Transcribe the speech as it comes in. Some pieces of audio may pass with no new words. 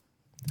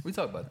We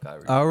talk about the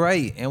Kyrie. All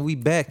right, and we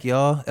back,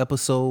 y'all.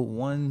 Episode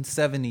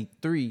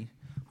 173.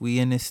 We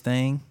in this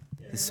thing.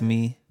 It's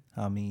me.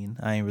 I mean,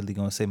 I ain't really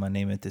gonna say my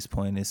name at this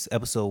point. It's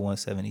episode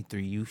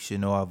 173. You should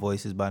know our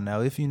voices by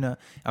now. If you not,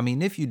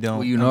 if you don't,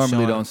 Well, you I'm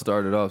normally Sean. don't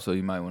start it off, so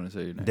you might want to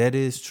say your name. That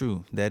is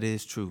true.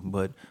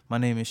 But my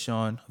name is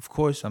Sean. Of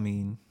course,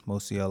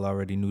 most of y'all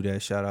already knew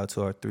that. Shout out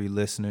to our 3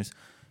 listeners.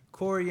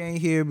 Corey ain't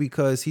here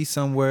because he's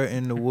somewhere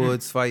in the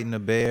woods fighting a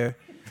bear.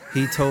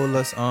 He told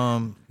us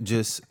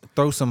just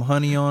throw some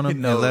honey on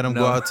him and let him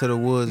go out to the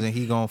woods and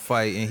he gonna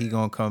fight and he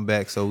gonna come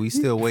back. So we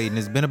still waiting.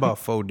 It's been about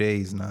 4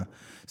 days now.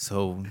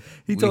 So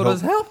He told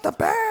us help the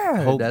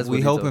bear. That's what we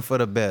he hoping told. for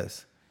the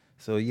best.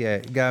 So yeah,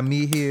 got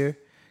me here.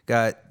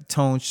 Got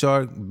Tone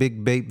Shark,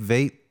 Big Bape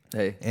Vape.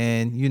 Hey.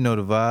 And you know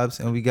the vibes.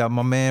 And we got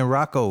my man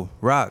Rocco.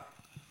 Rock.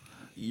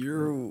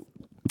 You.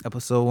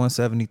 Episode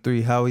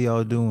 173. How are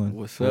y'all doing?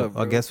 What's Well, up,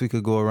 bro? I guess we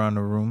could go around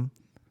the room.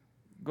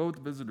 Go with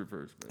the visitor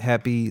first. Man.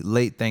 Happy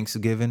late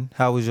Thanksgiving.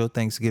 How was your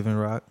Thanksgiving,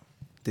 Rock?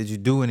 Did you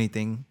do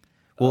anything?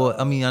 Well,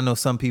 I know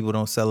some people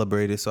don't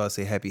celebrate it, so I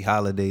say happy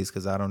holidays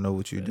because I don't know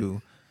what you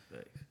do.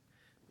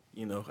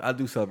 You know, I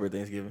do celebrate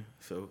Thanksgiving,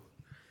 so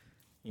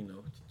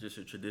just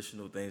a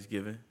traditional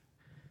Thanksgiving.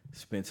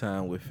 Spent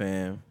time with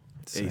fam,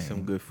 ate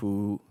some good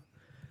food,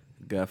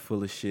 got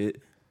full of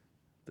shit.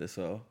 That's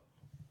all.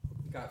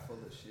 Got full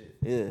of shit.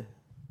 Yeah,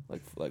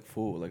 like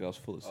full, like I was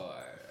full of.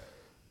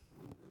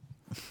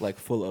 Like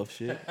full of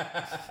shit.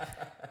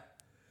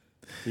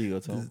 Here you go,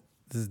 Tom.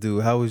 This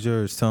dude, how was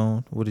yours,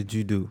 Tone? What did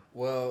you do?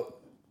 Well,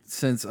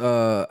 since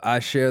I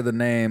share the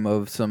name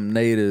of some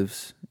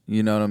natives,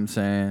 you know what I'm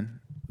saying?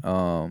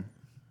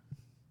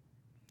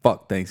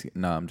 Fuck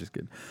Thanksgiving. No, I'm just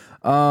kidding.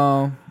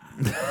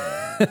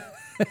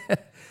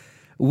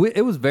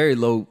 It was very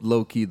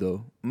low key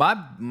though.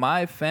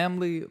 My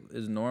family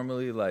is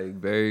normally like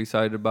very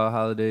excited about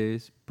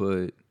holidays,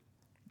 but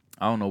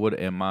I don't know what.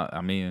 And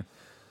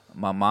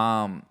my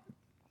mom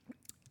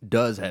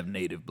does have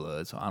native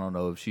blood, so I don't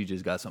know if she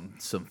just got some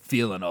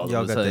feeling all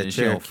Y'all of a got that sudden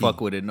she don't Cherokee.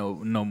 fuck with it no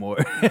more.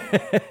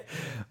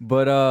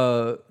 But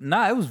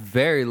it was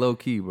very low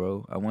key,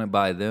 bro. I went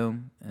by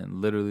them,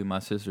 and literally my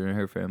sister and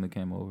her family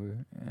came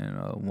over,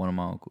 and one of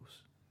my uncles.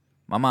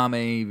 My mom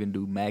ain't even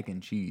do mac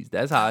and cheese.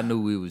 That's how I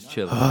knew we was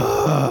chilling.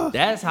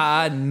 That's how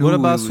I knew. What we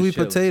about was sweet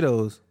chilling.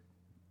 potatoes?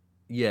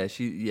 Yeah,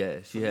 she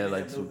had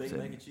like sweet mac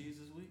potato. and cheese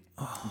this week.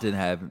 Didn't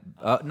have.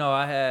 No,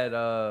 I had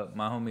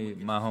my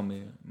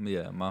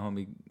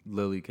homie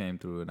Lily came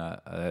through, and I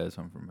had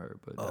some from her.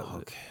 But that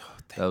was it.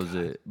 That was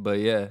it. But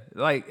yeah,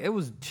 like it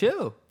was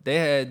chill. They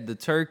had the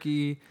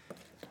turkey,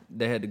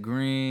 they had the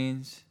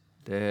greens,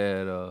 they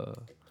had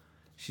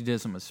she did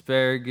some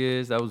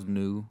asparagus. That was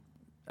new.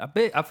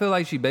 I feel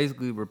like she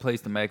basically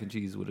replaced the mac and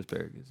cheese with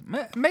asparagus.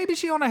 Maybe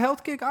she on a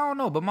health kick. I don't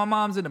know. But my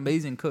mom's an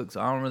amazing cook, so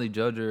I don't really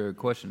judge her or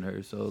question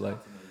her. So like,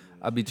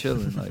 I be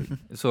chilling. Like,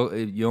 so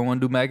if you don't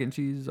want to do mac and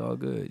cheese, it's all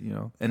good, you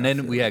know. And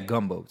then we had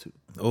gumbo too.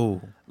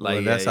 Oh, Like,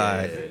 well, that's yeah, all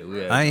yeah, right. yeah, we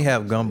had I ain't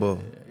have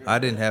gumbo. I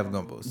didn't have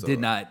gumbo. So Did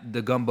not.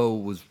 The gumbo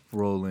was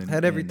rolling. had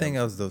and everything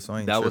else though, so I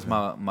ain't That was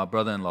tripping. my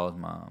brother-in-law's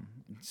mom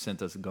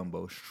sent us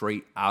gumbo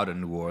straight out of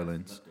New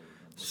Orleans.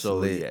 So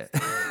Slit.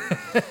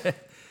 yeah.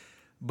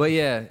 But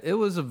yeah, it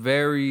was a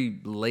very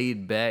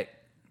laid back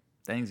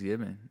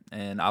Thanksgiving,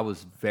 and I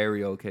was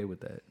very okay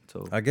with that.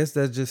 So I guess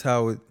that's just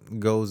how it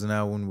goes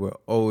now when we're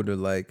older.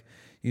 Like,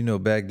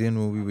 back then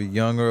when we were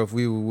younger, if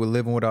we were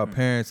living with our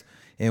parents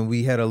and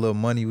we had a little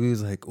money, we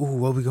was like, ooh,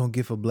 what we gonna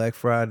get for Black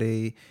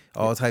Friday?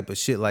 All type of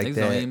shit like niggas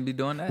that. don't even be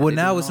doing that. Well, They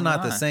now do it it's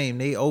not the online.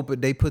 same.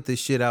 They put this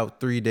shit out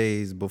 3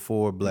 days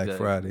before Black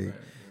Exactly. Friday,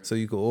 so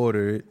you could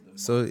order it.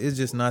 So it's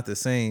just not the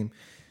same.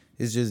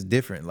 It's just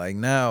different. Like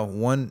now,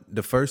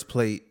 the first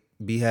plate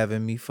be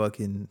having me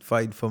fucking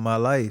fighting for my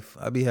life.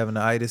 I be having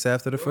the itis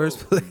after the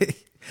first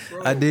plate.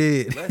 Bro, I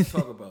did. Let's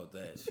talk about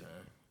that, son.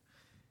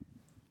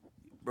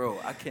 Bro,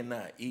 I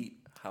cannot eat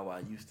how I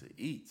used to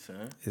eat,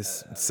 son.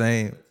 It's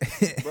same.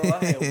 Bro,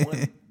 I had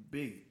one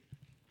big,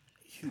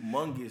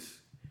 humongous,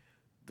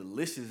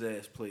 delicious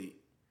ass plate,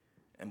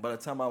 and by the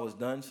time I was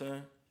done,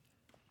 son,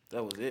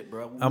 that was it,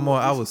 bro.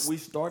 We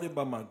started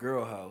by my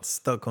girl house,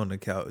 Stuck on the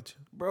couch.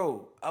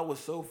 bro. I was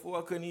so full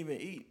I couldn't even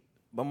eat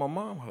by my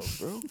mom house,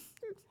 bro.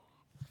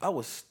 I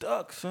was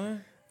stuck,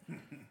 son.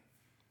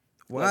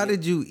 Why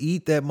did you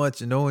eat that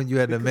much knowing you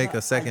had to make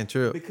a second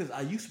trip? Because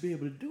I used to be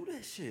able to do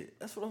that shit.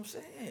 That's what I'm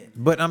saying.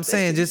 But I'm That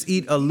saying shit just used to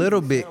eat be a little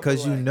easy, bit son,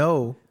 because but you like,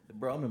 know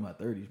bro, I'm in my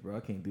 30s, bro. I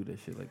can't do that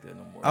shit like that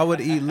no more. I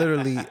would eat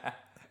literally.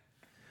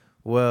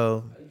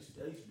 Well, I used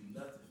to be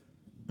nothing.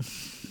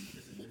 It's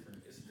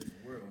a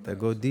different world. there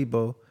go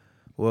Debo.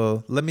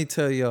 Well, let me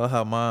tell y'all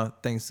how my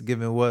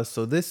Thanksgiving was.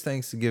 So this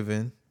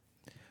Thanksgiving,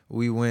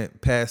 we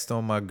passed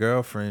on my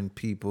girlfriend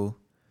people.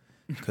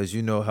 Because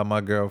you know how my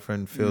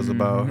girlfriend feels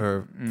about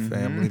her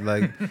family.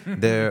 Like,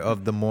 they're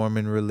of the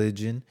Mormon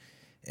religion.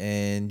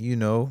 And,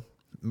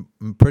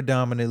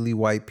 predominantly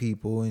white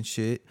people and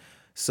shit.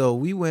 So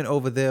we went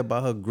over there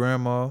by her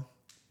grandma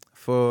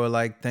for,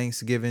 like,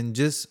 Thanksgiving.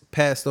 Just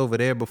passed over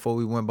there before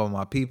we went by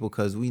my people.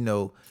 Because we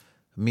know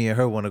me and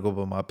her want to go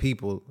by my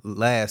people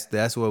last.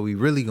 That's where we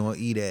really gonna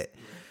eat at.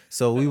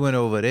 So we went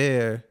over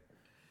there,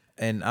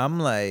 and I'm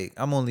like,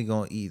 I'm only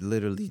gonna eat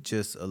literally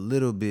just a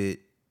little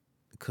bit,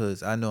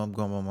 cause I know I'm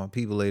going by my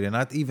people later. And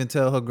I even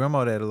tell her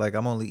grandma that, like,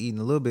 I'm only eating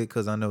a little bit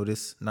cause I know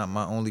this not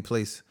my only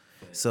place.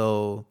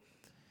 So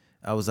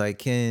I was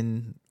like,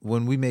 when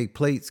we make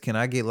plates, can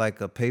I get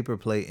like a paper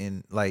plate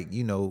and, like,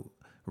 you know,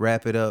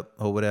 wrap it up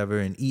or whatever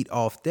and eat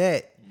off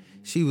that?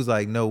 She was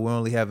like, no, we're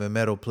only having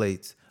metal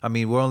plates. I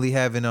mean, we're only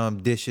having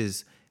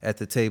dishes at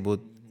the table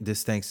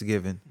this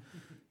Thanksgiving.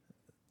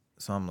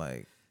 So I'm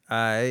like, all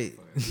right.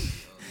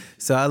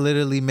 So I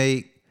literally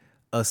make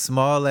a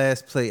small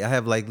ass plate. I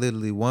have like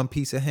literally one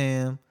piece of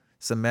ham,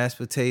 some mashed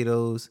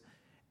potatoes,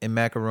 and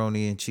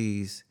macaroni and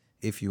cheese,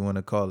 if you want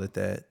to call it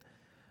that.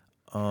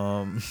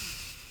 I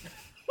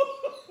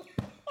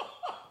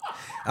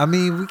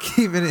mean, we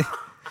keeping it.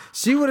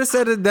 She would have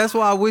said it. That's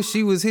why I wish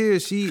she was here.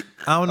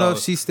 I don't know if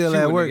she's still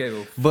at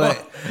work,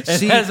 but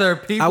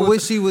I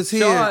wish she was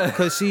here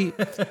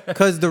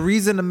because the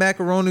reason the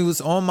macaroni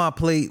was on my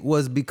plate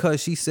was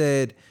because she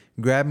said,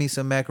 grab me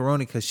some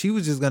macaroni, because she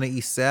was just gonna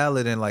eat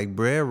salad and like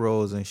bread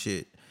rolls and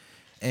shit.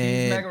 And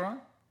she eats macaroni?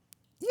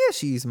 Yeah,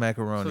 she eats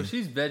macaroni. So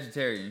she's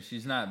vegetarian.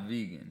 She's not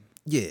vegan.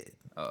 Yeah.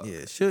 Oh.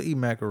 Yeah, she'll eat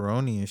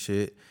macaroni and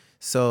shit.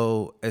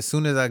 So as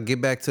soon as I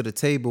get back to the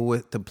table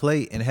with the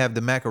plate and have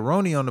the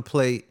macaroni on the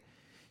plate,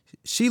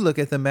 she look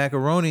at the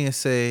macaroni and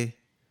say,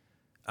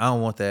 I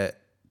don't want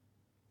that.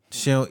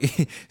 She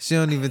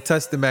don't even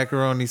touch the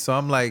macaroni. So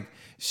I'm like,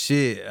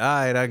 shit, all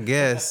right, I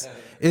guess.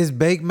 It's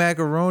baked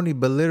macaroni,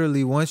 but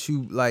literally once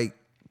you like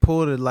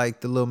pull the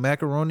little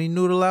macaroni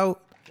noodle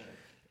out,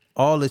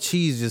 all the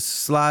cheese just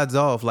slides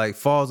off, like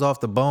falls off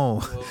the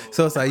bone. Whoa.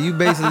 So it's like you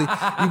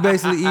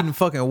basically eating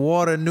fucking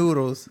water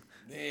noodles.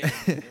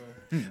 Damn,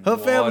 her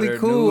family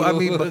cool. Noodles. I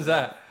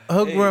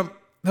mean, but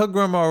her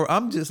grandma,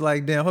 I'm just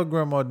like, damn, her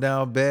grandma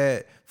down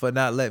bad for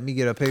not letting me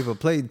get a paper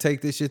plate and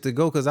take this shit to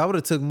go, because I would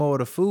have took more of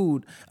the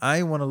food. I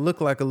ain't want to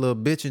look like a little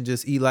bitch and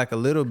just eat like a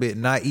little bit,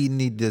 not eat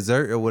any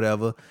dessert or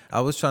whatever.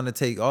 I was trying to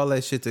take all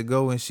that shit to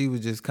go, and she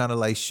was just kind of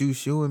like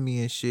shoo-shooing me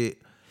and shit.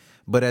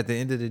 But at the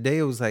end of the day,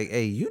 it was like,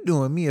 hey, you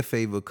doing me a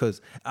favor, because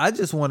I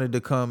just wanted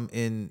to come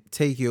and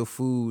take your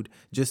food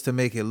just to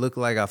make it look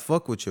like I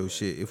fuck with your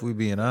shit, if we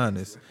being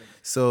honest.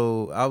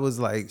 So I was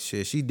like,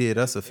 shit, she did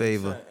us a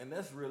favor. And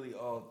that's really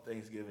all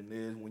Thanksgiving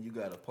is when you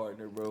got a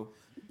partner, bro.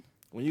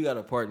 When you got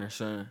a partner,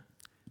 son,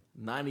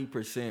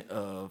 90%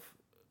 of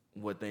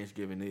what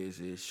Thanksgiving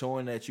is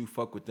showing that you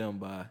fuck with them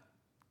by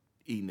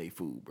eating their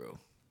food, bro.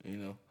 You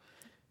know?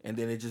 And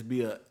then it'd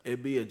be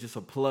just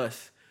a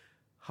plus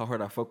how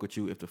hard I fuck with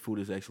you if the food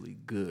is actually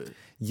good.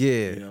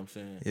 Yeah. You know what I'm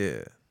saying?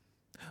 Yeah.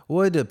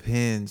 Well, it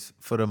depends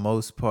for the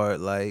most part.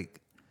 Like,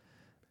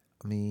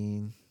 I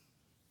mean,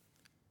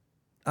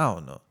 I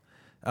don't know.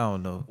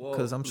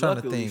 Because I'm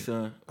trying to think.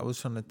 Son, I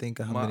was trying to think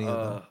of how many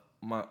of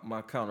them.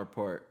 My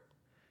counterpart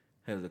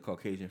has a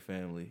Caucasian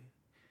family,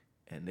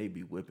 and they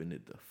be whipping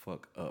it the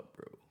fuck up,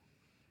 bro.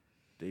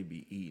 They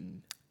be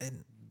eating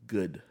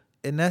good.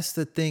 And that's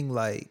the thing,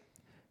 like,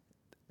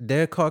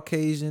 they're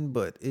Caucasian,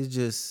 but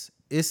it's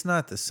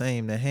not the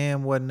same. The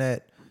ham wasn't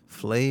that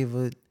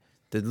flavored.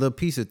 The little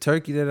piece of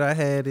turkey that I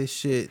had, this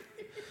shit,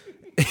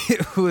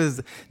 it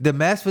was, the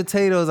mashed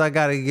potatoes,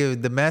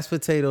 the mashed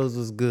potatoes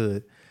was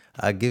good.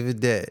 I give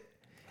it that.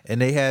 And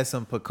they had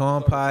some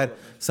pecan pie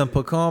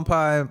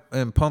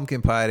and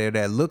pumpkin pie there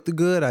that looked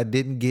good. I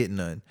didn't get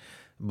none,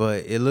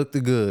 but it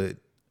looked good.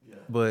 Yeah.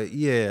 But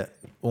yeah,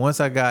 once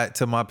I got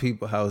to my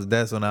people's house,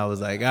 that's when I was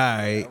like, all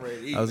right,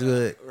 I was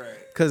good. Right.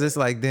 Cause it's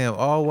like, damn,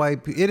 all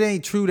white. It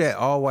ain't true that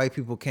all white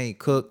people can't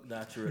cook.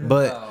 Not true.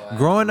 But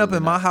growing up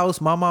in my house,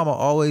 my mama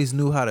always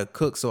knew how to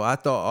cook, so I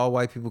thought all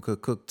white people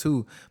could cook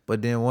too.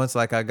 But then once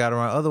like I got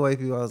around other white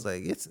people, I was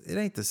like, it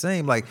ain't the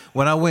same. Like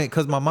when I went,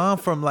 cause my mom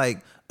from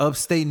like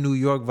upstate New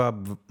York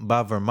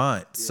by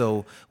Vermont. Yeah.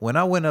 So when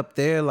I went up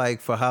there like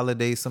for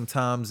holidays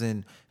sometimes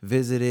and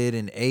visited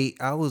and ate,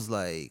 I was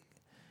like,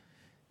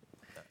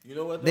 you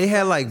know what? They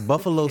had like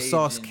buffalo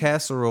sauce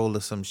casserole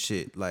or some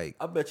shit. Like,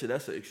 I bet you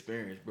that's an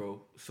experience,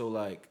 bro. So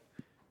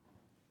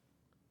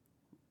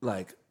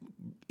like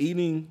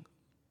eating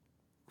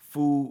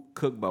food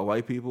cooked by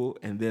white people,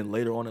 and then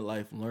later on in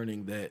life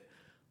learning that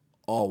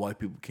all white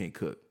people can't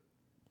cook.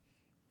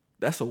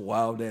 That's a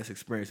wild ass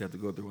experience you have to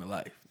go through in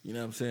life. You know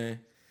what I'm saying?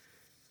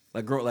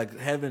 Like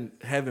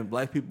having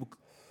black people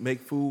make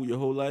food your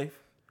whole life,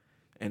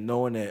 and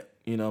knowing that,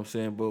 you know what I'm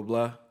saying, blah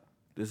blah,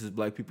 this is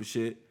black people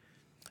shit.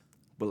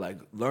 But like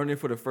learning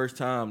for the first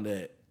time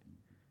that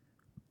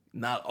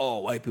not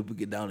all white people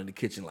get down in the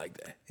kitchen like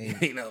that.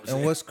 You know what I'm saying?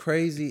 And what's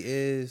crazy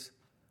is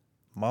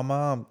my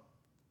mom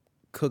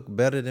cooked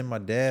better than my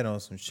dad on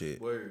some shit.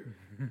 Word.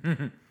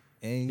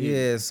 And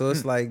yeah, so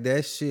it's like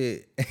that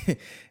shit.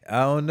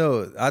 I don't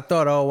know. I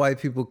thought all white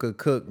people could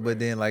cook, but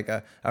then like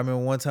I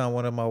remember one time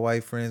one of my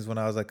white friends when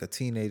I was like a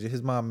teenager,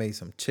 his mom made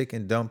some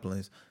chicken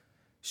dumplings.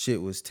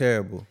 Shit was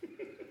terrible.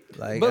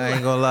 Like, but I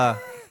ain't gonna lie.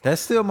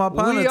 That's still my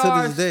partner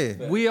to this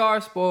day. We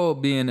are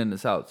spoiled being in the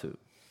South too.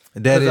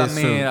 That is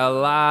I mean, true. a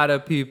lot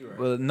of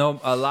people know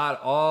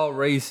all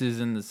races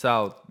in the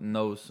South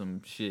know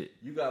some shit.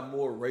 You got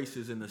more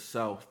races in the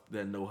South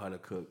that know how to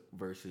cook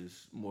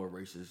versus more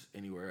races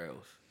anywhere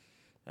else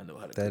that know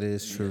how to cook. That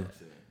is You know true. what I'm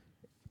saying?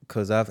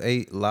 Cause I've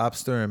ate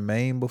lobster in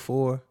Maine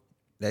before.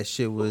 That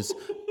shit was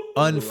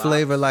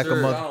unflavored like a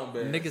mother. Sound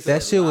bad. Niggas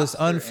That said shit was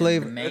lobster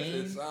in unflavored.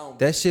 Maine? Sound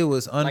bad. That shit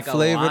was Like a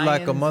unflavored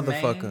like a lion's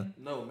motherfucker. mane?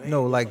 No, Maine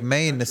No, was like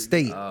Maine, the country.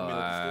 state.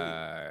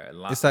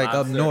 It's like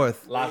up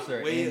north.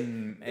 Lobster It's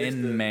in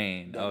the-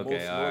 Maine. the Okay,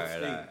 most all north right,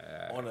 state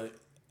all right.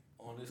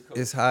 on this coast.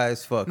 It's high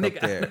as fuck up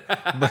there.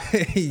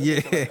 But yeah.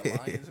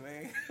 Lions,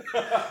 man.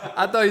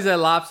 I thought you said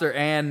lobster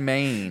and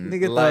Maine.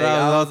 Nigga Like, thought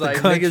I was out the like,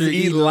 country niggas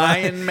eat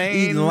lion mane.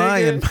 eating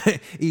lion, nigga?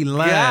 eating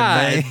lion,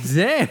 God man.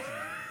 damn.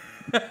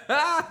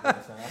 I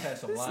had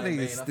some lion, nigga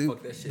man. I stupid.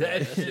 fucked that shit.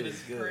 That up. shit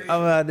is crazy.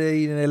 I'm out there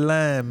eating that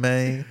lion,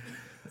 man.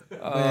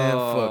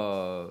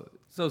 Oh,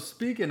 so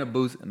speaking of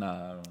Boosie, nah,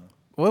 I don't know.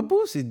 What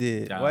Boosie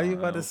did? I Why don't you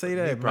about know. to say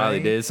that, He probably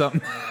man? did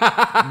something. He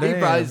Damn.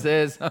 probably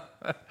said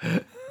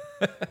something.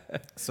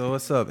 So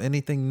what's up?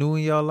 Anything new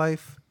in y'all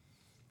life?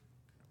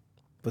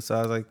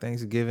 Besides like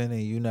Thanksgiving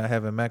and you not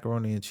having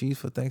macaroni and cheese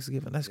for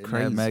Thanksgiving? That's Didn't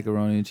have crazy.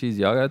 macaroni and cheese.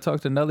 Y'all gotta talk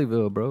to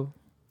Nellyville, bro.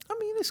 I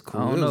mean, it's I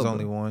cool. don't It was know,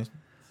 only bro. one.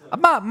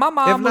 My mom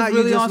If was not, you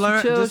really just on some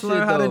learn- chill just shit,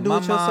 learn how to though. do My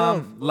it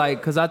yourself. mom,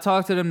 like, cause I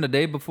talked to them the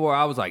day before.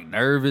 I was like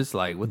nervous,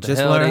 like, what the Just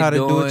hell learn they how to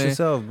do it doing?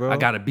 yourself, bro. I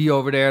gotta be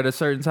over there at a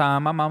certain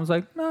time. My mom was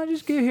like, no,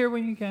 just get here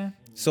when you can.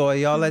 So are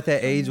y'all at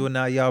that age where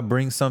now y'all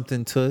bring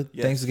something to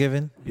Yes.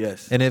 Thanksgiving?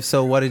 Yes. And if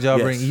so, what did y'all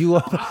Yes. bring? You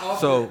up?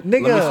 So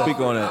Nigga. let me speak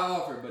on that.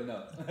 offered, but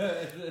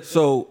no.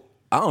 So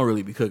I don't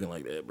really be cooking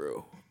like that,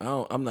 bro.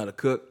 I'm not a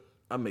cook.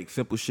 I make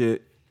simple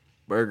shit,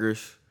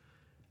 burgers,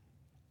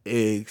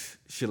 eggs,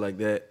 shit like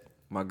that.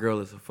 My girl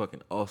is a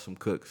fucking awesome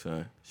cook,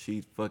 son.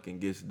 She fucking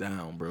gets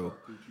down, bro.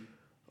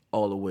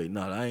 All the way.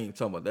 Nah, I ain't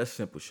talking about that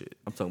simple shit.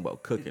 I'm talking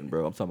about cooking,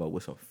 bro. I'm talking about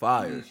with some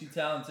fire. She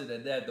talented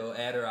at that though.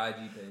 Add her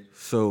IG page.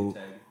 So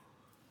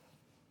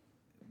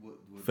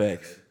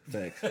facts.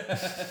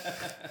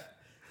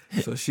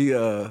 So she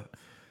her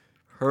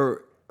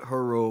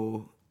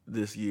role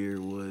this year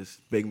was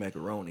baked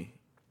macaroni.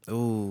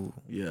 Ooh.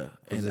 Yeah. Was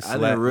And it I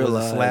didn't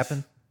realize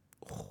slapping?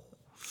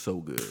 so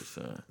good,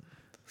 son.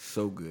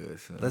 So good,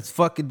 son. Let's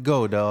fucking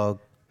go, dog.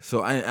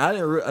 So I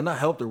didn't and I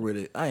helped her with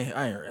it. I ain't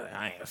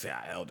gonna say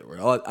I helped her with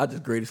it. I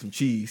just grated some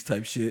cheese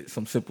type shit,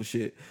 some simple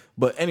shit.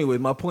 But anyway,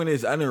 my point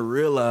is I didn't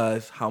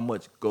realize how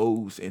much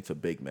goes into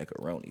baked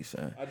macaroni,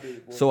 son.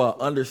 So I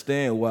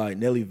understand why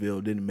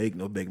Nellyville didn't make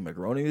no baked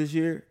macaroni this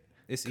year.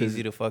 It's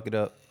easy to fuck it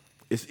up.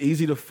 It's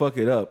easy to fuck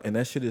it up, and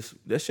that shit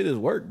is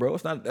work, bro.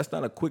 That's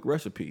not a quick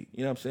recipe.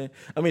 You know what I'm saying?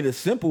 I mean, it's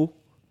simple,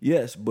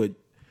 yes, but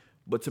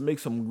to make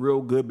some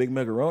real good big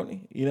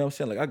macaroni, you know what I'm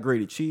saying? Like I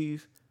grated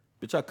cheese,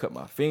 bitch. I cut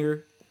my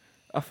finger.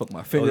 I fucked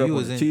my finger up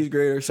with a cheese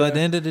grater. So at son.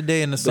 the end of the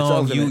day, in the Bitch, I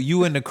song, was in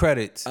you in the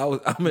credits. I'm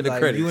in the Like,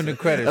 credits. you in the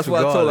credits, That's why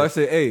I told her. I regardless.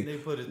 said, hey,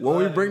 when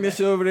we bring this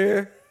shit over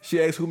there,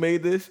 she asked who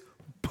made this.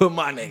 Put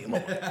my name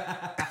on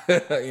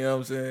it. You know what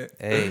I'm saying?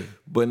 Hey.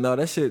 But no,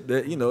 that shit.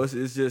 That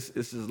it's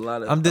just a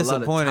lot of. I'm a lot of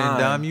disappointed, time.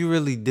 Dom. You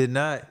really did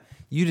not.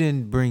 You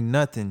didn't bring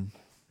nothing.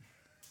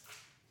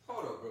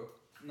 Hold up, bro.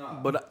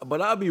 Nah.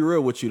 But I'll be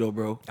real with you though,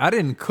 bro. I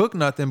didn't cook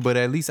nothing, but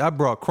at least I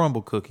brought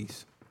crumble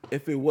cookies.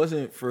 If it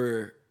wasn't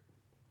for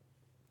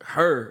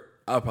her,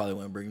 I probably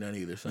wouldn't bring none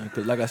either, son.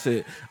 Because like I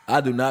said,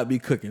 I do not be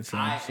cooking,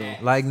 son. So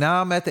Like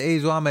now I'm at the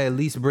age where I'm at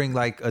least bring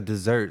like a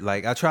dessert.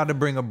 Like I tried to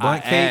bring a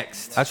bundt cake.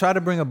 asked. I tried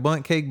to bring a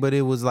bundt cake, but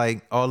it was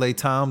like all they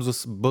times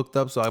was booked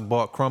up, so I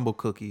bought crumble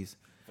cookies.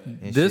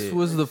 and This shit.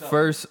 was the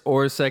first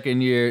or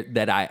second year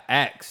that I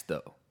asked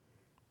though.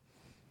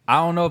 I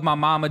don't know if my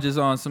mama just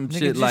on some Nigga,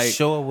 shit just like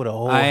show up with a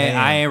whole I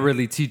hand. ain't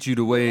really teach you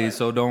the ways,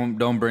 so don't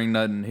bring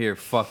nothing here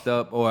fucked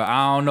up, or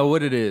I don't know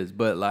what it is,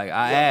 but like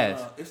I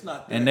asked, it's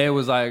not and they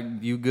was like,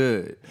 "You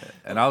good?"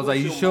 And I was like,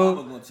 "You course your sure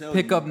mama gonna tell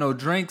pick you. up no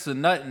drinks or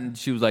nothing?"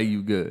 She was like,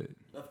 "You good?"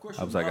 of course,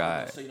 I was like,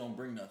 "Alright." say don't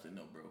bring nothing,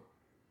 though, bro.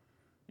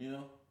 You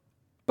know,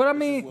 But I this is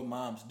mean, what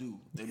moms do.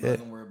 They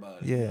don't worry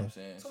about it. You know Yeah. what I'm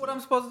saying? so what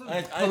I'm supposed to do? I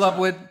ain't Pull up tryna-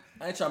 with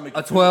I ain't trying to make a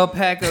you 12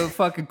 pack of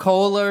fucking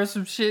cola or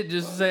some shit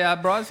just to say I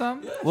brought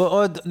something?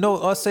 Well,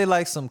 or say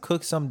like some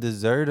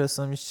dessert or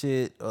some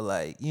shit, or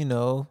like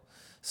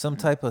some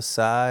type of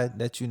side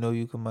that you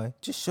can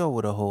make. Just show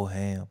with a whole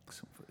ham.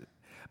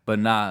 But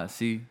nah,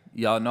 see,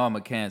 y'all know I'm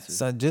a Cancer.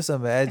 So just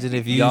imagine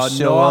if you Y'all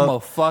show know up. I'm a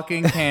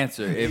fucking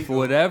Cancer. If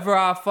whatever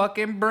I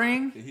fucking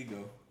bring Here he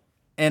go.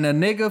 and a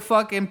nigga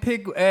fucking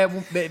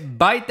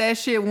bite that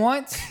shit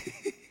once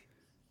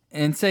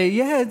and say,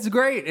 yeah, it's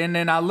great. And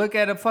then I look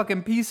at a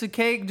fucking piece of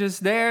cake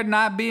just there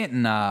not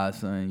being, nah,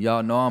 son,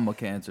 y'all know I'm a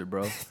Cancer,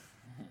 bro.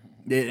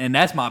 And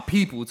that's my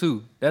people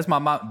too. That's my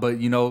mom. But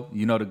you know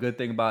the good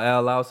thing about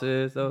Al Louse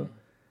is though,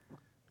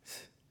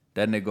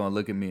 that nigga gonna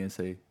look at me and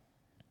say,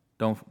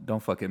 don't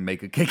fucking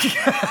make a cake.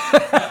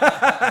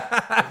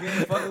 If you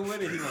ain't fucking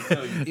with it, he gonna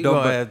tell you. You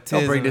gonna have Don't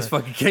tears bring in this it.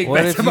 fucking cake What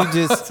back if to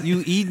my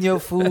you eating your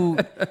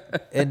food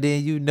and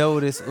then you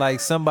notice like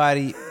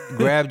somebody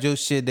grabbed your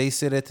shit, they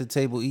sit at the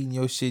table eating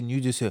your shit, and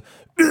you just hear,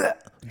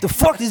 the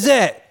fuck is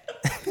that?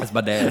 That's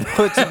my dad.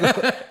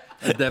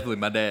 That's definitely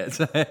my dad's.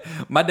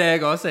 My dad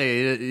gonna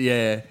say,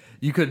 yeah,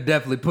 you could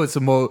definitely put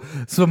some more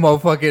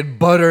fucking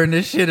butter in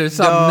this shit or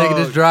something,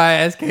 nigga. This dry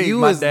ass cake. You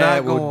My was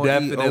dad not will going.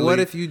 definitely. Or what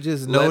if you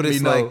just let me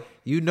notice know. like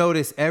you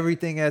notice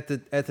everything at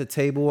the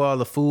table where all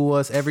the food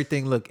was,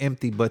 everything looked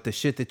empty, but the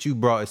shit that you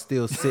brought is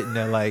still sitting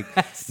there. Like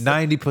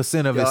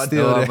 90% of it's Y'all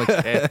still know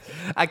there.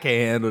 I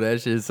can't handle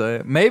that shit,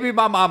 son. Maybe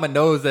my mama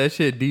knows that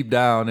shit deep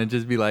down and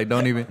just be like,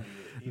 don't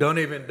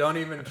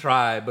even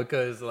try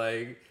because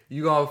like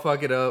you gonna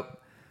fuck it up.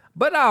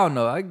 But I don't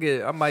know.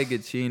 I might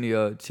get Chini.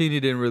 Chini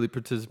didn't really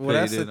participate. Well,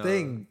 that's in, the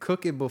thing.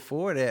 Cook it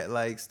before that.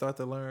 Like start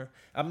to learn.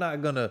 I'm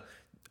not gonna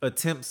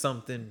attempt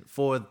something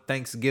for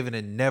Thanksgiving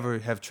and never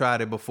have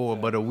tried it before,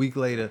 but a week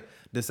later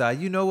decide,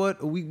 you know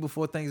what? A week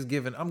before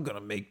Thanksgiving, I'm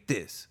gonna make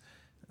this.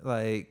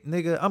 Like,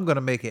 nigga, I'm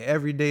gonna make it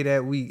every day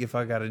that week if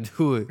I gotta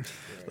do it.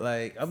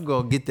 Like, I'm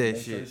gonna get that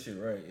shit.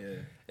 Right, yeah.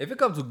 If it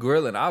comes to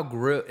grilling, I'll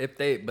grill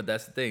but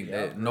that's the thing.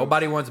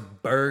 Nobody wants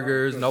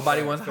burgers.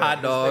 Nobody wants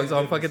hot dogs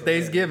on fucking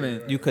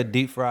Thanksgiving. You could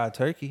deep fry a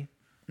turkey.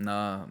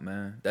 Nah,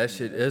 man. That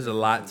shit, there's a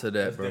lot to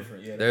that, bro.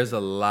 There's a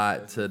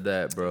lot to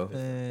that, bro.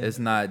 Man. It's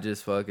not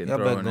just fucking Y'all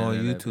throwing better go on it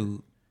in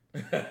YouTube.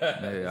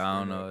 Hey, I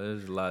don't know.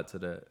 There's a lot to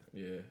that.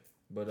 Yeah.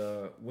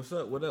 But what's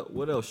up?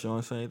 What else,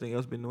 Sean? Say anything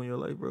else been doing in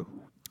your life,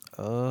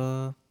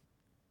 bro?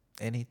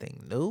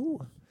 Anything new?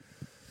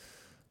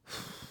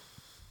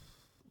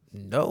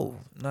 No.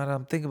 Now that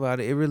I'm thinking about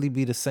it, it really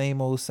be the same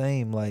old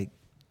same. Like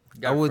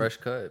Got a fresh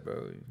cut,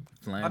 bro.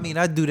 I mean,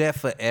 I do that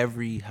for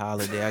every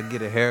holiday. I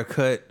get a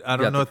haircut. I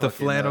don't know if the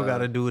flannel got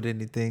to do with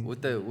anything.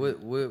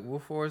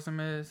 What foursome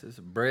is? It's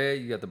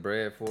bread. You got the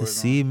bread for the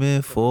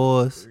cement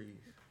force.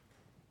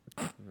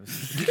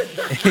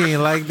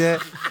 Ain't like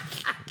that.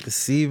 The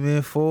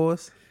cement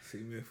force.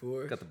 Cement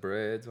force. Got the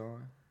breads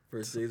on.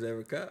 First J's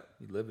ever cop.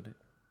 You living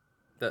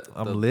it.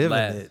 I'm living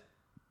it.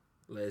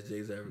 Last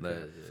J's ever cop.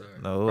 Sorry.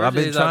 No, First I've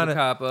been J's trying to.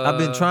 cop, I've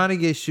been trying to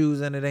get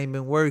shoes and it ain't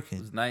been working.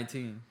 It was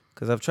 19.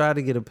 Cause I've tried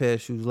to get a pair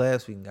of shoes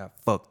last week and got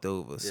fucked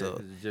over. Yeah,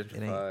 so it's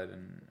gentrified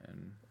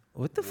and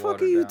what the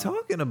fuck are you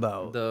talking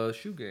about? The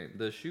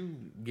shoe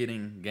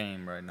getting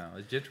game right now.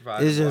 It's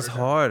gentrified. It's just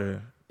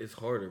harder. It's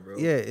harder, bro.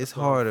 Yeah, it's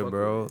harder,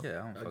 bro.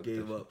 Yeah, I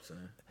gave up,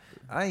 son.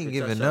 I ain't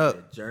giving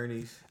up.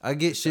 Journeys. I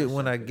get shit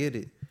when I get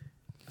it.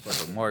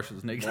 Like a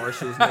Marshalls, nigga.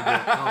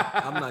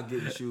 I'm not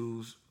getting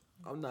shoes.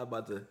 I'm not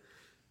about to.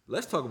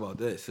 Let's talk about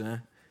that,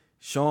 son.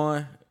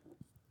 Sean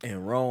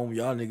and Rome,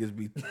 y'all niggas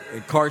be,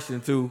 and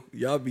Carson too.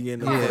 Y'all be in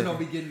the. Carson don't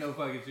be getting no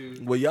fucking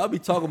shoes. Well, y'all be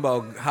talking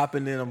about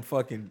hopping in them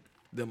fucking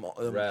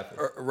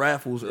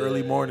raffles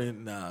early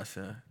morning. Nah,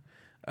 son.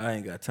 I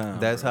ain't got time.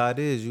 That's bro. how it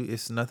is.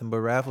 It's nothing but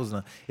raffles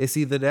now. It's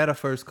either that or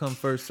first come,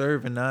 first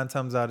serve, and 9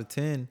 times out of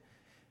 10,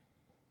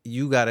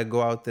 you gotta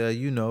go out there,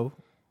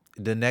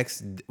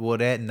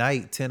 that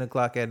night, 10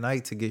 o'clock at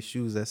night to get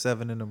shoes at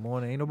 7 in the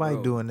morning. Ain't nobody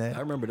doing that.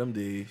 I remember them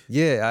days.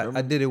 Yeah,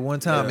 I did it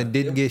one time and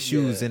didn't get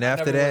shoes, and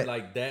after that,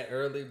 like that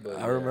early. But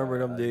I remember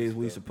them days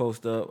we used to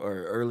post up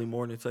or early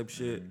morning type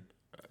shit.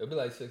 It'd be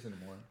like 6 in the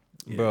morning,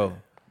 bro.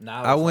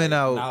 Now I went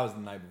out. Now it's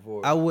the night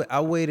before. I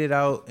waited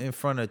out in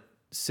front of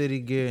City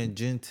Gear in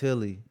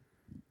Gentilly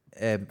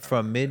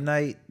from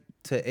midnight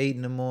to 8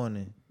 in the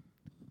morning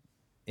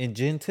in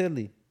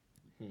Gentilly,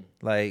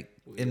 like.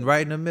 And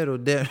right in the middle,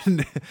 there,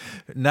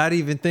 not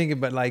even thinking,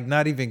 but like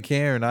not even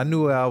caring. I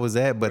knew where I was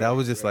at, but I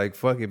was just like,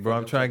 "Fuck it, bro!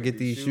 I'm trying to get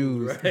these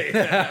shoes,"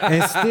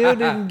 and still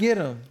didn't get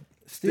them.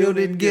 Still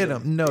didn't get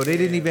them. No, they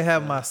didn't even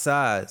have my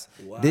size.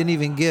 Wow. Didn't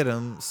even get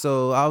them.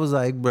 So I was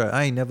like, "Bro,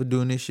 I ain't never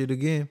doing this shit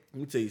again." Let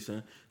me tell you,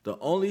 son. The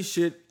only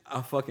shit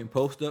I fucking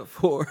post up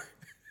for,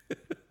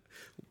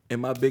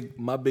 in my big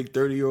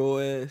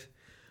 30-year-old ass,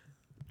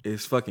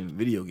 is fucking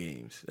video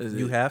games.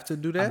 You have to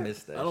do that. I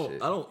miss that. I shit.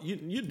 don't.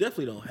 You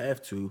definitely don't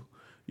have to.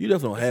 You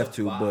definitely don't have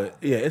to, but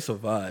yeah, it's a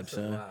vibe,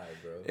 son.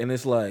 And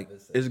it's like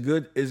it's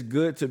good. It's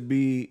good to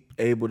be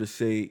able to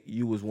say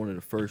you was one of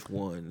the first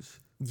ones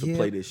to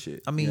play this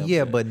shit. I mean,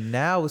 but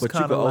now it's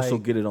kind of like. But you can also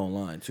get it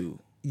online too.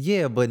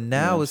 Yeah, but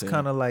now it's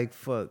kind of like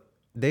fuck.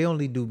 They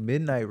only do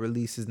midnight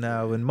releases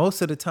now, and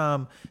most of the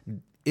time,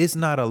 it's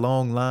not a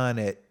long line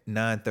at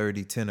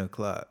 9:30, 10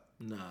 o'clock.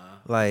 Nah,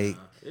 like.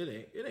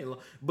 It ain't long,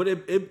 but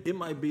it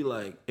might be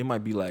like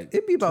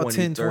it'd be about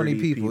 10, 20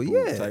 people,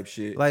 yeah, type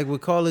shit. Like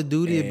with Call of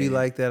Duty, it'd be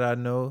like that. I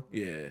know,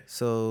 yeah.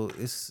 So it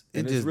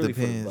just really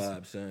depends. For the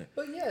vibe, son.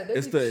 But yeah, they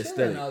it's be the chilling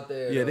aesthetic out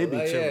there. Yeah, they be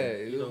like,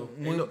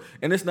 chilling.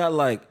 And it's not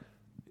like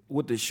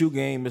with the shoe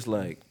game. It's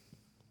like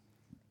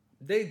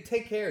they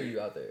take care of you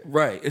out there,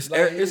 right? It's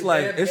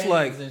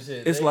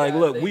like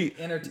look, we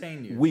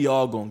entertain you. We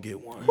all gonna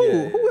get one.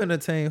 Who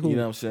entertain who? You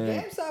know what I'm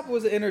saying? GameStop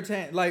was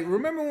entertain. Like,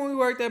 remember when we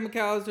worked at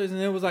McAllister's and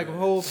it was like a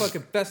whole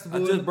fucking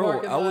festival in the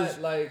parking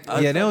lot?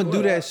 They don't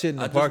do that shit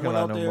in the parking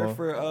lot no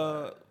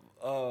more.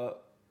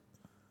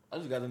 I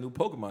just got a new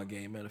Pokemon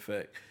game. Matter of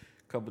fact,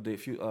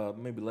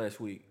 maybe last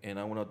week, and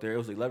I went out there. It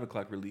was 11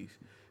 o'clock release,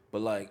 but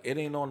like it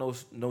ain't on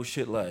no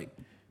shit like,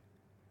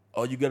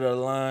 oh, you get out of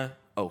the line.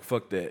 Oh,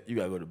 fuck that. You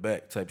gotta go to the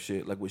back type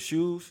shit. Like with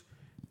shoes,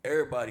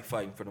 everybody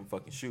fighting for them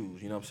fucking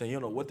shoes. You know what I'm saying? You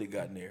don't know what they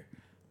got in there.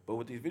 But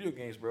with these video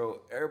games, bro,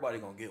 everybody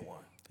gonna get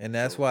one. And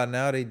that's why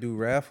now they do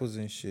raffles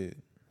and shit.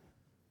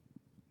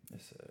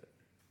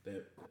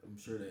 That I'm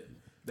sure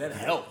that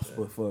helps,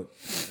 but fuck,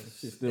 that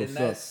shit still And sucks.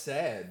 that's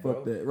sad, bro.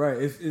 Fuck that, right?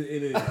 It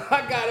is.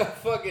 I gotta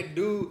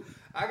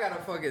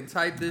fucking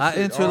type this I shit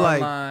enter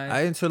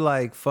online.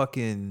 like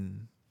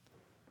fucking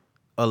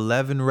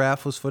 11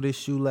 raffles for this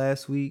shoe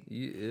last week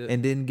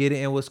and didn't get it.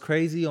 And what's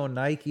crazy on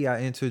Nike,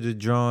 I entered the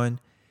drawing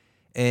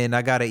and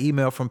I got an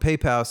email from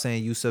PayPal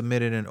saying you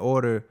submitted an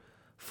order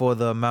for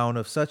the amount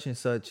of such and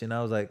such. And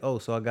I was like, oh,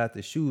 so I got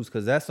the shoes,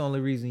 because that's the only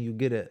reason you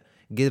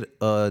get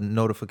a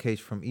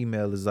notification from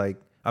email is like,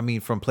 I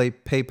mean, from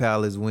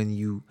PayPal is when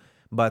you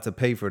about to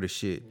pay for the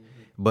shit.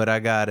 Mm-hmm. But I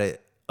got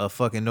a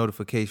fucking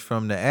notification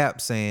from the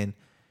app saying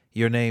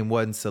your name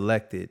wasn't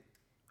selected.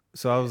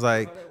 So I was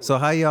like, so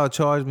how y'all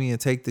charge me and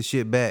take the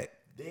shit back?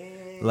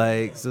 Damn.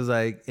 Like, so it's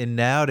like, and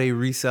now they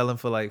reselling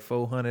for like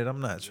 $400.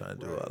 I'm not trying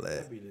to do all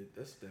that.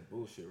 That's that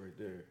bullshit right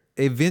there.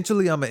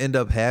 Eventually, I'm gonna end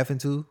up having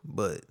to,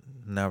 but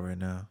not right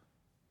now.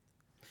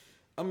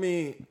 I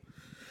mean,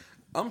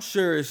 I'm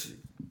sure it's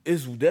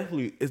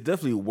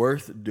definitely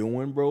worth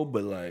doing, bro.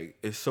 But like,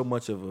 it's so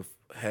much of a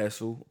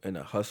hassle and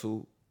a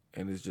hustle,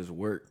 and it's just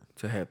work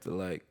to have to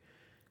like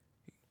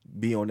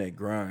be on that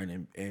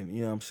grind and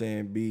you know what I'm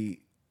saying,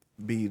 be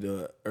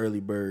the early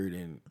bird,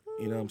 and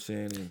you know what I'm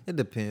saying. And it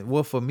depends.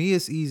 Well, for me,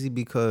 it's easy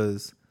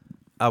because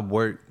I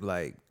work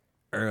like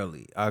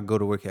early. I go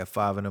to work at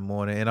 5 a.m,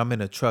 and I'm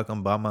in a truck.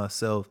 I'm by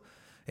myself,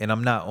 and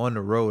I'm not on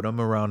the road. I'm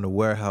around the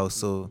warehouse,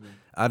 so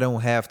I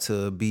don't have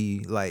to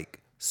be like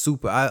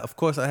super. Of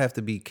course, I have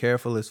to be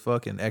careful as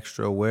fuck and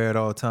extra aware at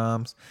all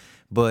times.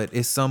 But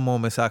it's some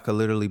moments I could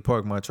literally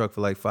park my truck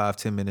for like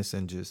 5-10 minutes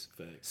and just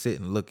sit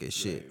and look at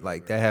shit. Right,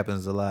 like that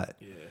happens a lot.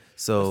 Yeah.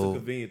 So that's the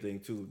convenient thing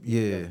too.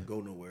 You don't go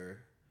nowhere.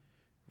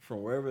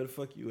 From wherever the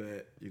fuck you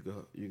at, you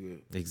go.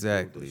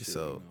 Exactly. Shit,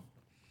 so you know?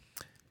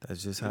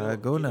 that's just how I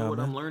go now, what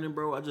man. I'm learning,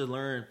 bro? I just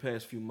learned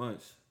past few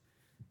months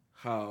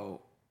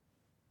how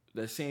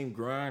that same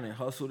grind and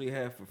hustle they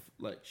have for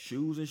like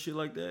shoes and shit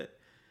like that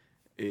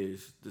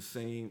is the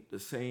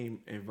same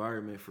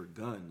environment for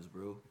guns,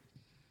 bro.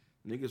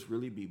 Niggas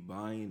really be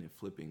buying and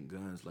flipping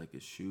guns like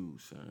it's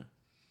shoes, son.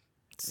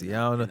 See,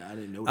 I don't know. I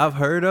didn't know I've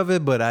heard of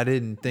it, but I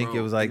didn't think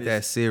it was like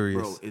that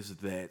serious. Bro, it's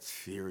that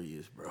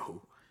serious,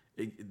 bro.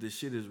 The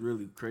shit is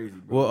really crazy,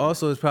 bro. Well,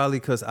 also it's probably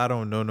because I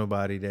don't know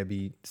nobody that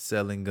be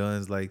selling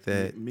guns like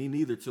that. Me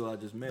neither. Till I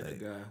just met a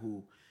guy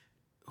who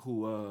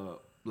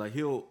like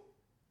he'll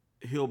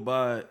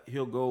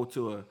go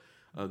to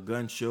a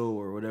gun show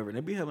or whatever, and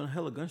they be having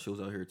hella gun shows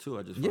out here too.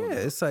 I just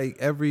it's like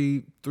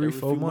every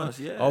 3-4 months.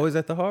 Yeah. Always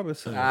at the Harbor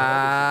Center.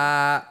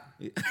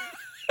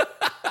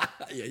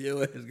 Yeah,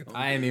 your ass gonna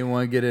I ain't even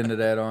want to get into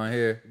that on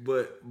here.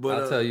 But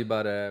I'll tell you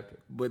about it after.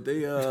 But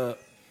they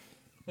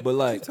but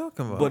like, what you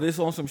talking about? But it's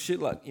on some shit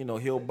like, you know,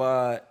 he'll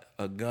buy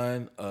a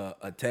gun,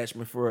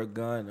 attachment for a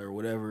gun or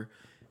whatever,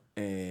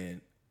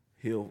 and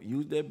he'll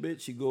use that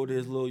bitch. He go to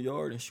his little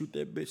yard and shoot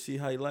that bitch, see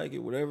how he like it,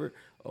 whatever.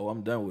 Oh,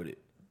 I'm done with it.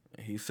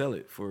 And he sell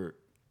it for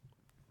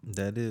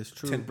that is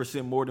true.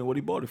 10% more than what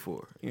he bought it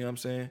for. You know what I'm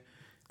saying?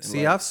 And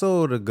see, I've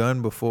sold a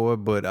gun before,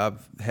 but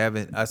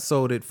I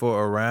sold it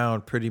for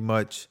around pretty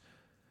much.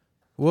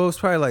 Well, it's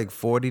probably like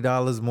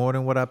 $40 more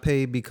than what I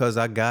paid because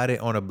I got it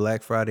on a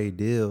Black Friday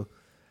deal.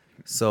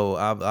 So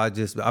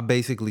I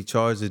basically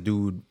charged the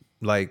dude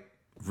like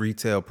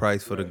retail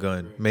price for the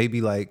gun, right.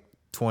 Maybe like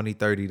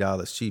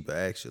 $20-$30 cheaper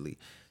actually.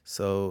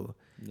 So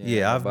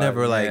yeah, I've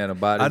never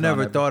I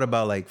never thought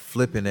about like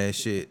flipping that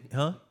shit,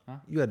 huh?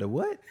 You had a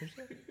what?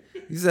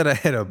 You said I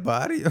had a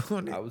body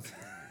on it.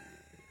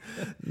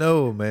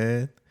 No,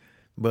 man.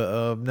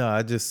 But no,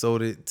 I just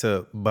sold it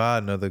to buy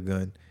another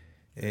gun,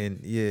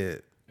 and yeah.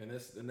 And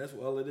that's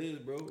all it is,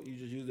 bro. You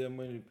just use that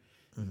money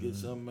to get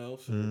something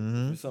else,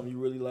 or something you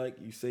really like.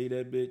 You say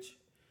that bitch,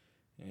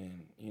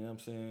 and you know what I'm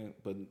saying.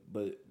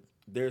 But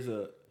there's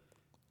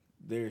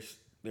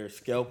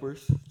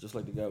scalpers, just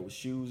like the guy with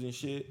shoes and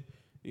shit.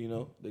 You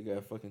know, they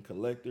got fucking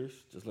collectors,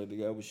 just like the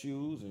guy with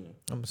shoes. And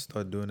I'm gonna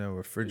start doing that with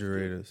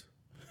refrigerators.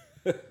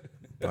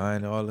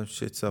 Buying all them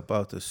shits up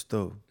out the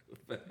stove.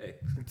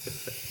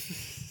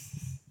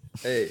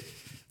 Hey.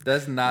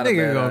 That's not a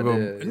bad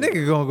idea.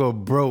 Nigga gonna go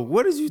broke.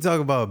 What is you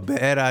talking about?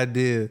 Bad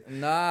idea?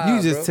 Nah,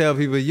 you just tell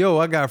people, yo,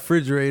 I got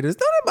refrigerators.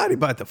 Don't nobody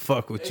about to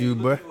fuck with you,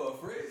 bro.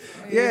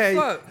 Yeah,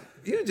 fuck.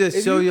 You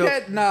just show your.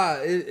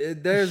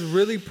 There's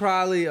really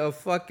probably a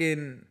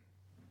fucking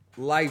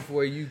life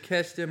where you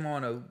catch them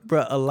on a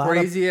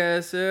crazy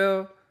ass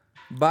sale,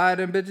 buy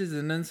them bitches,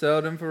 and then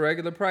sell them for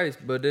regular price.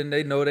 But then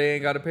they know they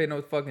ain't got to pay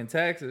no fucking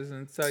taxes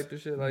and type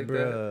of shit like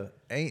that.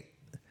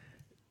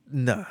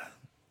 Nah.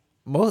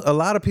 A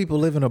lot of people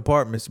live in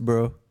apartments,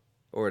 bro.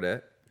 Or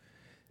that.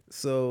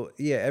 So,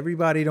 yeah,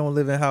 everybody don't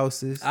live in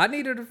houses. I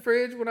needed a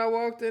fridge when I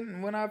walked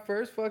in, when I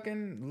first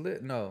fucking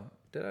lit. No.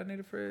 Did I need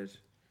a fridge?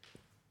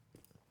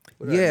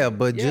 I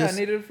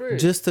needed a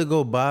fridge. Just to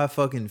go buy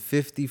fucking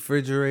 50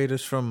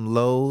 refrigerators from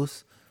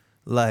Lowe's,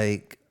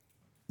 like,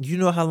 you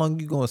know how long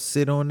you gonna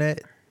sit on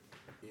that?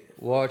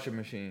 Washer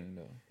machine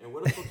though. And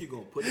where the fuck you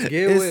gonna put it?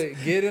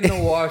 Get in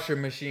the washer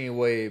machine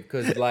wave,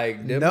 cause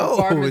like them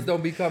apartments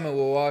don't be coming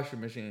with washer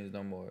machines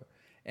no more.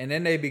 And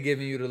then they be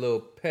giving you the little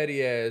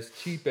petty ass,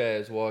 cheap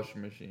ass washer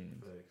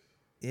machines.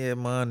 Yeah,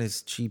 mine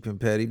is cheap and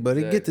petty, but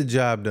it get the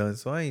job done,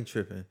 so I ain't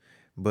tripping.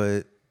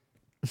 But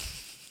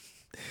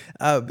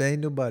ain't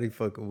nobody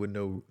fucking with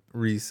no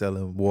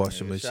reselling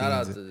washing machines.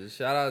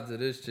 Shout out to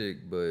this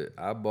chick, but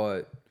I bought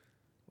a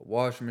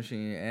washing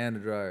machine and a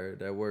dryer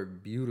that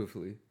work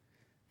beautifully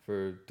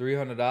for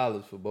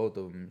 $300 for both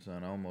of them,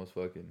 son. I almost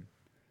fucking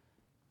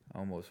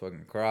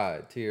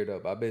cried, teared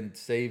up. I've been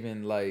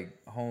saving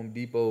like Home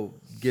Depot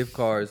gift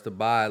cards to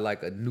buy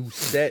like a new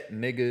set,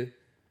 nigga.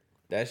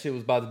 That shit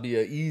was about to be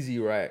an easy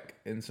rack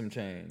and some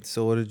change.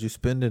 So what did you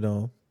spend it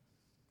on?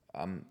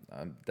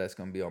 That's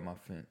gonna be on my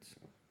fence.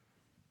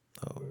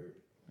 Oh,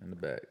 in the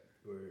back.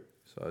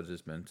 So I've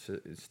just been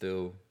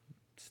still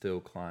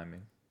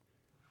climbing.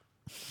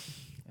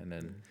 And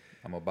then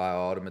I'm gonna buy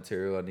all the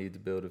material I need to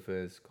build a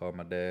fence. Call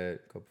my dad,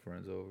 a couple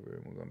friends over,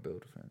 and we're gonna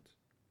build a fence.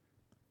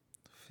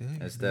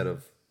 Instead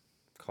of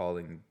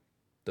calling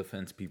the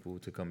fence people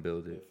to come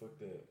build it. Yeah, fuck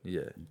that.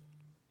 Yeah.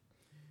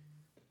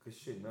 Cause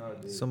shit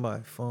nowadays.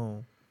 Somebody's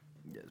phone.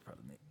 Yeah, it's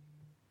probably me.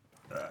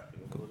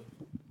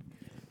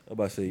 I'm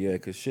about to say, yeah,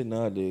 cause shit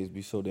nowadays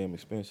be so damn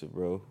expensive,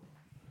 bro.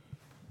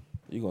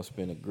 You gonna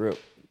spend a grip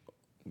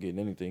getting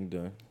anything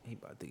done. He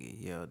about to get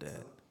yelled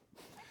at.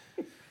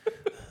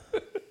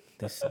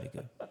 This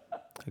nigga.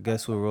 I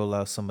guess we'll roll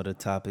out some of the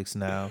topics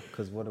now.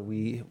 Cause what are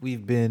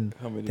we've been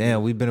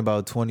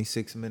about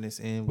 26 minutes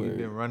in. We've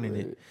been running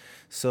it.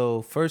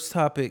 So first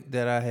topic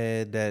that I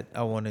had that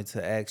I wanted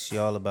to ask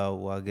y'all about,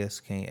 well, I guess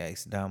can't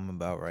ask Dom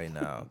about right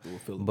now.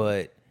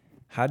 But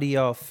how do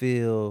y'all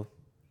feel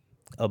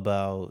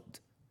about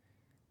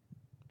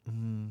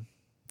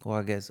well,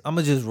 I guess I'm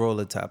gonna just roll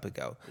the topic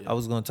out. Yeah. I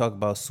was gonna talk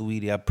about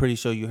Saweetie. I'm pretty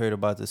sure you heard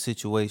about the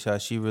situation how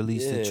she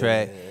released the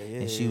track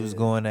and she was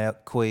going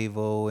at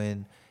Quavo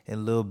and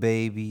Lil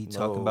Baby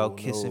talking about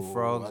kissing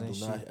frogs and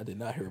shit. I did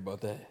not hear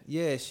about that.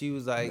 Yeah, she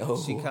was like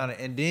she kind of,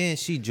 and then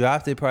she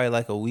dropped it probably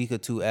like a week or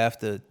two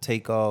after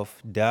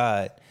Takeoff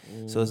died.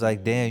 So it's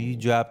like, damn, you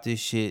dropped this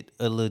shit,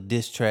 a little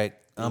diss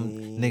track.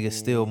 Niggas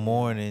still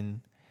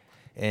mourning.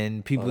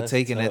 And people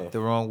taking it the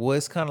wrong way.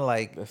 It's kind of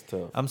like, that's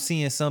tough. I'm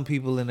seeing some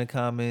people in the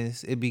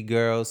comments, it be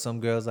girls,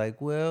 some girls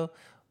like, well,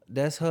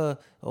 that's her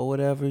or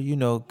whatever, you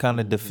know, kind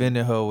of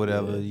defending her or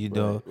whatever, you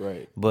know.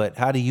 Right. But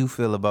how do you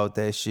feel about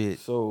that shit?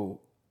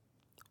 So,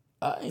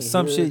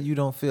 shit you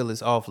don't feel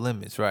is off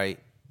limits, right?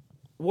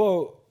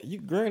 Well,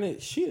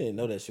 granted, she didn't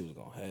know that shit was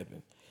going to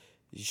happen.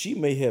 She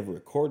may have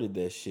recorded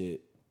that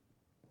shit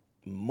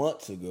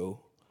months ago,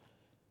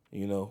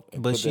 you know.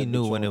 But she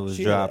knew when it was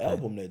dropping. She had an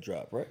album that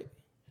dropped, right?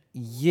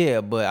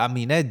 Yeah, but I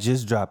mean that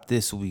just dropped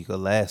this week or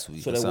last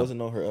week. So that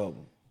wasn't on her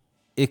album.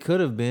 It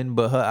could have been,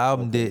 but her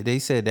album did. They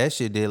said that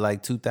shit did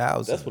like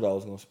 2,000. That's what I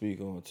was gonna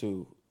speak on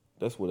too.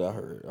 That's what I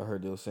heard. I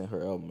heard they were saying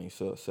her album ain't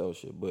sell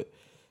shit. But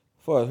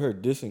as far as her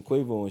dissing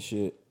Quavo and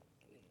shit,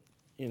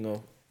 you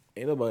know,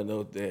 ain't nobody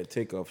know that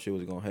Takeoff shit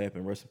was gonna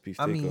happen. Rest in peace,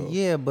 Takeoff. I mean,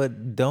 yeah,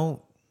 but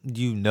don't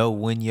you know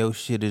when your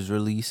shit is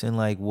releasing?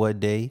 Like what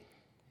day?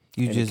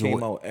 It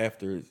came out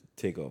after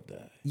Takeoff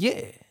died.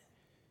 Yeah.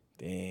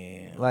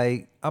 Damn.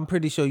 Like, I'm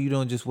pretty sure you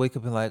don't just wake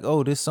up and like,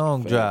 oh, this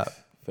song dropped.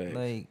 Facts.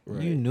 Like,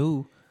 right. You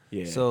knew.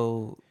 Yeah.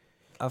 So,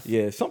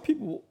 some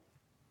people,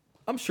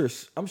 I'm sure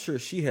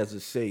she has a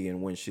say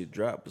in when shit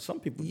drop, but some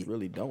people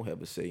really don't have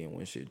a say in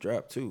when shit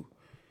drop too.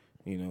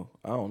 You know,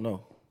 I don't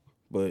know.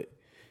 But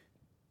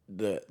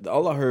the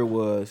all I heard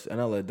was,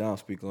 and I'll let Dom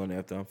speak on it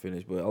after I'm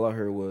finished, but all I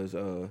heard was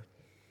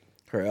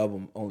her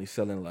album only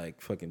selling like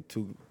fucking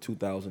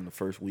 2,000 the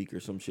first week or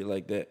some shit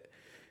like that.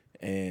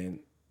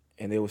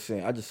 And they were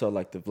saying, I just saw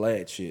like the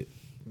Vlad shit.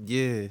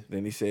 Yeah.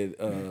 Then he said,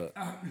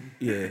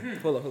 yeah.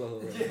 Hold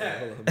on.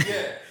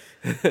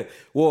 Yeah.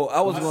 Well,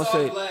 I was going to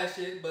say. Vlad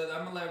shit, but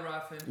I'm going to let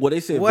Rob finish. Well, they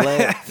said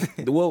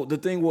Vlad. Well, the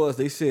thing was,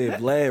 they said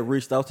Vlad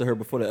reached out to her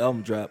before the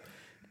album dropped,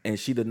 and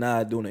she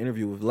denied doing an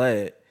interview with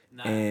Vlad.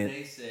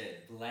 They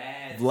said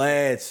Vlad.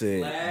 Vlad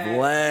said.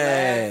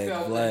 Vlad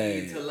felt the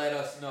need to let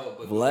us know.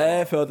 But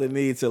Vlad felt the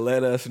need to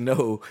let us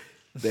know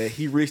that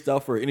he reached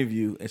out for an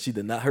interview, and she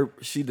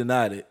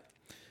denied it.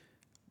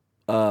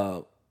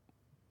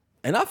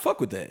 And I fuck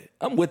with that.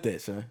 I'm with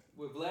that, son.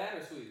 With Vlad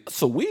or Saweetie?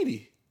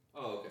 Saweetie.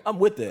 Oh, okay. I'm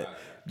with that. Right.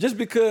 Just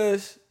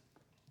because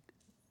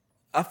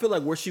I feel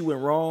like where she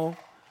went wrong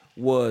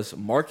was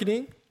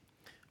marketing.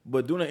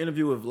 But doing an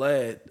interview with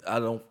Vlad, I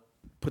don't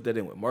put that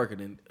in with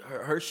marketing.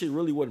 Her shit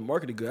really wasn't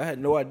marketed good. I had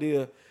no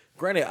idea.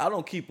 Granted, I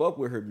don't keep up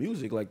with her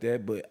music like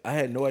that, but I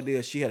had no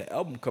idea she had an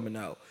album coming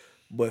out.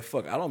 But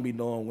fuck, I don't be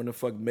knowing when the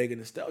fuck Megan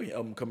Thee Stallion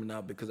album coming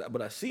out but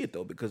I see it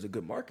though because of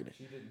good marketing.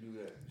 She didn't do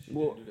that. She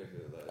didn't do that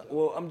good.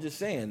 Well, I'm just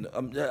saying.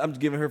 I'm just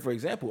giving her for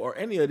example, or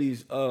any of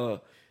these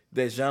that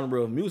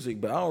genre of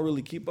music. But I don't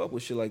really keep up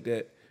with shit like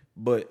that.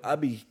 But I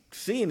be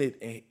seeing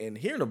it and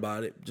hearing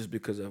about it just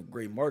because of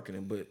great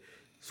marketing. But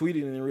Saweetie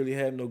didn't really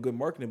have no good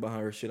marketing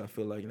behind her shit. I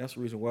feel like, and that's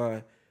the reason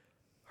why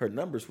her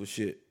numbers was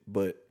shit.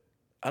 But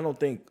I don't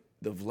think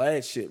the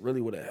Vlad shit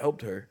really would have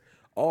helped her.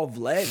 All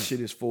Vlad shit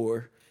is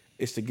for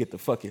is to get the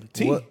fucking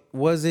tea. What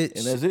was it?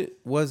 And that's it.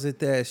 Was it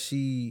that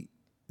she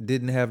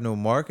didn't have no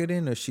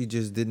marketing, or she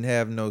just didn't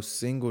have no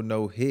single,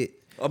 no hit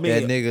that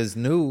niggas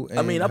knew? And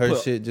I her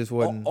put shit just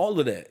wasn't. all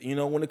of that. You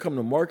know, when it come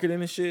to marketing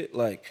and shit,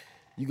 like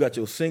you got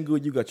your single,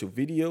 you got your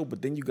video,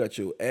 but then you got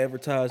your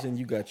advertising,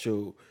 you got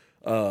your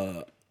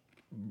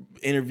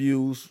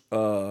interviews.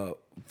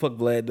 Fuck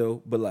Vlad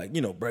though, but like,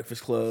 you know,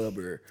 Breakfast Club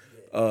or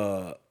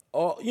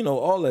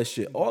all that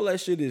shit. All that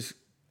shit is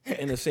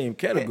in the same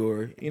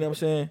category. You know what I'm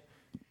saying?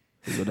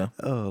 You go down.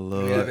 Oh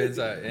Lord. We have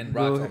inside and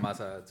rocks on my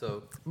side.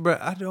 So, Bro,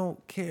 I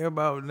don't care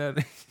about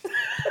nothing.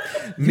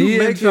 me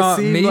and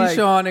like,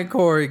 Sean and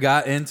Corey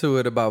got into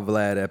it about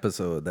Vlad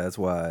episode. That's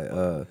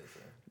why.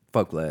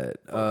 Fuck Vlad.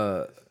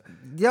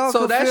 y'all So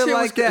could that feel shit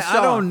like was that.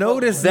 I don't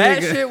know this That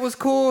nigga. shit was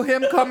cool.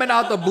 Him coming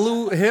out the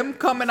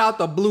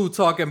blue,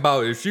 talking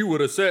about if she would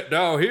have sat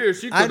down here,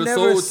 she I could have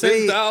never sold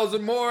say-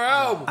 10,000 more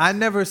albums. I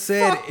never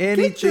said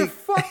Get your anything.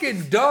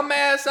 fucking dumb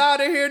ass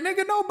out of here,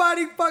 nigga.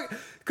 Nobody fuck.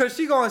 Cause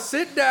she gonna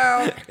sit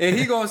down and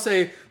he gonna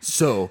say,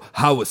 "So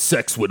how was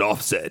sex with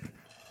Offset?"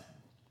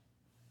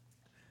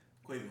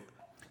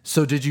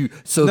 So did you?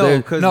 So No,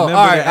 there. 'cause No, all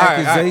remember right, the all right,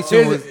 all right.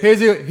 accusation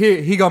was-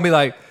 Here, he gonna be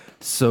like,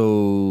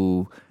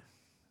 so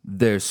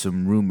there's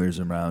some rumors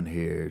around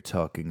here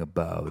talking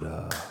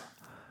about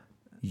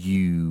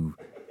you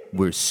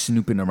were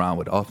snooping around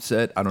with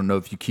Offset. I don't know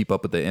if you keep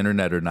up with the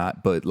internet or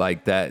not, but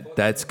like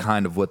that's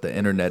kind of what the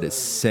internet is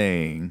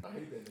saying.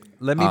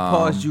 Let me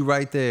pause you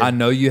right there. I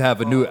know you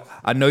have a new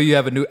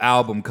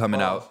album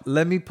coming out.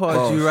 Let me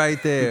pause you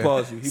right there. He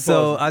paused you. He So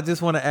paused you. I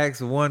just want to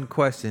ask one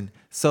question.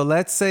 So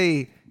let's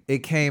say it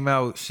came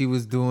out she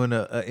was doing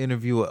an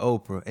interview with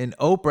Oprah, and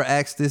Oprah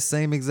asked this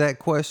same exact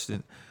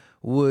question.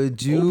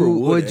 Would you Oprah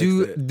would ask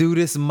you that. do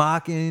this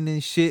mocking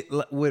and shit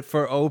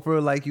for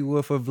Oprah like you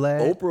would for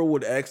Vlad? Oprah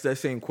would ask that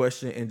same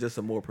question in just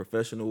a more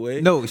professional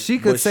way. No, she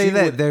could But say she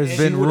that. would- There's she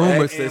been would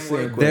rumors. ask that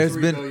same There's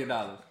question. been $3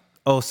 billion.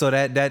 Oh, so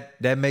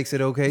that makes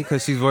it okay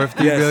because she's worth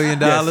 $3 Yes, billion.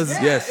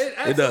 Yes, it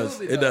it does.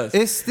 absolutely It does.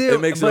 It's still,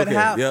 it makes but it okay.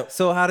 how? Yep.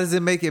 So how does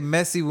it make it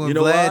messy when You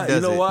know Vlad why? does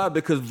You know it? why?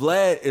 Because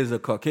Vlad is a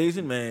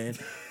Caucasian man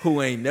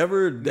who ain't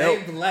never dealt.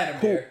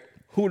 Vladimir.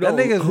 Who That don't,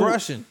 nigga's who-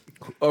 Russian.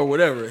 or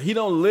whatever. He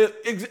don't live.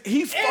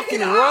 He's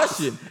fucking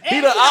Russian. He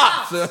the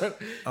ops. Son.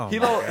 He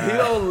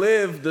don't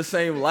live the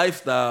same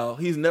lifestyle.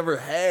 He's never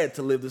had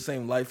to live the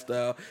same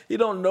lifestyle. He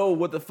don't know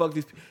what the fuck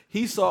these.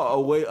 He saw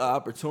an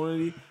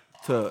opportunity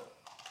to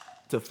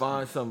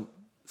find some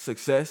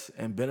success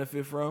and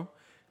benefit from,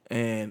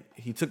 and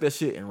he took that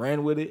shit and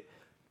ran with it.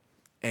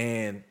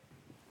 And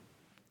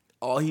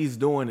all he's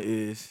doing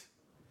is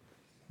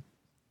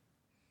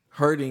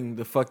hurting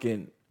the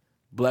fucking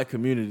black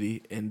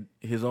community in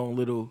his own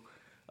little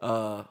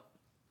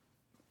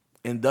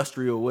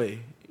industrial way,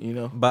 you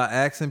know, By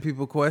asking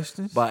people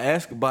questions? by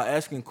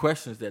asking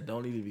questions that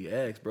don't need to be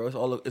asked, bro.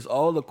 It's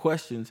all the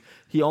questions.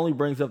 He only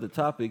brings up the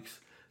topics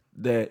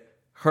that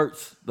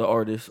hurts the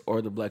artist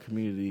or the black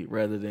community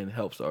rather than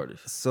helps the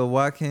artist. So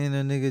why can't a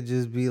nigga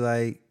just be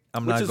like,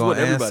 I'm Which not is going what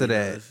to answer everybody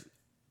that? does.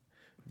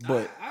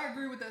 But I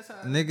agree with that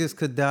side. Niggas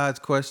could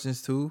dodge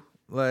questions too.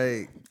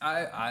 Like,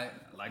 I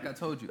like I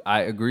told you,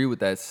 I agree with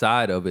that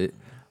side of it,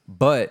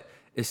 but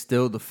it's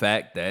still the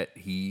fact that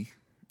he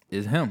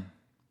is him,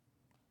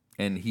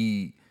 and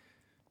he.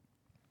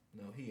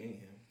 no, he ain't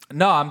him.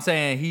 No, I'm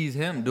saying he's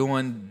him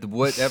doing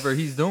whatever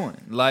he's doing.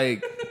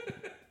 Like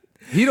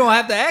he don't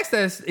have to ask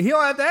that. He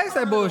don't have to ask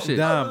that bullshit.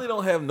 I really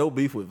don't have no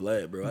beef with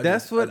Vlad, bro.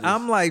 that's what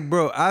I'm like,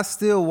 bro. I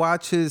still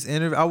watch his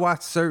interview. I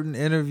watch certain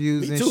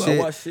interviews Me and too. I shit.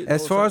 watch shit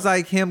As all the far as time.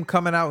 like him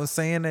coming out and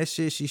saying that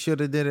shit, she should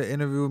have did an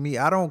interview with me.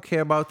 I don't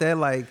care about that.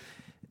 Like,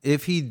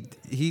 if he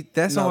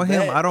that's No, on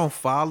him. that- I don't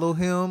follow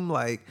him.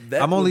 Like,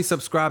 That I'm only was-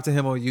 subscribed to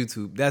him on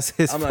YouTube. That's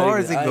as I'm not far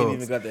even, as it I ain't even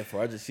goes. got that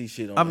far. I just see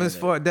shit on. I'm the as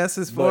internet. far. That's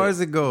as far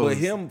as it goes. But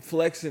him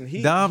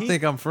flexing, Dom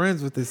think I'm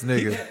friends with this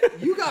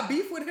nigga. You got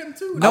beef with him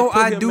too. No, put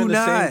I him do in the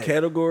not. Same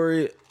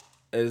category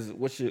as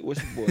what's your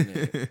boy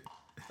name?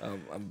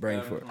 I'm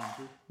brain for it.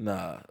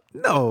 Nah,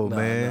 No,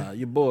 man. nah,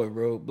 your boy,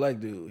 bro,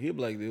 black dude. He a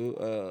black dude.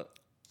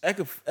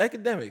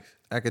 Academics.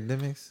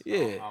 Academics.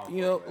 Yeah,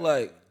 you know,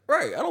 like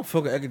right. I don't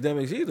fuck with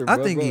academics either. I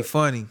bro, think but he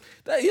funny.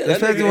 that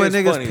Especially nigga when is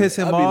niggas funny. piss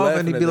him I be off laughing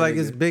and he at be that like nigga.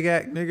 his big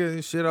act nigga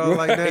and shit all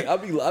like that.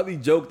 I be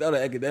joked out of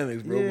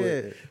academics, bro.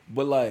 Yeah.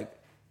 But like,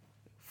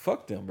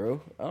 fuck them,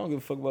 bro. I don't give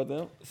a fuck about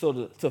them.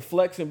 So to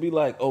flex and be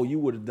like, oh, you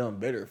would have done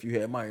better if you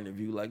had my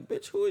interview. Like,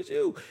 bitch, who is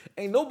you?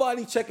 Ain't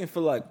nobody checking for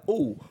like,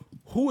 oh,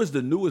 who is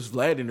the newest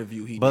Vlad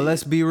interview he But did?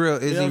 let's be real.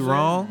 Is You know he what I'm saying?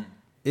 wrong?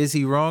 Is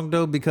he wrong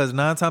though? Because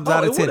 9 times Oh,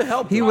 out of it 10, would've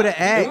helped he him. would have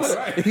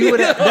asked. He would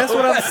have. That's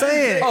what I'm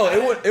saying.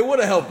 Oh, it would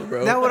have helped him,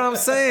 bro. That's what I'm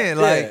saying.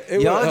 Yeah, Like, it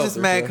would've y'all helped just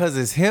her, mad bro. because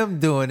it's him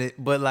doing it.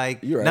 But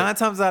like, You right. 9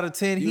 times out of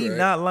 10, he You right.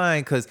 not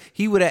lying because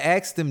he would have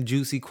asked them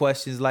juicy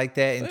questions like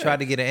that and tried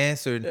to get an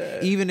answer. Yeah.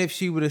 Even if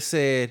she would have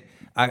said,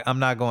 I'm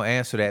not gonna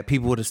answer that.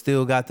 People would have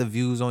still got the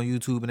views on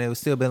YouTube, and they would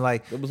still been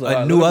like,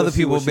 like, new let me other go see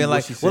people what have been she- like,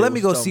 what she well, said, let me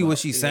what go she see talking what about.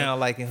 she Yeah. sound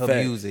like in her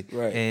Facts. music,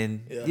 Right.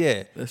 and Yeah.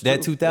 yeah, That's that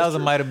true.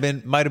 2,000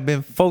 That's might have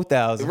been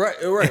 4,000, Right.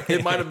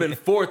 It might have been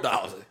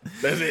 4,000.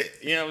 That's it.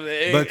 You know what I'm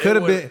saying? but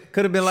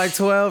could have been like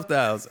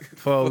 12,000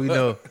 for all we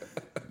know.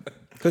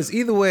 Because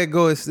either way it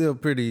goes, it's still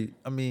pretty.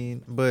 I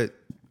mean, but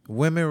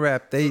women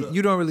rap,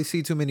 you don't really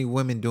see too many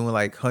women doing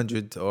like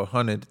 100 or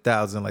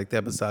 100,000 like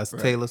that. Besides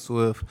Taylor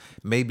Swift,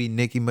 maybe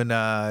Nicki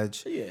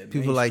Minaj, Yeah,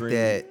 people like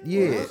mainstream. that.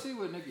 Yeah, We'll see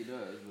what Nicki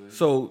does. But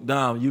So,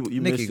 Dom, you Nicki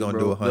missed it, gonna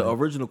bro. do 100. The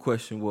original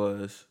question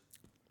was,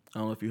 I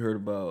don't know if you heard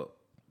about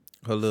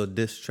her little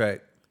diss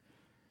track,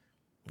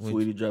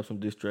 Sweetie dropped some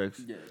diss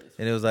tracks. yeah,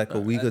 and it was like a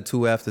week or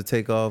two after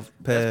Takeoff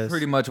passed. that's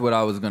pretty much what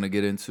I was gonna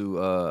get into.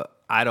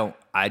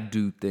 I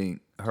do think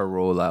her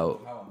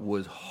rollout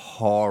was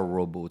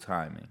horrible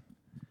timing,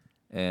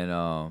 and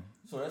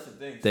So that's the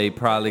thing. They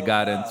probably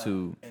got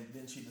into- and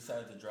then she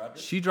decided to drop it.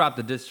 she dropped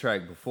the diss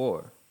track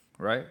before,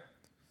 right?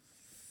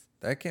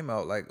 That came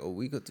out like a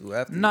week or two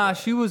after. Nah,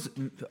 she was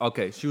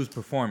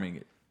performing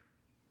it.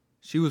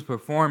 She was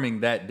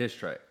performing that diss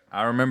track.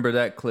 I remember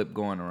that clip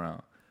going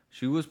around.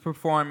 She was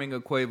performing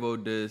a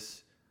Quavo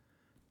diss,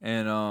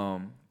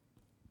 and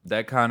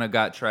that kind of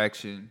got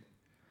traction.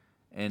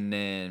 And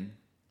then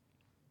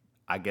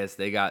I guess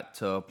they got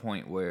to a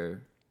point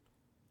where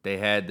they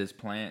had this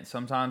plan.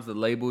 Sometimes the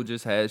label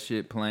just has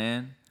shit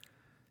planned.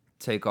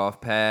 Takeoff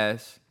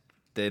pass,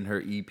 then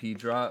her EP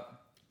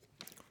drop.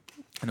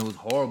 And it was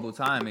horrible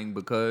timing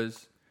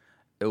because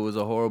it was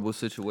a horrible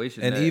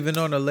situation. And that- even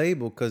on the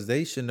label, because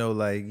they should know,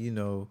 like,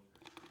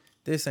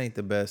 this ain't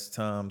the best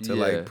time to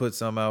Yeah. like put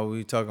something out.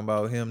 We talking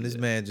about him. This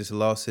man just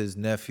lost his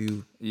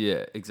nephew.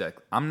 Yeah,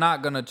 exactly. I'm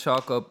not gonna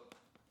chalk up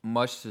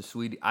much to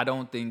Sweetie. I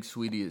don't think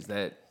Sweetie is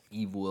that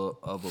evil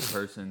of a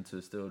person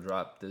to still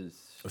drop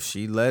this.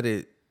 She let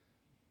it.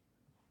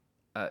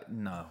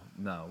 No.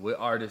 With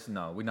artists,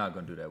 no. We're not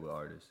gonna do that with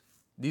artists.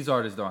 These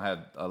artists don't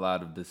have a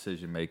lot of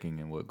decision making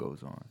in what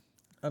goes on.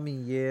 I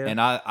mean, yeah. And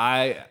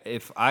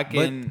if I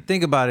can, But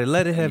think about it.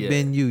 Let it have Yeah.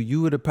 been you.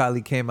 You would have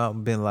probably came out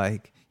and been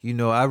like,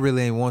 I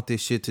really ain't want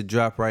this shit to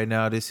drop right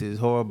now. This is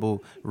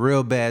horrible,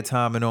 real bad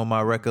timing on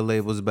my record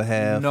label's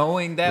behalf.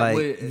 knowing that like,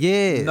 would,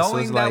 yeah, so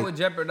knowing it's that like would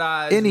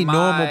jeopardize any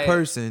normal my-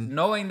 person.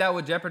 knowing that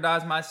would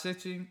jeopardize my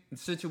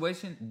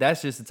situation.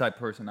 That's just the type of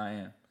person I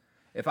am.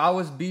 If I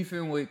was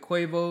beefing with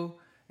Quavo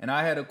and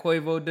I had a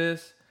Quavo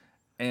diss,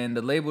 and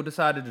the label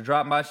decided to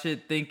drop my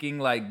shit thinking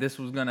like this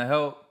was gonna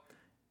help,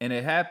 and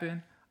it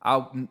happened,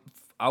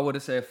 I would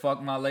have said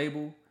fuck my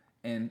label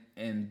and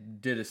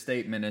did a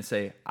statement and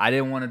say I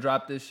didn't want to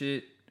drop this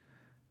shit,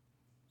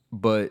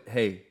 but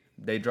hey,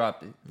 they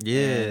dropped it. Yeah,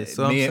 And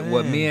so I'm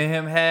what saying. me and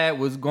him had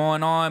was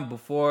going on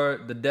before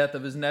the death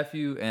of his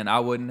nephew, and I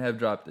wouldn't have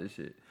dropped this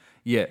shit.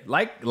 Yeah,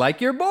 like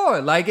your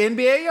boy, like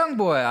NBA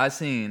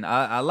YoungBoy.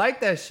 I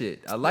like that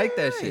shit. I like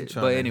that I ain't shit.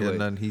 trying But to hear anyway,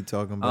 nothing he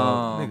talking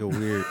about. Nigga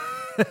weird.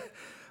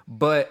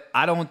 but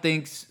I don't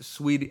think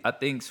Sweetie. I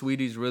think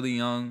Sweetie's really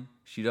young.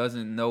 She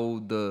doesn't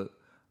know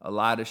a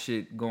lot of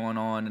shit going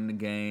on in the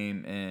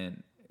game,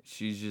 and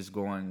she's just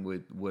going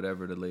with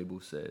whatever the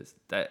label says.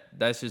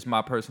 That's just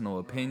my personal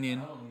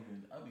opinion. I'll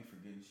be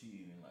forgetting she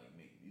even like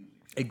make music.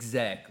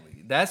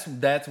 Exactly.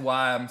 That's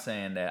why I'm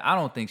saying that. I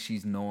don't think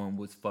she's knowing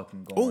what's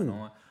fucking going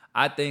on.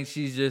 I think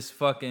she's just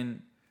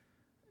fucking.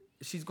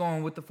 She's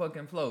going with the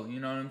fucking flow. You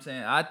know what I'm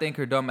saying? I think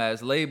her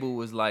dumbass label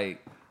was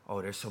like,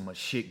 oh, there's so much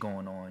shit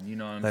going on. You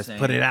know what I'm Let's saying?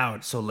 put it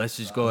out. So let's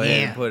just go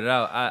ahead and put it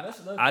out. That's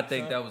another I thing,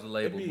 think son. that was a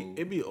label move.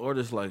 It'd be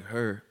artists like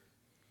her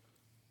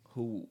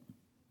who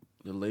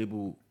the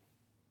label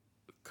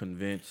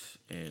convince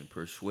and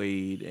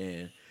persuade,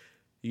 and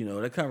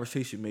that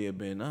conversation may have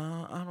been,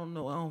 I don't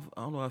know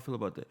how I feel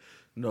about that.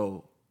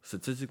 No,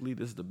 statistically,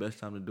 this is the best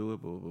time to do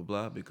it, blah blah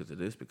blah, because of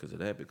this, because of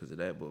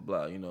that, blah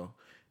blah.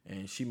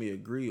 And she may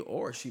agree,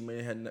 or she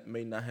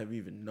may not have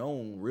even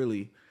known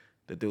really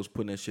that they was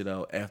putting that shit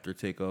out after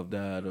Takeoff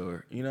died,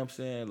 or you know what I'm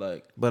saying,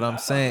 like. But I'm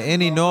saying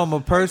any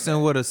normal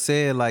person would have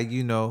said like,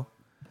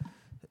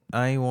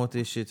 I ain't want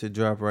this shit to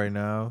drop right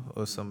now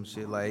or some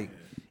shit. Like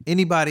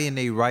anybody in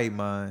their right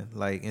mind,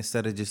 like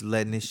instead of just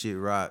letting this shit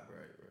rock.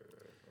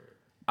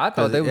 I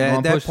thought they was at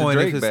going to that push point,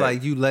 the if Drake it's back.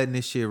 like you letting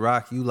this shit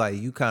rock,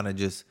 you kind of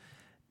just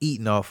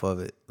eating off of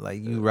it.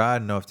 Like you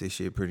riding off this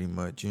shit pretty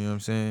much. You know what I'm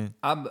saying?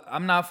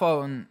 I'm not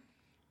faulting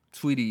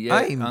Sweetie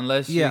I yet, ain't,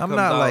 unless she I'm comes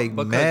not out, like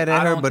because mad I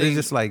at her, don't but it's think-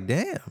 just like,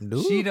 damn,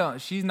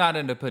 dude. She's not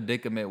in a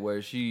predicament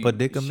where she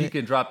Predicament?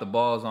 can drop the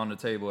balls on the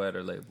table at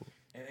her label.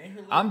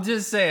 I'm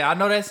just saying. I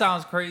know that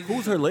sounds crazy.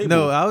 Who's her label?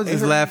 No, I was Ain't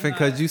just her- laughing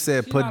because you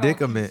said She not on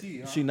predicament.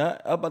 QC, huh? She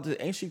not. I'm about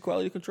to. Ain't she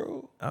quality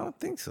control? I don't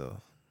think so.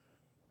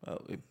 Oh,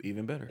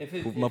 even better. If,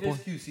 it, Prove if my it's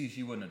point. QC,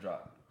 she wouldn't have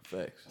dropped.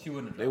 Facts. She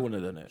wouldn't have. They dropped.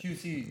 wouldn't have done that.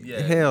 QC, yeah.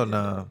 Hell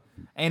nah.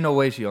 Ain't no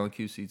way she on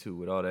QC too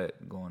with all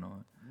that going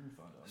on.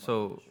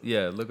 So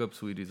yeah, look up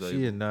Sweetie's label.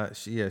 She is not.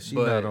 She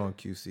But not on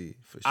QC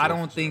for sure. I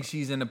don't think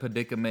she's in a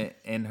predicament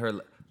in her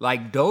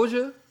like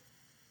Doja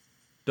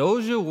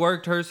Doja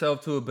worked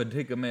herself to a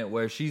predicament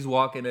where she's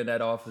walking in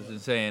that office and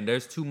saying,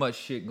 "There's too much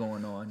shit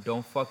going on.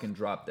 Don't fucking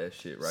drop that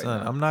shit right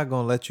Son, now." I'm not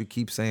gonna let you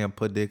keep saying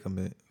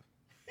predicament.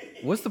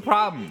 What's the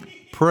problem?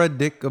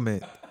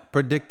 Predicament.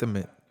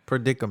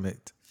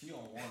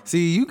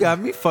 See, you got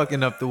me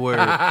fucking up the word.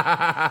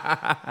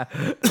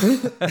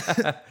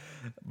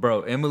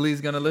 Bro, Emily's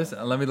gonna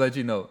listen. Let me let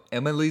you know.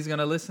 Emily's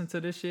gonna listen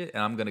to this shit,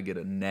 and I'm gonna get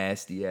a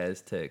nasty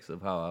ass text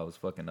of how I was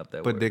fucking up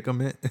that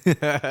Predicament.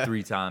 word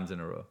 3 times in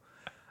a row.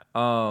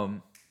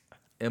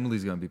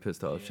 Emily's gonna be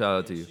pissed off. Shout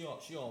out to you.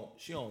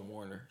 She on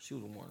Warner. She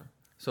was a Warner.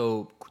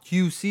 So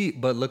QC,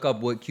 but look up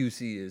what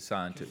QC is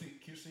signed to.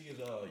 QC is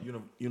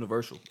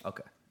Universal.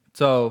 Okay.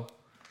 So,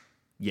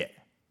 yeah.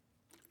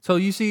 So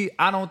you see,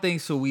 I don't think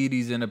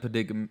Saweetie's in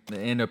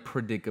a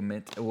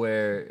predicament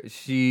where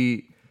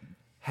she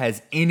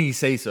has any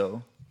say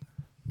so.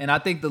 And I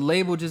think the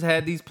label just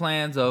had these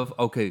plans of,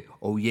 okay,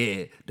 oh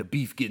yeah, the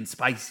beef getting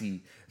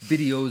spicy,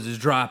 videos is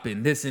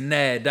dropping, this and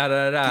that, da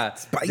da da.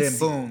 Then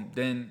boom,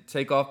 then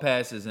Takeoff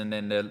passes, and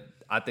then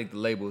I think the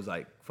label was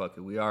like, fuck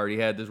it, we already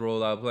had this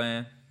rollout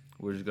plan,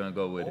 we're just gonna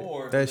go with it.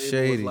 Or That's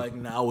shady. Like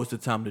now is the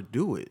time to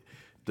do it.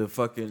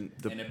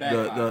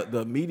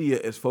 The media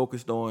is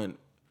focused on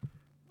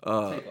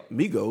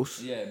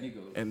Migos. Yeah,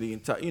 Migos. And the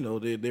entire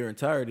their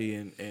entirety,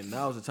 and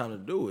now is the time to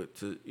do it.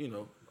 To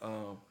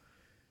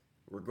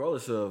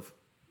regardless of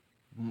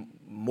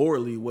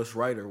morally what's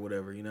right or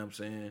whatever, you know what I'm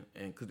saying?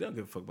 And because they don't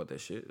give a fuck about that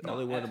shit. All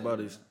they worry about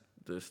is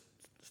the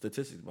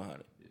statistics behind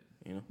it.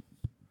 You know.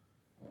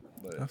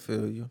 But, I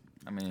feel you.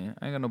 I mean,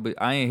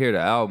 I ain't hear the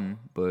album,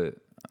 but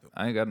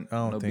I ain't got I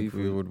don't no think beef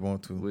we would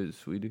want to. with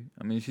Sweetie.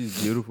 I mean, she's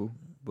beautiful,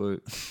 but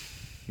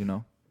you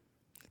know.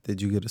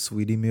 Did you get a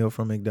sweetie meal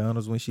from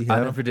McDonald's when she I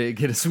had never him? did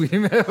get a Sweetie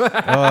meal.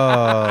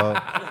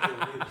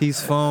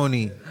 He's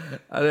phony.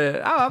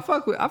 I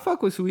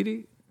fuck with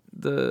Sweetie.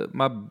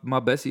 My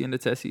Bessie and the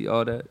Tessie,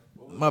 all that.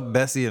 My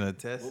Bessie and a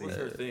Tessie. What was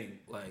her thing?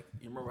 Like,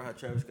 you remember how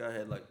Travis Scott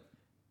had like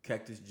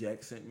Cactus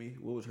Jack sent me?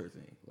 What was her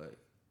thing? Like,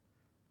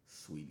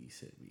 Sweetie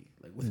sent me.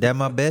 Like, what That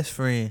my best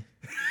friend.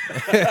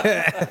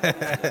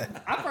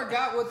 I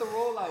forgot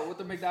what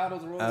the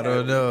McDonald's rollout. I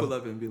don't know. Pull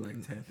up and be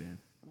like, tap in.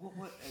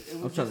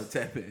 I'm trying to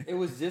tap in. It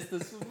was just a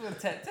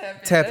tap in.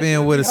 Tap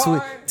in with a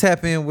sweet.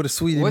 Tap in with a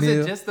sweetie Was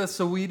meal. it just a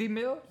Sweetie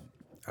meal?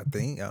 I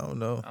think. I don't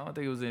know. I don't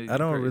think it was anything. I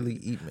don't crazy. really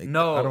eat McDonald's.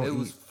 No, I don't it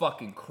was eat.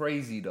 fucking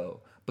crazy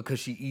though. Because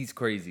she eats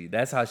crazy.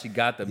 That's how she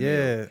got the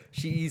Yeah. meal.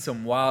 She eats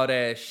some wild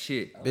ass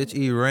shit. Bitch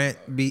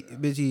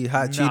eat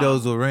hot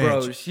Cheetos with ranch.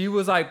 Bro, she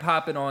was like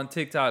popping on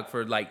TikTok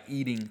for like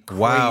eating crazy.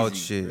 Wild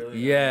shit.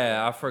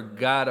 Yeah, I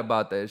forgot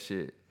about that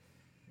shit.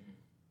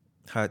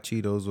 Hot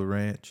Cheetos with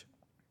ranch.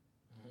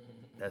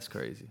 That's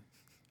crazy.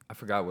 I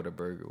forgot what a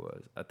burger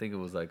was. I think it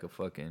was like a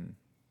fucking,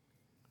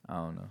 I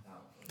don't know.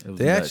 It was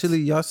They nuts.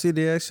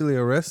 actually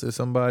arrested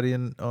somebody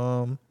in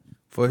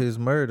for his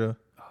murder.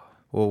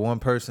 Well, one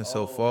person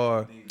so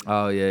far.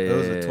 Oh yeah, yeah. It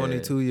was yeah, a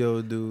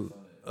 22-year-old dude.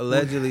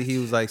 Allegedly, he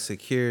was like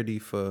security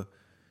for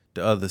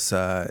the other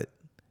side,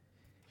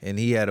 and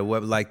he had a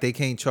weapon. Like they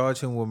can't charge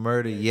him with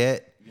murder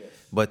yet,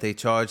 but they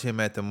charge him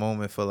at the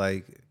moment for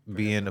like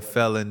being a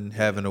felon,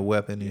 having a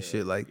weapon and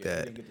shit like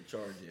that. Didn't get the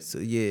charge yet. So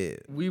yeah,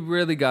 We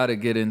really got to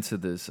get into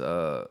this.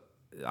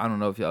 I don't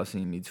know if y'all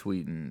seen me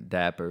tweeting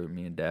Dapper.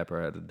 Me and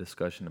Dapper had a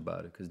discussion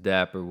about it because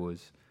Dapper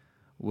was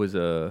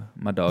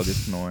my dog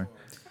is snoring.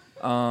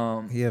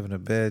 he having a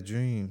bad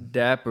dream.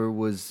 Dapper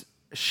was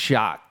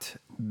shocked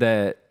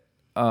that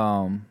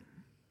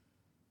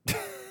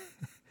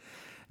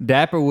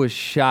Dapper was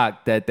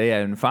shocked that they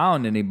hadn't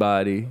found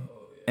anybody,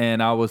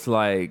 and I was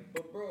like,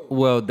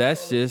 "Well,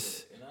 that's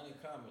just." And I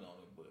didn't comment on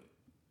it, but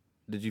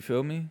Did you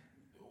feel me?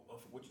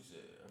 what you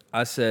said.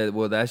 I said,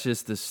 "Well, that's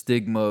just the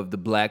stigma of the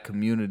black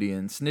community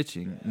and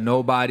snitching.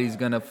 Nobody's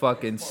gonna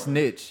fucking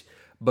snitch."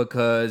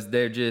 Because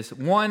they're just,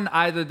 one,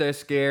 either they're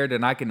scared,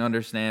 and I can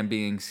understand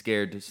being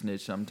scared to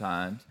snitch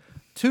sometimes.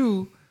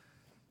 2,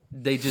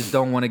 they just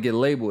don't want to get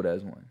labeled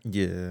as one.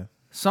 Yeah,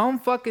 Some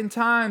fucking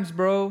times,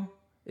 bro,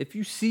 if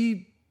you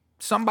see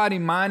somebody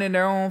minding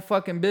their own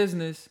fucking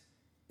business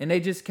and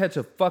they just catch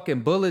a fucking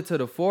bullet to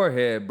the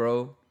forehead,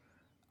 bro,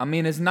 I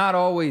mean, it's not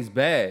always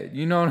bad.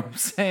 You know what I'm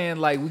saying?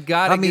 Like, we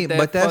gotta get that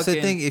but that's the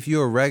fucking- thing. If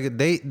you're a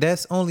regular,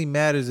 that's only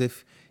matters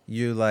if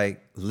you're like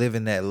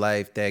living that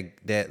life,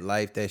 that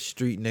life, that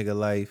street nigga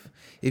life.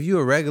 If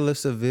you're a regular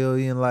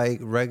civilian, like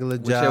regular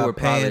Which there were job,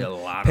 probably paying a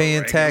lot of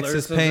paying regular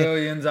taxes,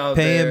 civilians out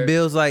paying there.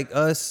 bills like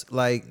us,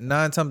 like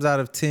 9 times out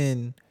of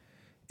 10,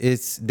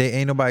 they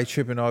ain't nobody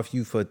tripping off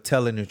you for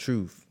telling the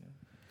truth.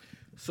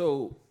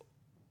 So,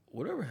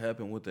 whatever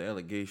happened with the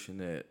allegation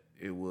that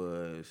it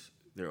was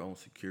their own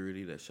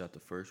security that shot the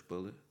first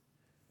bullet?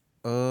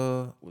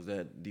 Was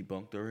that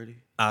debunked already?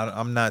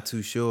 I'm not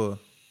too sure.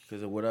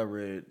 Because of what I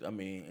read, I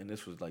mean, and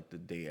this was like the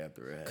day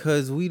after it happened.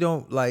 Cause we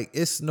don't like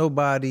it's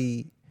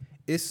nobody.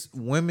 It's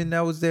women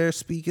that was there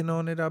speaking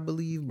on it, I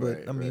believe. But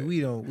Right, I mean,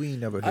 right. we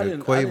ain't never I heard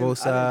didn't- Quavo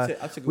side.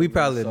 I took it We with a grain of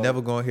probably salt.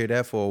 never gonna hear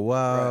that for a Right,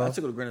 while. I took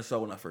it with a grain of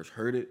salt when I first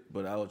heard it,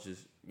 but I was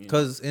just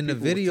Cause in the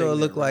people were video it taking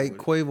looked that wrong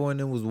like with it. Quavo and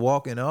them was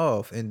walking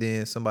off, and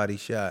then somebody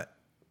shot.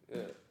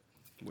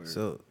 Where,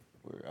 So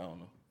where I don't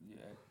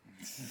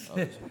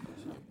know.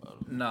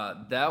 Nah,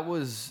 that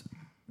was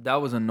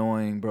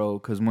annoying, bro.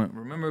 Cause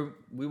remember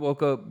we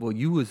woke up. Well,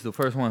 you was the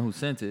first one who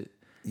sent it.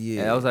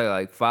 yeah, And I was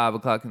like 5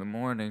 o'clock in the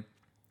morning.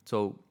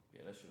 So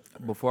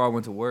before I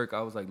went to work,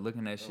 I was like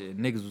looking at shit. And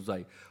niggas was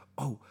like,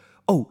 oh,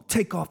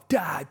 Takeoff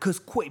died cause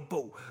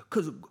Quavo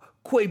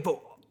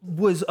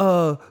was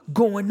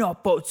going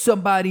up on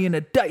somebody in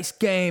a dice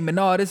game and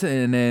all this.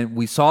 And then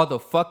we saw the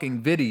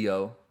fucking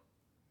video.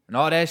 And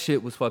all that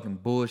shit was fucking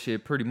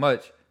bullshit pretty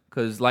much.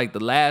 Cause like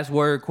the last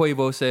word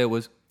Quavo said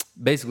was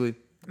basically,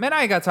 man,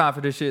 I ain't got time for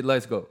this shit.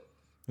 Let's go.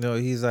 no,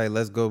 he's like,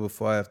 let's go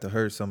before I have to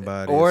hurt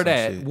somebody Or some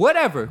that. shit.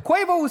 Whatever.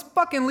 Quavo was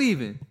fucking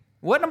leaving.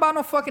 Wasn't about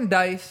no fucking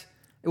dice.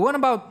 It wasn't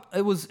about,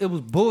 it was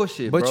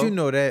bullshit, But bro. you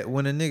know that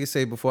when a nigga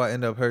say before I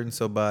end up hurting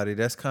somebody,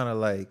 that's kind of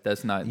like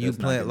That's not you that's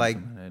not plant giving like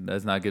somebody-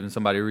 that's not giving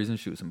somebody a reason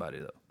to shoot somebody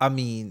though. I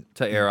mean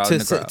To air out in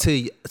the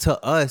crowd.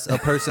 to us, a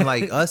person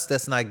like us,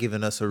 that's not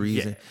giving us a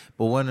reason. Yeah.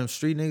 But one of them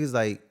street niggas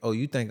like, oh,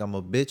 you think I'm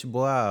a bitch,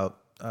 boy?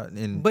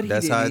 And But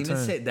that's he how didn't it even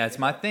turned. say that's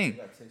my thing.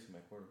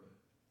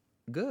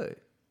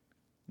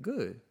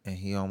 Good. And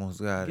he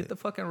almost got Get it. the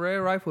fucking red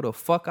rifle the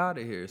fuck out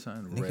of here,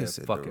 son. Nigga Red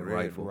said the fucking red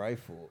rifle.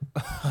 rifle.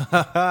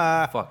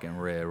 Fucking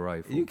red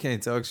rifle. You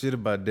can't talk shit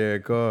about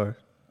Derek Carr.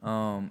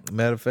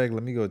 Matter of fact,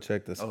 let me go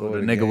check the score. Oh, the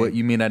of nigga game. with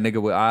you mean that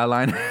nigga with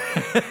eyeliner?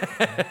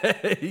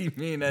 You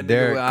mean that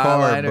Derek nigga with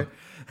Carr. eyeliner?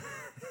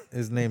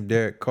 His name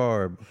Derek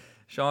Carr.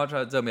 Sean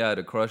tried to tell me I had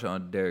a crush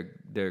on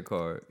Derek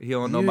Carr. He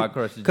don't know You- my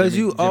crush is 'cause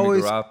Jimmy, you Jimmy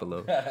always-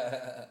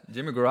 Garoppolo.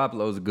 Jimmy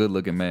Garoppolo's a good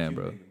looking man,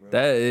 bro.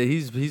 That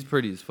he's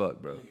pretty as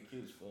fuck, bro.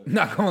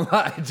 Not gonna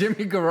lie,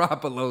 Jimmy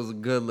Garoppolo's a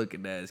good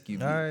looking ass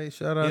QB. All right,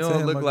 shout out He to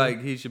don't him. look my like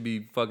guy. he should be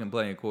fucking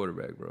playing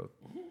quarterback, bro.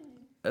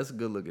 That's a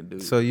good looking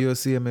dude. So you'll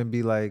see him and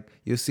be like,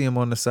 you'll see him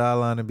on the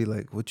sideline and be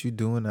like, "What you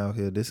doing out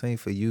here? This ain't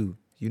for you.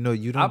 You know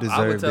you don't I would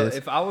deserve tell this."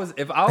 if I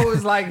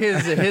was like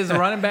his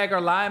running back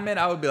or lineman,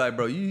 I would be like,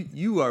 bro,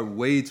 you are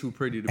way too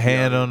pretty to be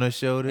Hand out on the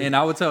shoulder. here. And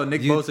I would tell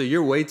Nick You- Bosa,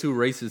 you're way too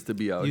racist to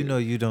be out You here. know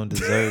you don't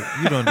deserve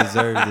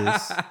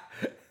this.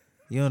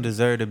 You don't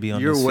deserve to be on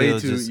You're this way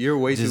field. too you're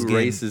way too getting,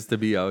 racist to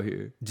be out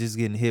here. Just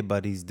getting hit by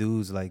these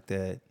dudes like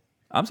that.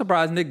 I'm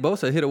surprised Nick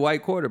Bosa hit a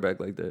white quarterback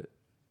like that.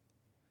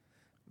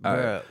 All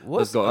Bruh, right,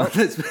 what's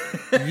let's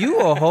go. You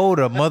will hold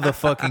a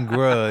motherfucking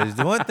grudge.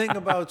 The one thing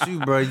about you,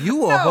 bro, you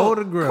will hold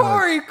a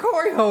grudge.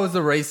 Corey holds a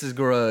racist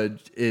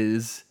grudge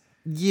is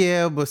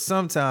Yeah, but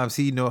sometimes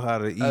he know how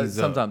to ease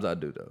up. sometimes I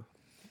do though.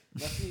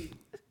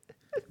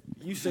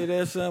 You say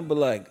that, son, but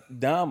like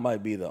Dom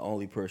might be the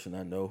only person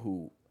I know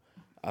who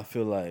I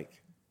feel like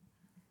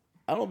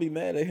I don't be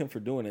mad at him for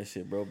doing that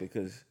shit, bro.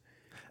 Because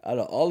out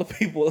of all the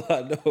people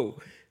I know,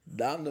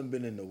 Dom done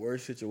been in the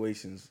worst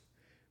situations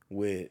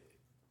with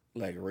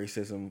like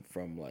racism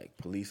from like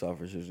police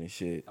officers and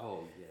shit.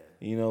 Oh yeah.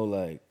 You know,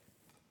 like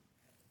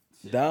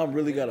Dom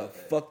really got a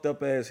fucked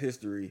up ass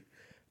history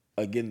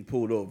of getting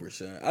pulled over,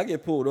 son. I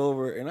get pulled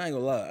over, and I ain't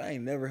gonna lie, I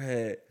ain't never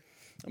had.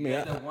 I mean,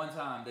 that one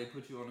time they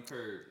put you on the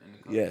curb in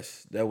the car.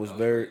 yes, that was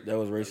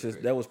racist.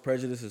 crazy. That was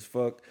prejudice as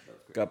fuck.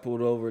 Got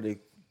pulled over. They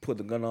put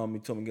the gun on me,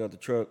 told me to get out the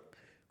truck,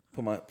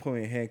 put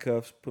me in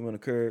handcuffs, put me on the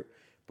curb.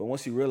 But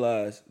once he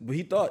realized, but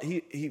he thought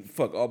he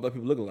fuck all black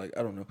people looking like,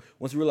 I don't know.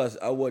 Once he realized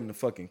I wasn't the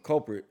fucking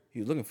culprit he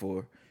was looking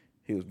for,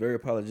 he was very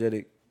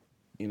apologetic.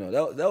 You know,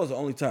 that was the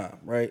only time,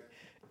 right?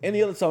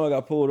 Any other time I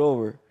got pulled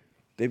over,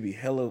 they be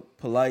hella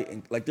polite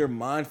and like they're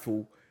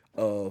mindful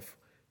of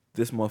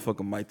this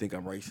motherfucker might think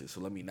I'm racist,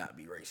 so let me not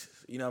be racist.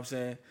 You know what I'm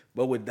saying?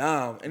 But with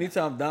Dom,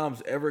 anytime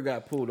Dom's ever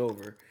got pulled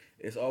over,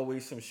 it's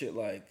always some shit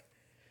like,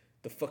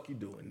 the fuck you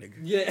doing, nigga?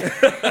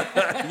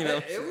 Yeah. You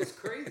know? It was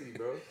crazy,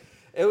 bro.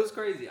 It was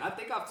crazy. I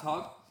think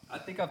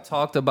I've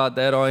talked about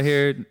that on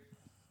here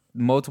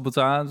multiple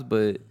times,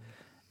 but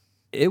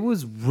it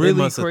was really they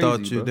must have crazy.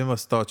 thought you. Bro. They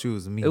must have thought you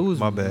was me. It was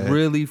my bad.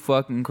 really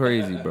fucking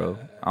crazy, bro.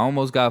 I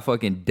almost got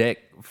fucking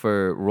decked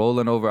for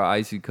rolling over an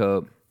icy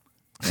cup,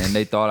 and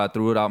they thought I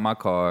threw it out my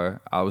car.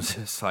 I was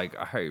just like,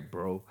 all right,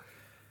 bro.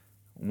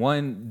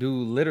 One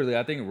dude, literally,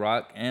 I think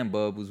Rock and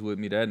Bub was with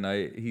me that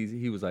night.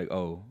 He was like,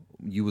 oh,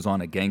 you was on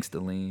a gangster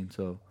lean,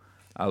 so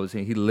I was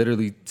saying he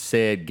literally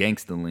said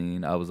gangster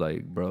lean. I was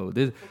like, bro,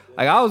 this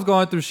like I was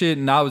going through shit,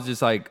 and I was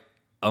just like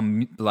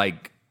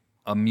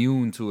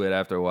immune to it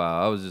after a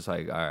while. I was just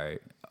like, all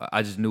right.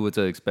 I just knew what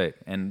to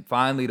expect. And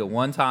finally, the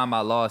one time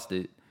I lost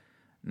it,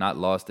 not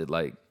lost it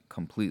like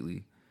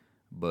completely,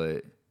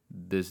 but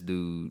this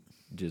dude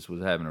just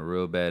was having a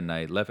real bad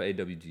night. Left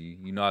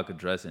AWG. You know I could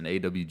dress in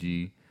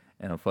AWG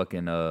and a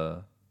fucking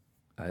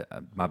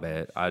my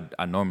bad.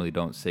 I normally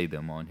don't say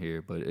them on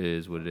here, but it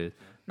is what it is.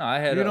 No, I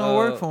had You don't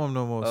work for him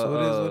no more, so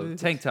it is what it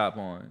is. Tank top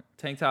on.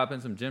 Tank top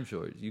and some gym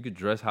shorts. You could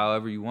dress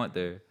however you want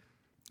there. It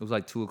was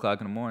like 2:00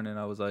 in the morning.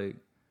 I was like,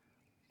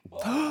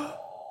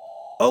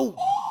 Oh,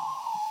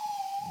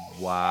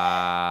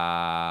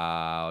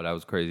 wow, that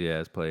was crazy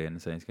ass play in the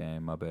Saints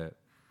game. My bad.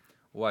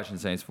 Watching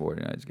Saints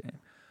 49ers game.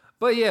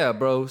 But yeah,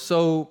 bro.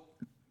 So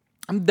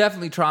I'm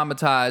definitely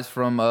traumatized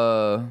from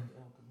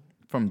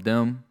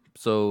them.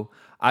 So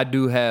I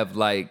do have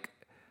like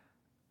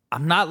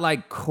I'm not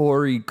like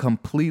Corey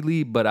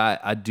completely, but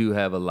I do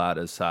have a lot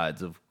of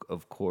sides of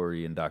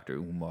Corey and Dr.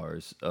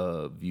 Umar's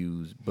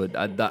views. But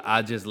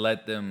I just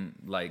let them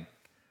like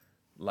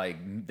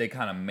they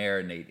kind of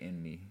marinate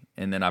in me.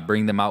 And then I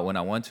bring them out when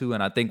I want to.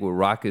 And I think what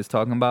Rock is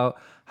talking about,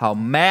 how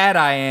mad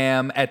I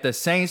am at the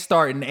Saints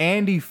starting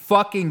Andy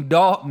fucking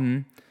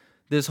Dalton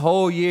this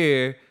whole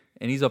year,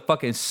 and he's a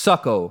fucking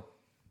sucko.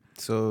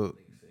 So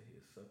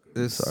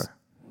this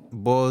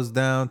boils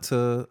down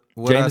to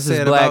what Jameis I said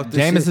is black. about this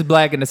Jameis shit. is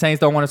black, and the Saints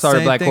don't want to start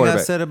a black Same quarterback.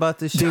 thing I said about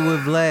the shit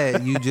with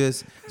Vlad. You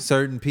just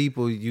certain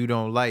people you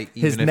don't like,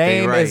 even His if they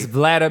name right. is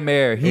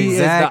Vladimir. He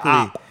Exactly. is the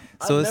op.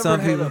 So I it's never some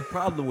had people, a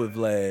problem with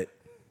Vlad,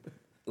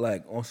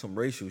 like on some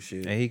racial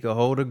shit and he could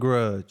hold a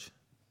grudge.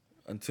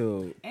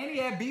 until. And he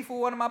had beef with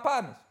one of my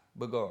partners.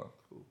 But go on.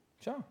 Cool.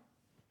 Sean.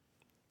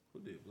 Who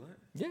did Vlad?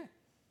 Yeah.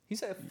 He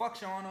said fuck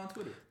Sean on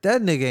Twitter.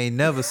 That nigga ain't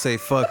never say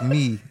fuck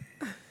me.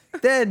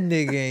 That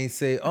nigga ain't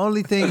say.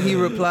 Only thing he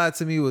replied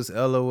to me was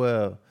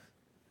LOL.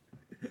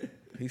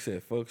 He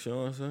said fuck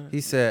Sean, son. He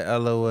said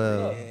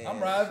LOL. I'm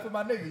riding for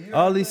my nigga. You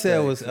All he said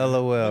was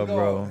LOL,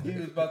 bro. He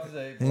was about to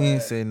say He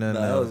ain't say nothing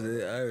Nah, that else. was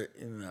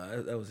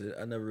it. That was it.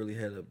 I never really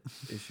had an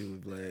issue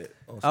with Vlad.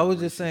 on I some was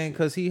just racial saying shit.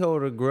 because he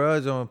hold a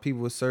grudge on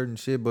people with certain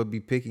shit, but be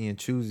picky and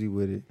choosy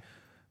with it.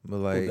 But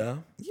like,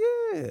 Dom? yeah,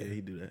 Yeah,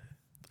 he do that.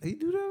 he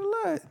do that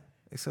a lot,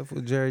 except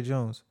for Jerry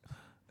Jones.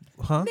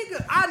 Huh?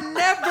 Nigga,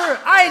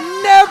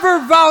 I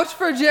never vouched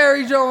for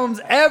Jerry Jones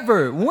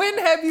ever. When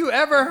have you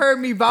ever heard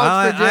me vouch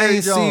for I Jerry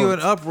ain't Jones? see you in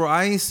uproar.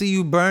 I ain't see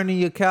you burning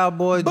your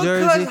cowboy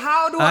jersey. Because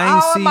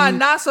how am I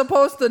not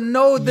supposed to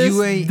know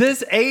You ain't-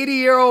 this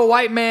 80-year-old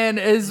white man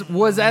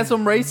was at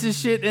some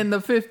racist shit in the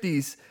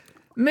 50s?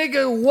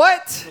 Nigga,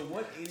 what?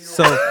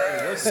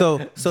 So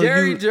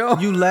Jerry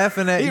Jones. you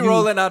laughing at He you,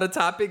 rolling out a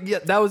topic. Yeah,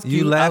 that was cute.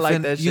 you laughing I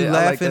like that shit. you I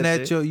like laughing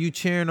that at shit. you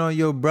cheering on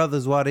your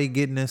brothers while they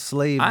getting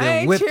enslaved I and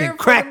ain't whipped cheering and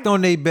for cracked them.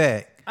 on their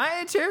back. I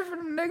ain't cheering for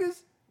them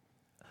niggas.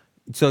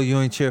 So you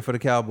ain't cheer for the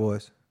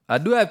Cowboys. I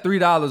do have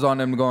 $3 on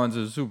them going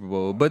to the Super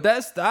Bowl, but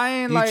I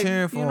ain't You like,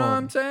 cheering you for know what them.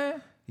 I'm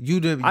saying?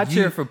 I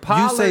cheer for You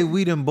Pollard. say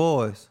we them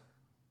boys.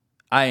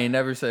 I ain't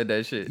never said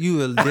that shit.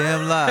 You a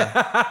damn lie.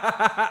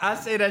 I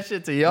say that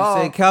shit to You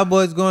y'all. say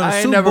Cowboys going to I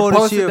ain't Super never Bowl this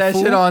posted year, that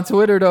fool. shit on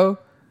Twitter though.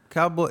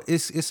 Cowboy,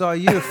 it's our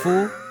year,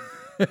 fool.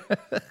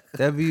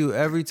 That be you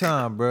every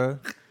time, bro.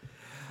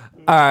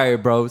 All right,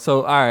 bro.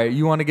 So, all right,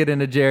 you want to get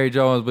into Jerry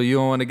Jones, but you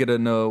don't want to get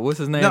into what's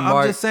his name? No, I'm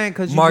Mark, just saying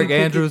 'cause you Mark be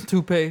picking- Andrews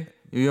toupee.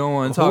 You don't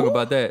want to talk Who?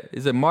 about that.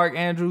 Is it Mark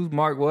Andrews?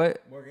 Mark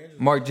what?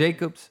 Mark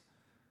Jacobs.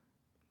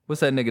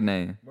 What's that nigga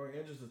name? Mark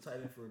Andrews the tight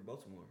end for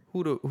Baltimore.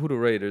 Who the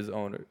Raiders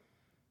owner?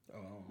 Oh,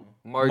 I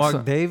don't know.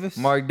 Mark Davis?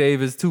 Mark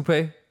Davis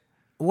toupee.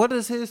 What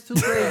does his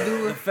toupee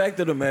do? The fact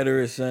of the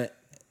matter is, son,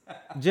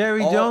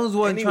 Jerry Jones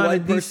wasn't any trying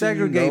white to person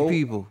you desegregate know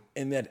people.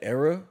 in that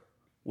era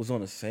was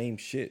on the same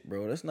shit,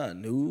 bro. That's not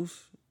news.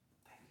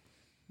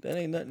 That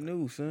ain't nothing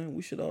new, son.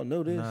 We should all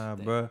know this. Nah,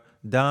 bro.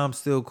 Dom's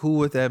still cool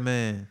with that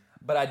man.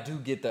 But I do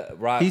get the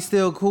right. He's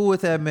still cool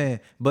with that man.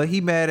 But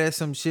he mad at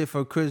some shit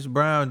for Chris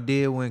Brown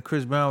did when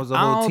Chris Brown was a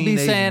I little don't teenage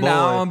be saying boy. that.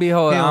 I don't be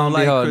holding. He I don't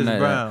like be holding Chris that.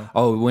 Brown.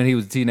 Oh, when he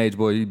was a teenage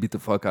boy, he beat the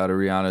fuck out of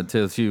Rihanna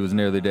until she was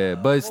nearly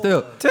dead. But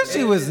still, Till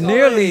she was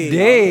nearly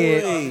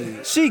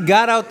dead. She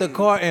got out the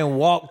car and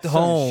walked Son,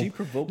 home. She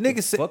provoked Nigga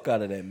the said, fuck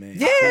out of that man.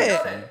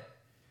 yeah.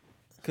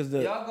 Because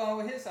going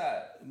with his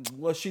side.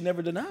 well, she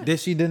never denied. Did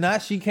she deny?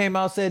 She came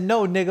out and said,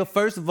 no, nigga,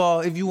 first of all,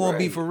 if you want to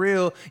be Right. for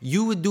real,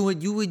 you were doing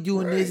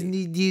this and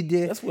you did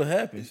that. That's what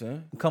happened,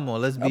 son. Come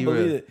on, let's I be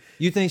believe real. it.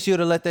 You think she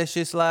would have let that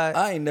shit slide?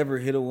 I ain't never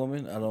hit a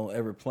woman. I don't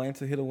ever plan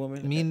to hit a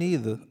woman. Me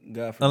neither.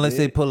 God forbid. Unless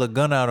they pull a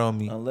gun out on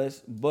me.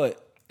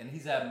 But And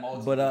he's had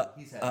multiple. But,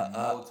 he's had I-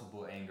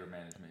 multiple anger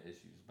management issues,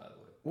 by the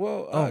way.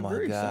 well, Oh I my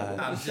agree, God. son.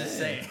 I'm just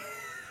saying.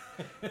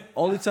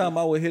 Only time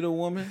I would hit a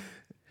woman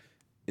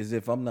is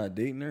if I'm not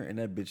dating her and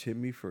that bitch hit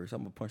me first. I'm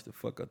gonna punch the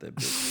fuck out that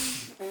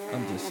bitch.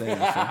 I'm just saying,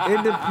 son.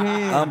 It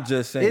depends. I'm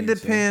just saying. It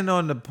depends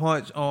on the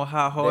punch, on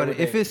how hard.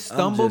 If it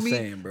stumble just me,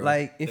 saying, bro.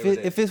 like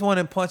if it's one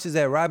of them punches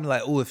that rob me,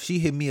 like oh, if she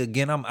hit me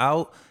again, I'm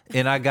out,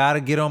 and I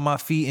gotta get on my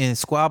feet and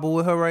squabble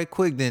with her right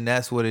quick. Then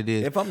that's what it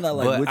is. If I'm not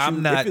like but with you,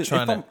 I'm not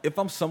trying to. if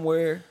I'm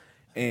somewhere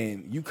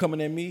and you coming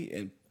at me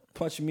and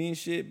punching me and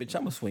shit, bitch,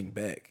 I'm gonna swing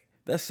back.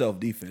 That's self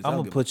defense. I'm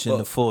gonna put you in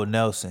the full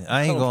Nelson.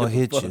 I ain't gonna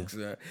hit you.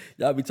 Sir.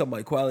 Y'all be talking about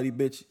equality,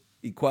 bitch.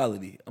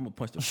 Equality. I'm gonna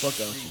punch the fuck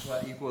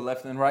out you. Equal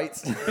left and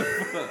rights.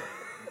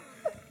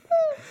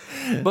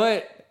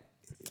 But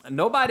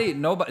nobody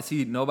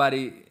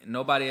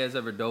has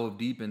ever dove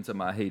deep into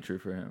my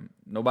hatred for him.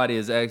 Nobody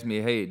has asked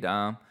me, hey,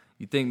 Dom,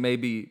 you think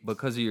maybe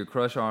because of your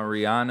crush on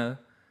Rihanna,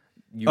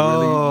 you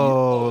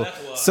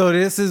So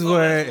this is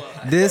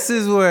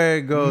where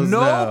it goes.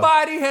 now.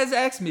 Nobody has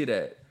asked me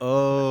that.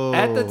 Oh,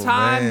 At the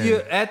time, man. you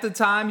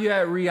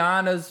had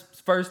Rihanna's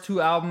first 2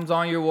 albums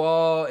on your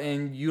wall,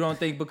 and you don't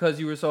think because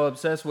you were so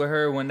obsessed with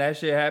her when that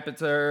shit happened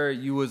to her,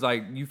 you was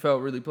like you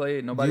felt really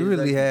played. Nobody. You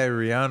really had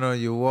Rihanna on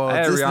your wall. I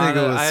had This Rihanna,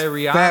 nigga was I had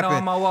Rihanna fapping,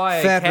 on my wall. I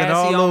had fapping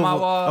Cassie all on my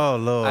over. wall. Oh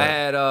Lord. I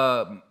had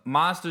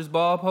Monsters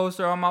Ball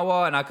poster on my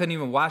wall, and I couldn't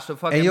even watch the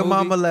fucking And your movie.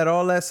 mama let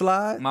all that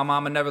slide? My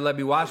mama never let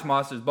me watch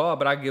Monsters Ball,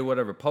 but I could get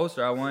whatever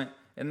poster I want.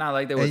 And not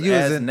like they was And you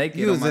ass was in, naked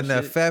you on was my in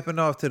there shit. fapping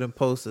off to them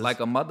posters. Like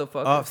a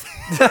motherfucker. Off.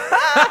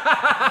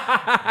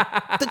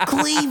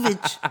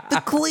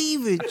 The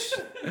cleavage.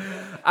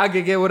 I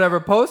could get whatever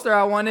poster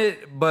I wanted,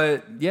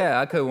 but yeah,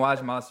 I couldn't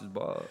watch Monsters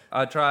Ball.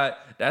 I tried.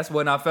 That's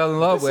when I fell in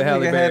love with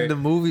Halle Nigga Berry. had the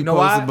movie You know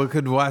poster why? but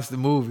couldn't watch the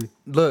movie.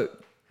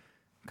 Look,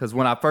 because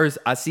when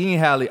I seen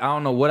Halle, I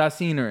don't know what I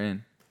seen her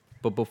in,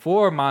 but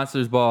before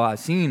Monsters Ball, I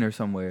seen her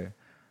somewhere.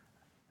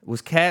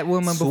 Was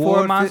Catwoman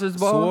before Monsters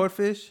Ball?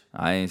 Swordfish?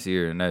 I ain't see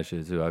her in that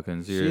shit too. I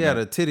couldn't see her. She in had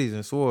that. her titties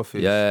in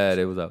Swordfish. Yeah,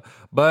 they was up.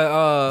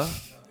 But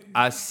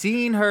I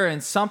seen her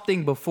in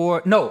something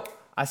before. No,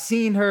 I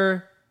seen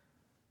her.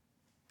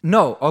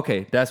 No,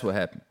 okay, that's what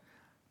happened.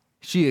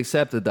 She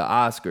accepted the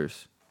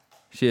Oscars.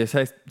 She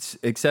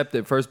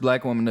accepted first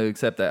black woman to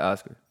accept that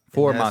Oscar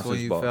for And that's Monsters when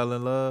you Ball. fell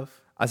in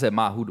love? I said,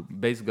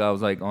 basically, I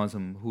was like on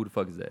some, who the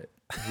fuck is that?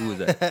 Who is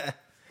that?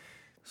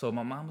 So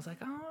my mom was like,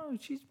 oh,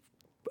 she's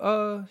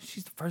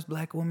the first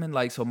black woman.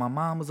 Like, so my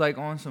mom was like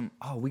on some,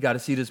 oh, we got to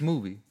see this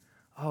movie.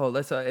 Oh,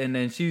 let's, and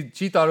then she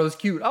thought it was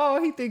cute.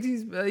 Oh, he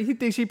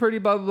thinks she pretty,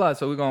 blah, blah, blah.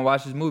 So we're going to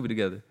watch this movie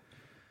together.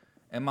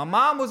 And my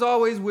mom was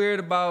always weird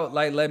about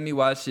like letting me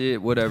watch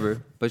shit,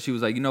 whatever. But she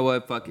was like, you know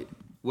what? Fuck it.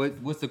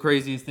 What's the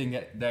craziest thing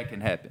that can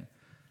happen?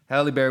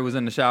 Halle Berry was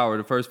in the shower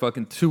the first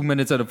fucking 2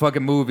 minutes of the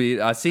fucking movie.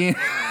 I seen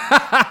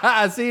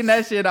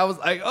that shit. I was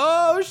like,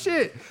 oh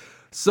shit.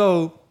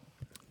 So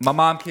my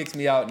mom kicks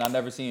me out and I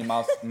never seen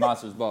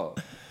Monsters Ball.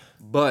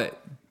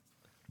 But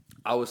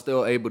I was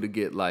still able to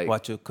get like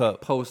Watch your cup.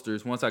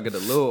 posters. Once I get a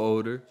little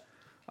older,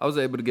 I was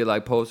able to get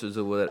like posters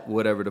of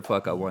whatever the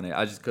fuck I wanted.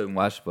 I just couldn't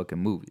watch fucking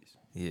movies.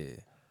 Yeah.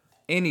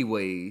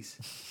 Anyways,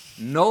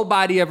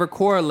 nobody ever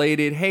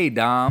correlated, hey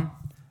Dom,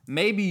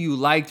 maybe you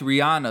liked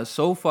Rihanna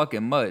so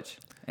fucking much,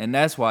 and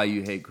that's why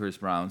you hate Chris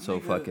Brown so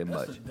fucking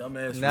much.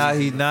 Now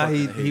he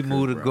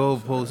moved the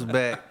goalpost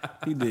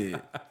back. He did.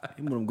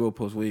 He moved them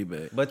goalposts way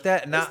back. But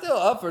that It's now still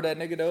up for that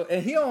nigga though,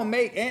 and he don't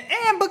make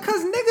and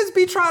because niggas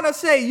be trying to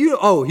say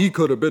he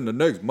could have been the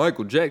next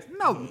Michael Jackson.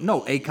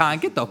 No, Akon,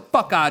 get the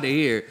fuck out of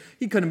here.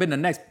 He couldn't have been the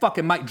next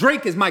fucking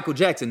Drake is Michael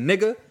Jackson,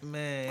 nigga.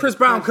 Man, Chris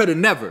Brown could have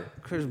never.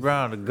 Chris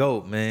Brown the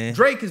GOAT, man.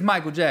 Drake is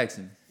Michael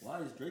Jackson. Why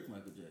is Drake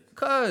Michael Jackson?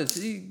 Cause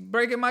he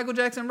breaking Michael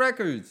Jackson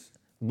records.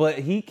 But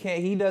he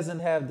doesn't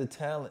have the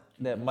talent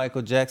that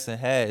Michael Jackson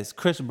has.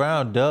 Chris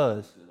Brown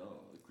does.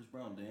 Chris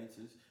Brown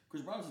dances.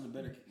 Chris Brown's in a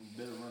better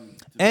run.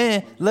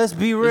 And let's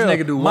be real.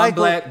 nigga do one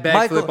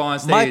backflip on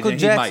stage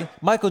and he might.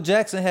 Michael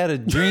Jackson had a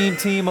dream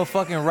team of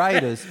fucking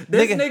writers.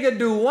 This nigga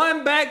do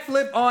one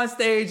backflip on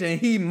stage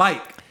and he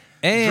might.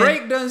 And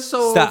Drake done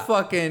sold stop.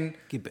 fucking.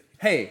 Keep it.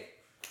 Hey.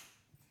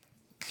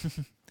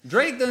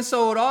 Drake done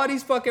sold all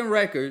these fucking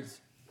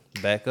records,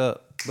 Back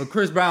up. but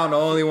Chris Brown the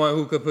only one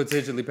who could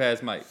potentially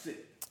pass Mike.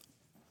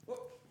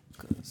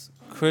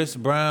 Chris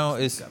Brown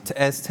is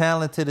as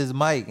talented as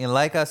Mike. And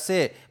like I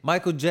said,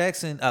 Michael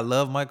Jackson, I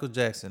love Michael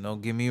Jackson.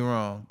 Don't get me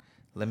wrong.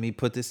 Let me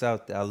put this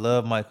out there. I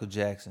love Michael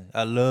Jackson.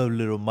 I love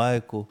little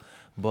Michael.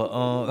 But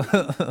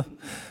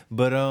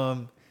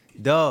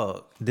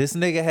dog, this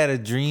nigga had a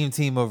dream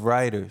team of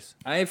writers.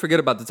 I ain't forget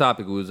about the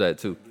topic we was at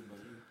too.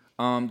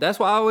 That's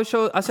why I always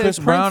show. I said Chris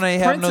Brown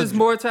ain't have Prince no is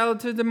more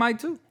talented than Mike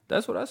too.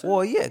 That's what I said.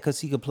 Well, yeah, because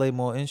he could play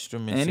more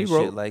instruments And and, he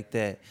wrote. shit like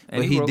that.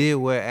 And But he he wrote. did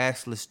wear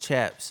assless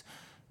chaps.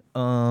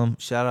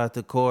 Shout out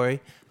to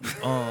Corey.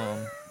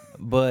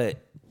 But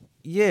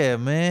yeah,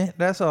 man,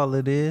 that's all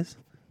it is.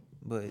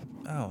 But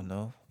I don't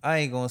know. I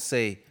ain't gonna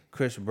say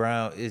Chris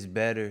Brown is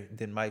better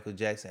than Michael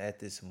Jackson at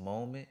this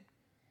moment.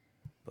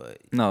 But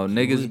No,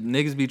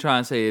 niggas be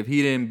trying to say if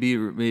he didn't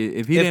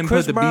put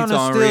Chris the Brown beats is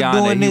on still Rihanna,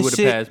 doing he this would have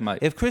shit- passed Mike.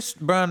 If Chris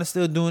Brown is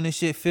still doing this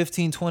shit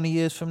 15, 20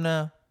 years from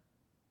now,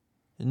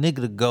 the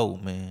nigga the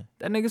GOAT, man.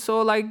 That nigga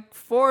sold like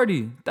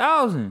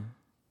 40,000.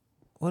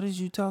 What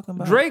is you talking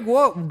about? Drake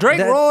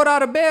That- rolled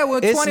out of bed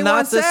with It's 21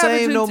 not the Savage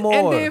same no and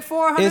more. did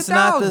 400,000. It's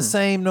not the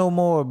same no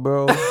more,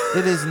 bro.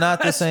 It is not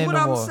the That's same what no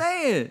I'm more.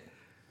 saying.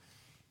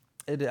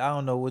 I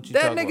don't know what you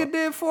That talking nigga about.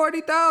 did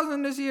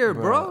 40,000 this year,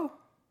 bro.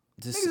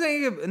 Just- Niggas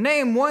ain't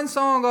name one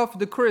song off of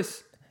the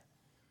Chris.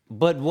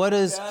 But what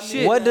does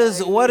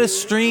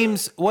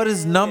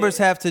numbers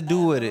have to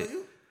do with it?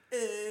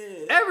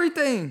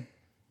 Everything.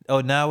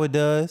 Oh, now it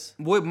does.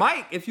 With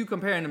Mike, if you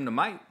comparing him to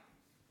Mike.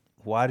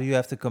 Why do you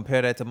have to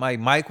compare that to Mike?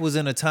 Mike was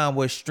in a time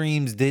where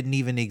streams didn't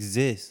even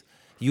exist.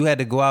 You had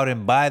to go out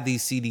and buy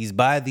these CDs,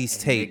 buy these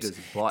tapes,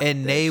 niggas bought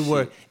and that they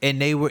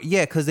were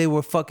because they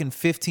were fucking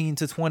 $15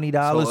 to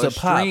 $20 So a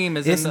pop. stream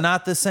is It's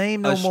not the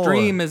same no more. A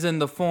stream is in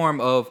the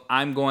form of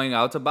I'm going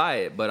out to buy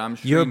it, but I'm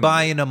streaming. You're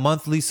buying a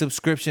monthly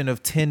subscription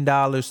of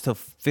 $10 to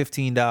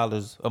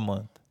 $15 a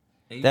month.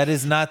 That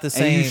is not the and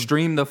same. you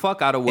stream the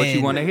fuck out of what you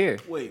And- want to hear.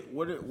 Wait,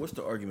 what's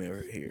the argument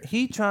right here?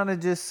 He trying to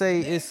just say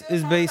it's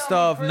based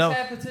off Chris no.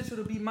 had potential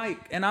to be Mike,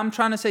 and I'm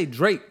trying to say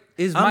Drake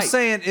is I'm Mike.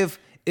 saying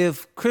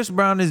if Chris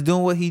Brown is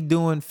doing what he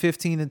doing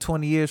 15 to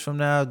 20 years from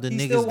now, the He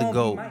nigga's still the won't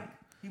GOAT. be Mike.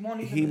 He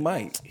won't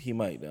even. He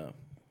might, though.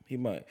 He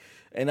might.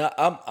 And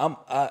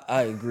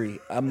I agree.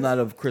 I'm not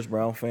a Chris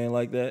Brown fan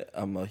like that.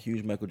 I'm a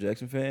huge Michael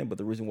Jackson fan. But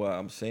the reason why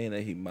I'm saying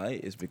that he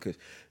might is because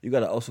you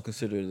got to also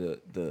consider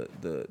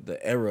the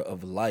era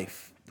of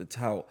life,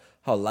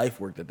 how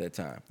life worked at that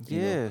time. You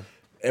know?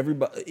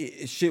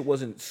 Everybody, shit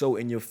wasn't so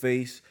in your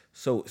face,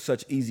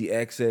 such easy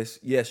access.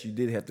 Yes, you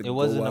did have to. It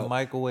wasn't a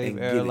microwave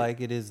era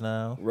like it is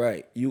now.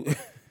 Right.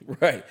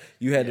 Right.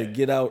 You had to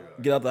get out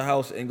the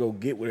house and go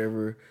get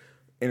whatever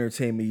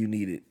entertainment you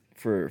needed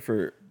for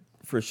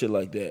shit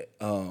like that.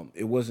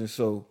 It wasn't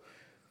so,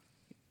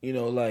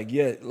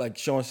 like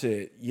Sean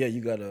said,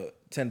 you got a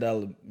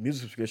 $10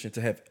 music subscription to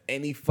have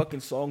any fucking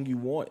song you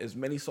want, as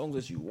many songs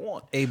as you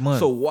want. 8 months.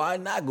 So why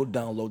not go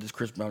download this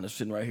Chris Brown that's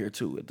sitting right here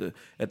too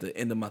at the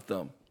end of my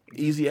thumb?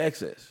 Easy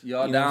access.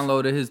 Y'all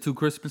downloaded his 2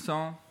 Christmas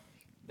songs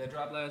that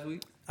dropped last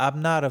week?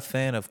 I'm not a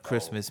fan of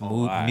Christmas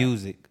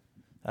music.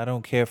 I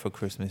don't care for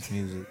Christmas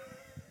music.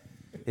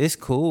 It's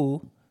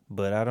cool,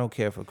 but I don't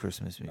care for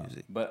Christmas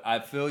music. But I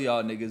feel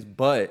y'all niggas,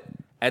 but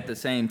at the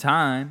same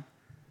time,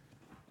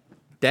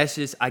 that's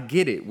just, I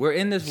get it. We're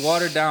in this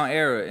watered down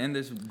era, in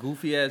this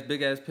goofy ass,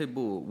 big ass pit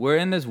bull. We're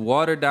in this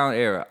watered down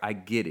era. I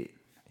get it.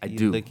 I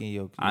do.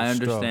 I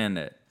understand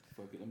that.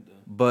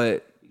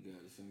 But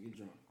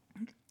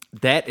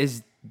that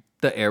is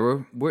the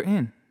era we're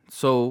in.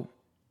 So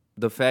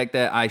the fact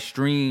that I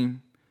streamed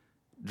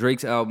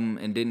Drake's album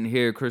and didn't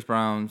hear Chris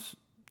Brown's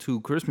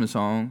 2 Christmas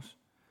songs,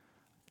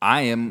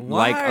 I am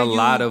like a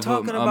lot of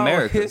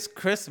America. His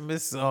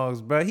Christmas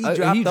songs, bro. He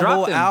dropped the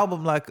whole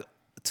album like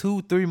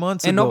 2-3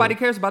 months ago. And nobody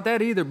cares about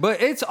that either.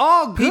 But it's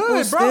all good, People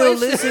bro. still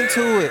listen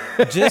to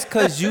it just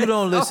because you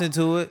don't listen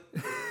to it.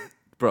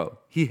 Bro,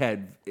 he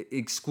had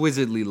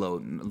exquisitely low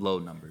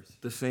numbers.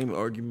 The same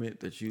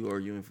argument that you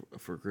arguing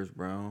for Chris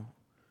Brown,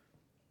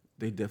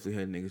 they definitely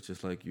had niggas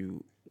just like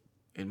you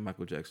in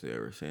Michael Jackson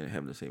era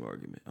having the same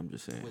argument. I'm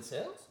just saying. With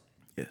sales?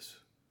 Yes.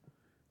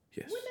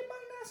 When did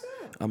Mike not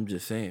sell? I'm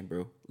just saying,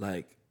 bro.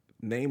 Like,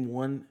 name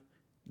one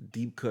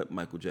deep cut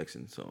Michael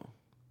Jackson song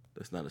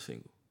that's not a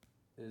single.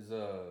 Would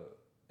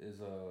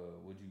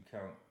you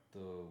count the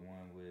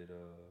one with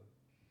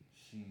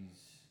She's?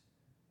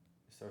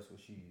 It starts with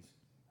She's.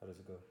 How does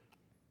it go?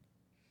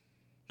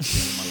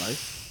 In My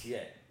Life?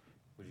 Yeah.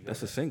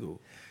 That's a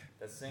single.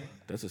 That's a single?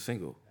 That's a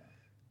single.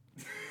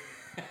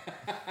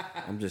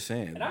 I'm just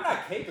saying. And I'm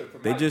not caping for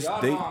Mike.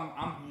 Y'all know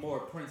I'm more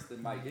Prince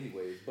than Mike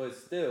anyways. But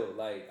still,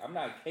 like, I'm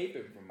not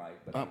caping for Mike.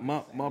 But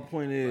my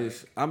point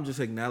is, I'm just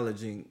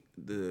acknowledging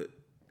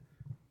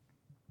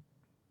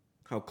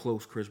how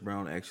close Chris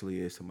Brown actually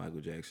is to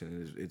Michael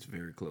Jackson. It's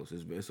very close.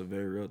 It's a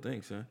very real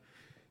thing, son.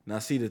 Now,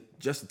 see, the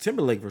Justin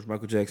Timberlake versus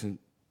Michael Jackson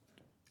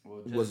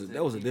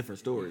that was a different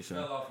story, son.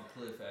 Fell off a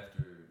cliff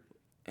after.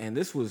 And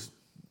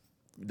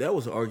that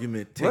was an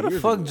argument 10 Where the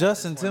years fuck ago.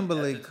 Justin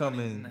Timberlake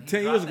coming?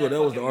 10 years ago,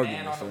 that was the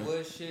argument, Man on son. the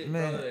wood shit,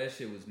 Man. bro, that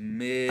shit was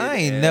mid. I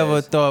ain't never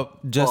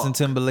thought Justin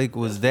Timberlake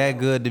was that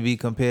good to be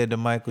compared to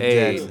Michael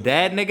Hey, Jackson.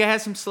 that nigga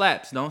has some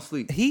slaps. Don't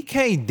sleep. He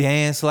can't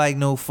dance like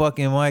no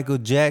fucking Michael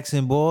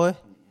Jackson, boy.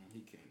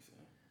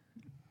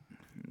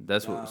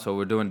 That's what. So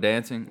we're doing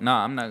dancing. No,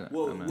 I'm not.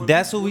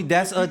 That's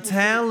a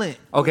talent.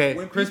 Okay,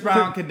 when Chris people-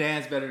 Brown can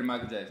dance better than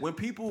Michael Jackson. When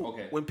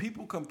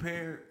people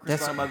compare Chris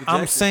Brown and Michael I'm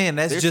Jackson, saying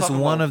that's they're just talking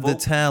one about of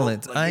the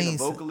talents. Like I being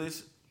ain't a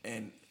vocalist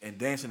and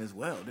dancing as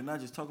well. They're not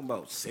just talking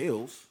about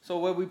sales. So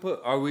what we put?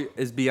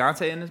 Is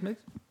Beyonce in this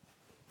mix?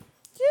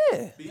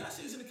 Yeah.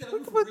 Beyonce is in the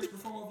category for greatest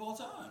performer of all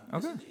time.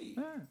 Okay. Yes, indeed.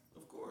 Yeah.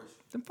 Of course.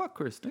 Then fuck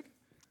Chris, nigga.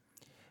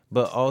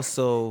 But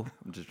also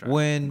I'm just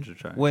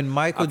trying. when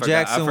Michael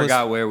Jackson I was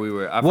forgot where we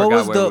were. what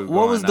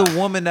was the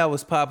woman that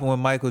was popping when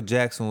Michael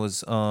Jackson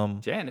was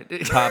Janet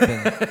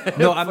popping?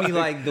 No, I mean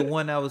like the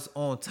one that was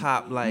on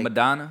top, like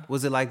Madonna.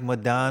 Was it like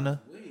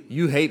Madonna?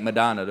 You hate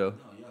Madonna though.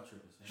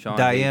 Sean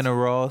Diana hates.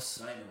 Ross.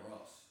 Diana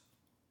Ross.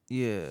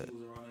 Yeah. He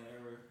was around that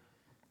era.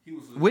 He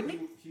was Whitney?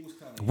 He was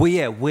kind of. Well,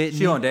 yeah, Whitney.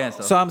 She don't dance,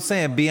 though. So I'm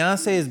saying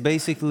Beyonce is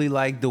basically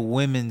like the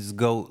women's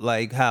GOAT,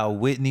 like how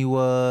Whitney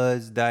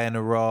was,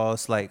 Diana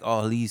Ross, like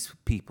all these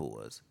people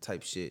was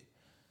type shit.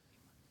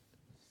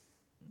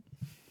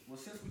 Well,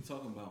 since we're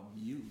talking about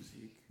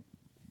music,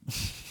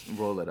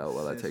 Roll it out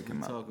while I take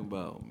him out. Talking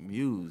about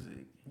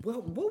music.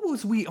 What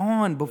was we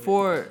on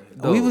before?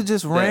 We was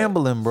just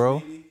rambling,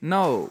 bro.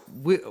 No,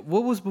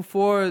 what was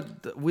before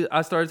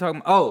I started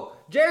talking? Oh,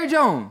 Jerry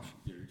Jones.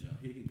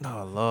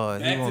 Oh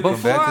Lord, he won't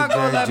Before come I back to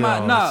go Jerry let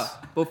my Jones.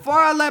 before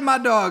I let my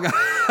dog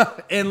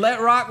out and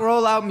let rock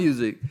roll out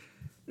music,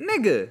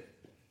 nigga.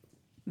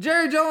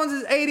 Jerry Jones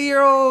is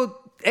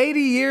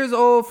 80 years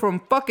old from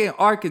fucking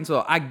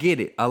Arkansas. I get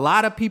it. A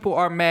lot of people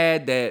are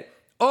mad that,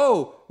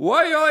 oh,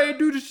 why y'all ain't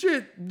do the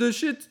shit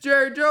to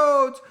Jerry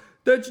Jones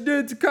that you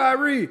did to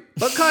Kyrie?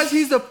 Because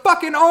he's the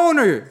fucking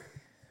owner.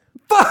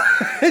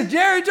 Fuck,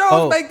 Jerry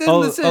Jones make this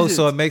decision. Oh,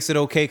 so it makes it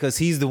okay because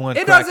he's the one.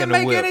 It cracking doesn't the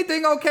make whip.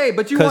 anything okay,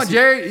 but you 'Cause want he-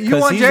 Jerry 'cause he's the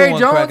one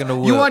cracking the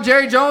Jones. whip. You want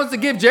Jerry Jones to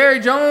give Jerry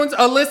Jones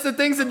a list of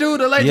things to do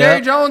to let Yep.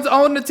 Jerry Jones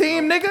own the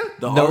team, nigga.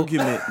 The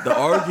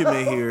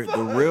argument here,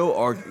 the real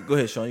argument. Go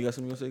ahead, Sean. You got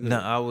something to say? Go No,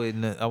 ahead. I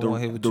wouldn't. I won't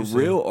hear what The you say.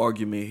 real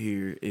argument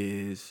here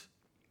is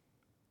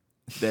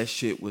that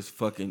shit was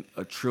fucking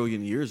a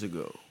trillion years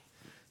ago.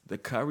 The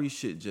Kyrie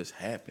shit just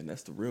happened.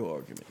 That's the real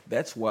argument.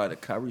 That's why the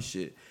Kyrie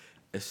shit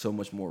is so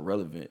much more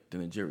relevant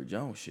than the Jerry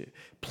Jones shit.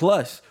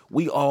 Plus,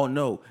 we all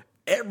know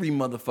every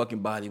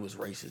motherfucking body was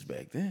racist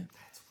back then.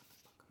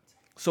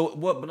 So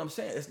what? But I'm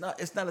saying it's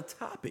not a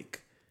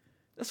topic.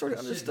 That's already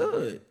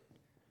understood.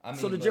 I mean,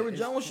 so the Jerry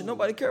Jones shit,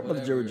 nobody cared about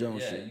the Jerry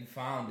Jones shit. You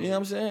found it. You know what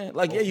I'm saying?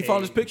 Like, yeah, you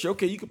found this picture.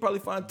 Okay, you could probably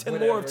find 10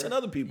 more of 10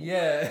 other people.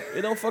 Yeah.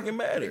 It don't fucking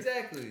matter.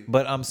 Exactly.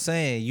 But I'm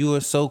saying you are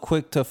so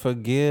quick to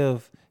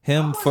forgive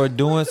him for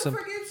doing some.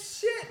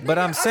 But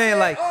I'm saying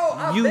like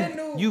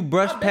you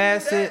brush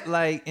past it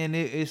like, and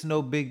it's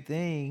no big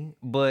thing.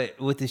 But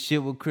with the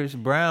shit with Chris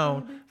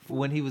Brown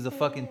when he was a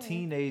fucking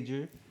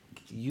teenager,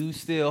 you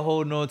still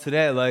holding on to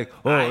that like,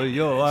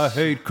 I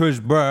hate Chris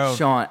Brown.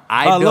 Sean,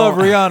 I love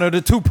Rihanna.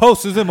 The 2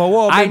 posters in my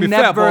wall made me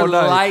fat all night.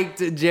 I never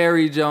liked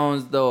Jerry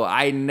Jones though.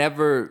 I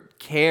never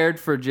cared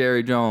for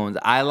Jerry Jones.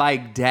 I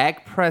like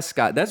Dak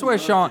Prescott. That's where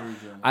Sean.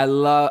 I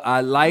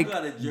like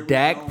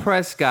Dak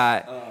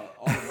Prescott.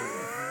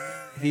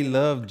 He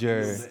loved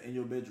Jerry. In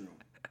your bedroom.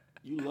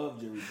 You love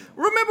Jerry Jones.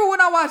 Remember when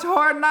I watched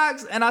Hard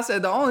Knocks and I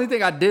said the only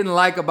thing I didn't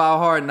like about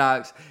Hard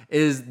Knocks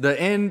is the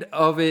end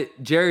of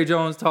it. Jerry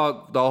Jones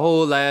talked the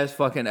whole last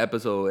fucking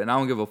episode, and I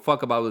don't give a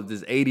fuck about what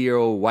this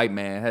 80-year-old white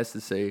man has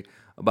to say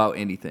about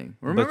anything.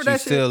 Remember but that you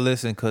shit? still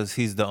listen because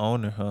he's the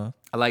owner, huh?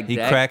 I like he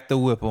Dak. cracked the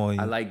whip on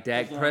you. I like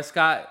Dak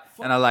Prescott,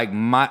 and I like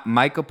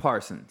Micah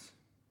Parsons.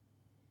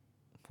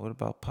 What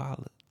about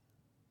Pollard?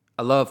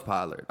 I love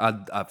Pollard.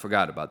 I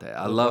forgot about that.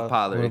 I love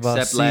Pollard, what about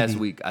except last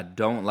CD? week. I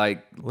don't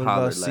like What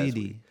Pollard about last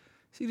CD? week.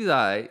 CD's all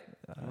right.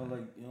 You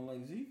don't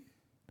like Zeke?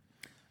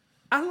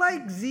 I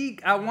like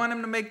Zeke. I want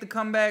him to make the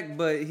comeback,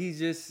 but he's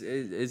just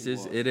it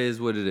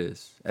is what it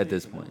is at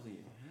this point.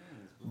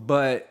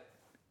 But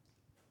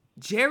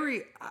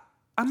Jerry,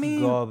 I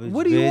mean, Garbage,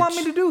 what do you want bitch.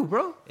 me to do,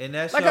 bro? And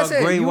that's Like your I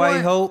said, great you white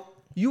want-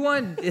 hope. You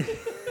want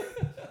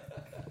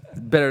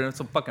better than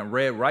some fucking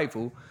red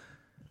rifle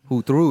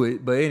who threw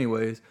it. But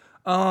anyways,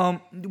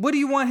 what do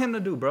you want him to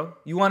do, bro?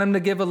 You want him to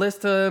give a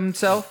list to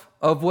himself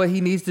of what he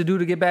needs to do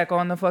to get back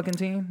on the fucking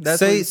team? That's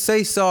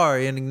Say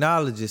sorry and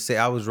acknowledge it. Say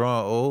I was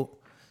wrong, old.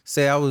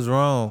 Say I was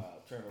wrong.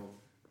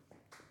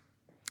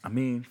 I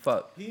mean,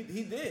 fuck. He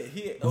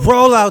did.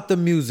 Roll out the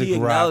music, He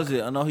Rock. acknowledged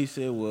it. I know he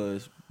said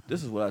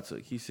this is what I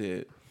took. He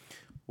said,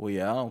 well,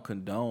 yeah, I don't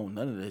condone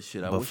none of that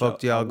shit. But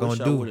fuck y'all gonna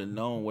do? I would have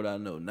known what I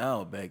know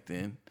now back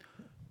then.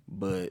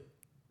 But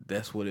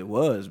that's what it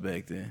was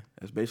back then.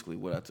 That's basically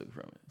what I took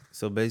from it.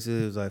 So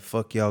basically, it was like,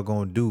 fuck y'all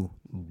gonna do,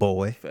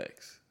 boy.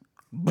 Facts.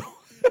 What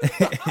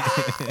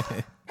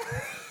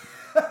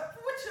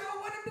y'all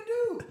want him to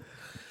do?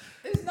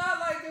 It's not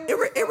like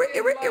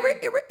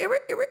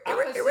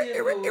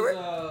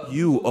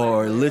You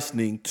are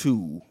listening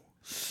to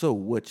So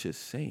What You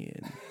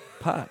Saying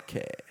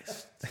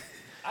podcast.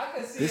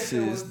 This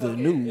is the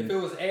new. If it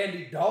was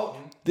Andy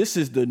Dalton. This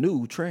is the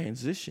new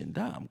transition.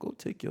 Dom, go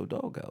take your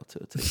dog out to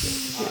take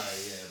that. All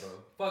right, yeah,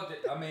 bro. Fuck it.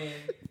 I mean,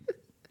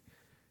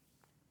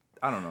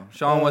 I don't know.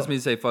 Sean wants me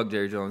to say fuck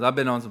Jerry Jones. I've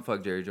been on some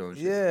fuck Jerry Jones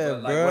shit. Yeah,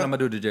 but, like, bro. what I'm gonna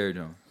do to Jerry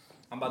Jones?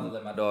 I'm about to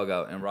let my dog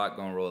out and Rock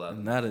gonna roll out.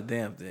 Not a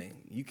damn thing.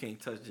 You can't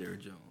touch Jerry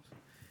Jones.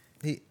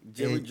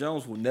 Jerry He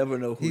Jones will never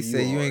know who you are.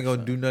 said you ain't gonna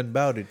son. do nothing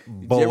about it,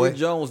 boy. Jerry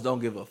Jones don't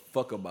give a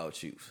fuck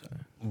about you,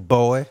 son.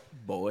 Boy.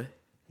 Boy.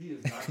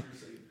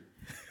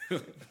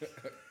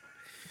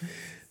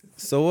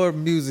 So what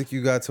music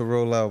you got to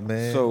roll out,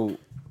 man? So,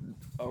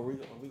 are we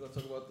gonna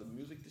talk about the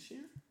music this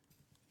year?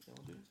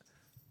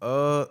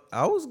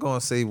 I was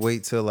gonna say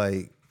wait till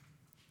like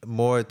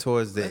more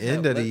towards the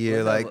end of the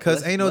year, let's have like, cause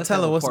let's- ain't no let's have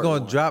telling a what's part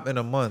gonna one. drop in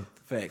a month.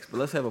 Facts, but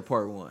let's have a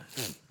part one.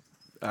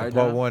 All right,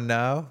 Part Dom? one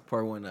now,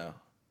 Part one now.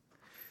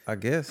 I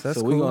guess that's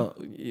so cool.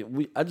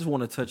 I just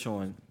want to touch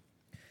on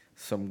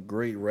some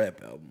great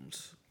rap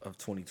albums of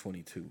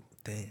 2022.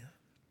 Damn,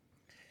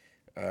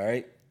 All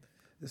right,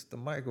 it's the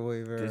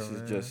microwave era. this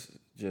man. is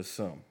just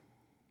some.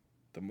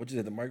 What you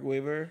said, the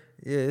microwave era?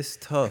 Yeah, it's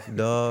tough,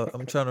 dog.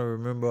 I'm trying to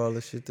remember all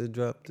the shit that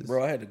dropped this.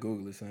 Bro, I had to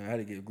Google it, son. I had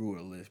to get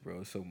Google a list,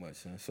 bro. It's so much,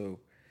 son. So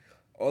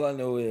all I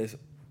know is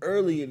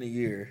early in the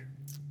year,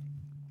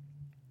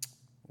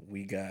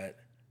 we got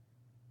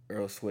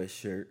Earl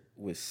Sweatshirt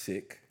with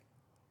Sick.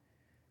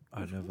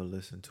 I never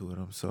listened to it.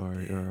 I'm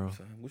sorry, Earl.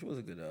 Son, which was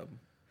a good album.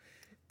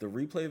 The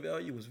replay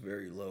value was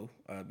very low,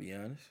 I'll be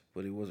honest,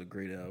 but it was a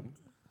great album.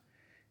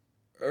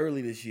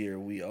 Early this year,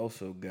 we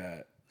also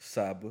got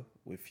Saba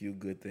with Few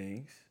Good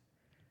Things.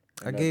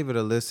 I gave it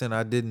a listen.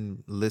 I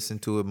didn't listen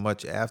to it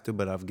much after,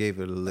 but I've gave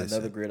it a listen.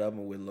 Another great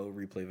album with low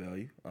replay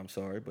value. I'm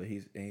sorry, but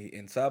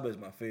and Saba is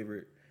my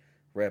favorite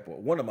rapper,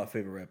 one of my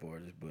favorite rap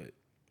artists. But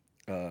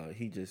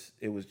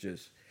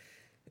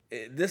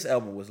this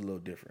album was a little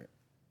different,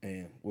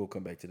 and we'll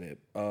come back to that.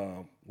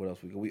 What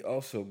else we got? We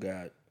also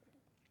got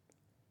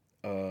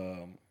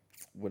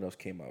what else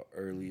came out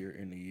earlier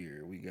in the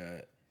year? We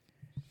got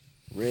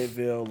Red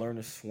Veil, Learn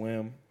to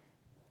Swim.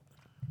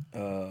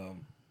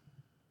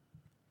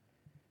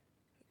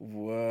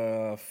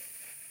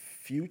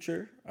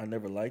 Future, I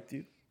Never Liked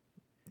You.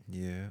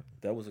 Yeah.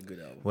 That was a good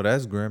album. Well,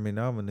 that's Grammy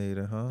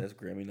nominated, huh? That's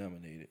Grammy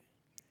nominated.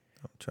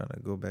 I'm trying to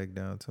go back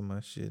down to my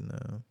shit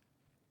now.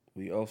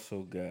 We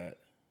also got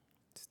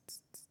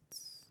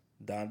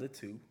Donda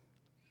 2.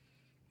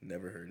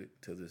 Never heard it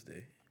till this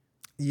day.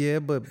 Yeah,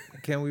 but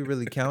can we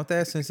really count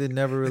that since it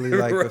never really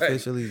like Right.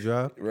 officially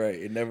dropped? Right.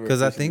 It never.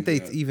 Because I think they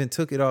dropped. even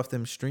took it off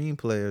them stream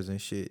players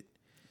and shit.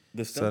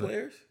 The stem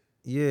players.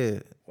 Yeah.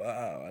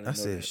 Wow. I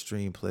said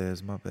stream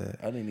players, my bad.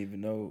 I didn't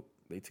even know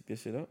they took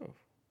this shit off.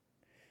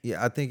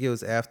 Yeah, I think it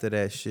was after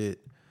that shit.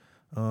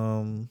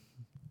 Gunna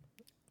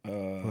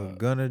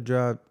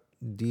dropped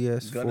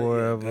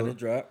DS4 Gunna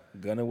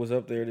dropped. Gunna was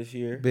up there this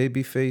year.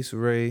 Babyface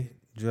Ray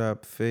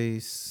dropped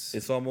Face.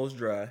 It's almost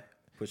dry.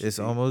 It's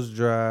almost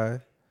dry.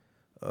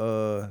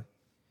 Let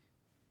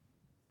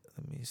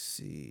me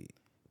see.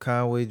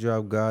 Conway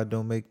dropped God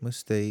Don't Make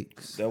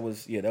Mistakes. That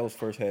was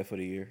first half of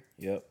the year.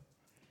 Yep.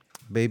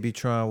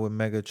 Babytron with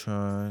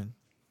Megatron.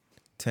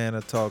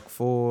 Tana Talk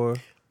 4.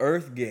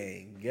 Earth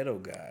Gang, Ghetto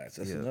Guys.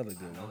 That's another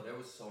good one. There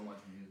was so much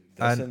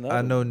music.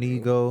 I know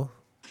Nego.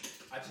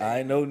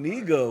 I know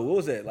Nego. What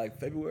was that? Like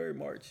February,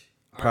 March?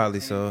 Probably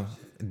so.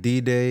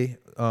 D-Day.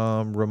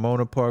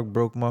 Ramona Park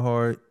Broke My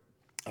Heart.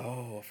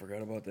 Oh, I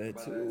forgot about that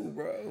too,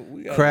 bro.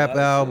 We got Crap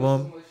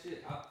album.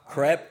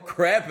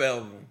 Crap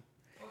album.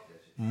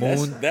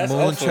 That's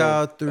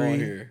Moonchild 3. on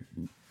here.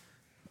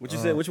 What you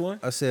said? Which one?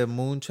 I said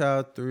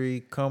Moonchild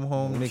 3. Come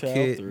Home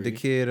Moonchild 3.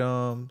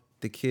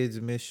 The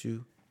Kids Miss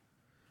You.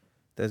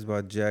 That's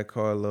by Jack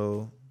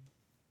Harlow.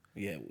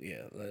 Yeah.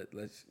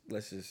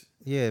 Let's just.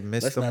 Yeah, let's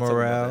Mr. not talk about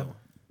Morale. that one.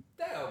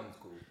 That album's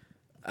cool.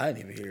 I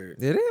didn't even hear it.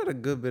 Yeah, they had a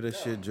good bit of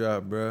shit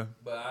drop, bro.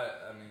 But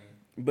I mean,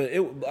 But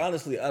it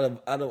honestly, out of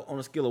on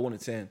a scale of 1 to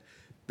 10,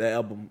 that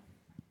album,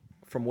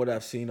 from what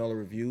I've seen, all the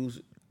reviews,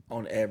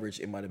 on average,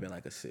 it might have been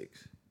like a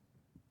 6.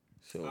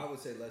 So I would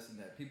say less than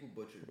that. People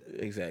butchered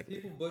that. exactly.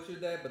 People butchered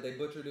that, but they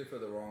butchered it for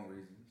the wrong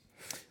reasons.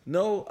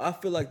 No, I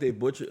feel like they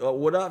butchered.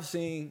 What I've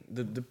seen,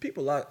 the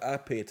people I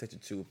pay attention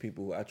to,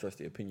 people who I trust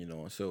their opinion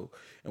on. So,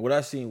 and what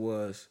I seen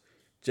was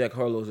Jack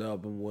Harlow's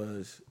album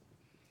was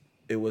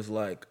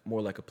like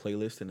more like a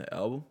playlist than an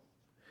album.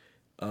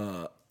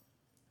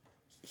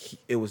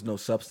 It was no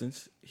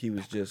substance. He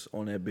was just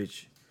on that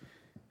bitch.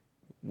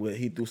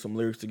 He threw some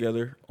lyrics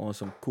together on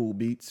some cool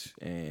beats,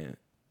 and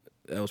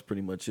that was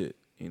pretty much it.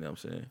 You know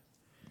what I'm saying?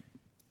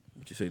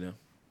 What you say now?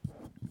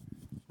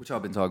 What y'all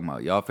been talking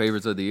about? Y'all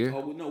favorites of the year?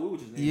 Oh no, we were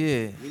just naming.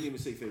 Yeah. We didn't even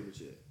say favorites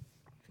yet.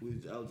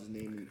 I was just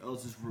naming. I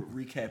was just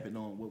recapping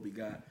on what we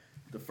got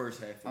the first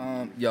half. Of the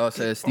year. Y'all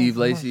said Steve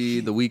Lacy,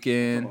 The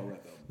Weeknd. Talking about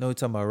rap album. No, we're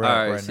talking about All rap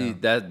right, right see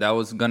now. that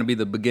was gonna be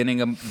the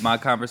beginning of my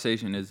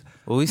conversation. Is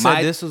Well, we said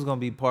my- this was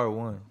gonna be part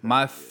 1.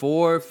 my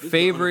four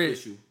favorite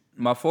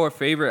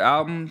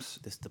albums.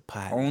 This the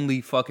pot.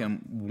 Only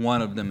fucking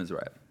one of them is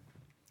rap.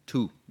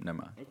 2, never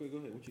mind. Okay, go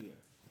ahead. What you got?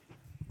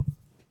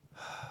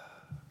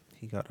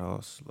 He got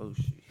all slow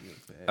shit. He was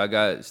bad. I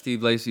got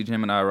Steve Lacy,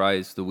 Gemini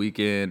Rice, The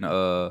Weeknd,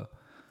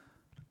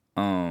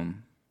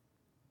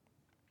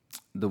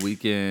 The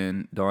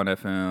Weeknd, Dawn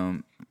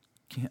FM.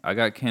 I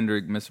got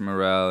Kendrick, Mr.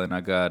 Morale, and I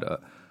got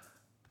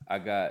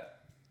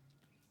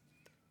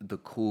the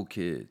Cool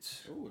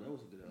Kids. Oh, that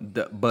was a good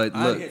album. But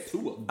I look, had 2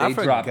 of them. they I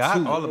dropped forgot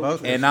 2, all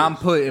about and that I'm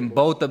putting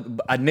both of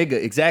a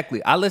nigga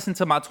exactly. I listened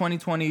to my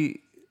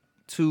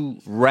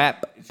 2022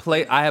 rap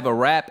play. I have a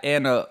rap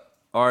and a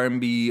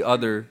R&B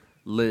other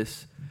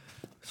list.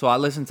 So I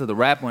listened to the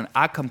rap one.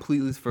 I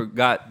completely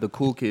forgot the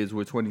Cool Kids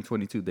were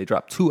 2022. They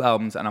dropped 2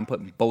 albums, and I'm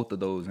putting both of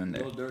those in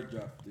there. Lil Durk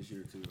dropped this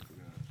year too. I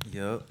forgot.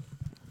 Yup.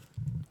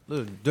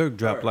 Lil Durk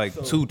dropped Alright,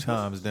 like so 2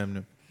 times, damn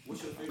near.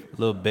 What's your favorite?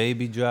 Lil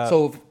Baby dropped.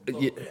 So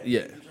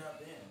yeah.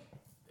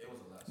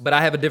 But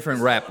I have a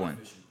different rap one.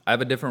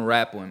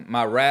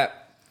 My rap,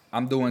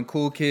 I'm doing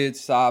Cool Kids,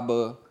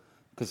 Saba,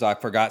 because I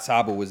forgot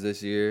Saba was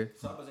this year.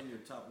 Saba's in your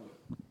top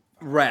what?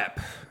 Rap.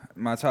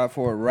 My top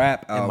 4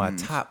 rap in my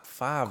albums. top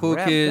 5 Cool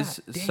rap, Kids,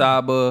 goddamn.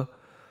 Saba,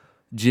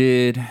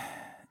 Jid,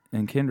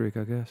 and Kendrick,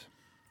 I guess.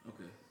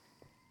 Okay.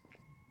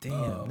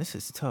 Damn, this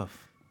is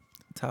tough.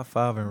 Top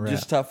 5 in rap.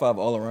 Just top 5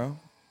 all around.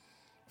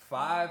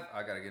 5,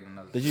 I gotta get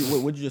another. Did you?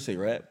 What did you just say?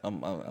 Rap? I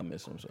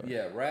missed. I'm sorry.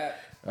 Yeah, rap.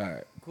 All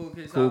right. Cool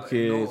Kids, Cool Saba,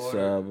 Kids, no order,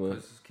 Saba.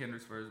 This is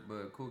Kendrick's first,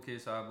 but Cool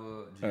Kids,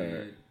 Saba, Jid.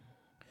 Alright.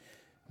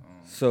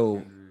 So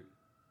Kendrick.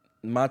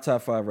 my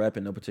top 5 rap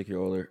in no particular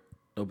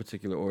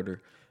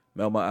order.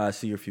 Melt My Eyes,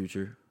 See Your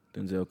Future,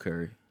 Denzel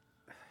Curry.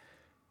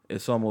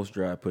 It's Almost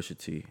Dry, Pusha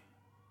T.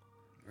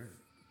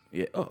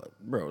 Yeah. Oh,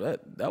 bro,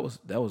 that was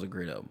a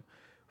great album.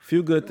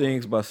 Few Good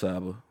Things by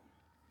Saba.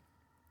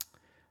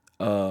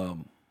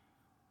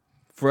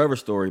 Forever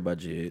Story by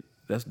Jid.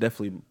 That's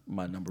definitely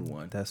my number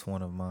 1. That's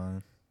one of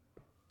mine.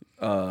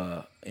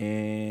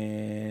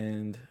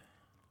 And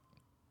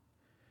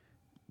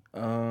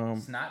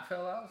Snot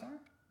fell out, son?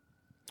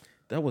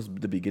 that was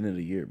the beginning of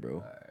the year,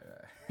 bro.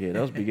 Yeah,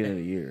 that was beginning of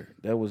the year.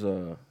 That was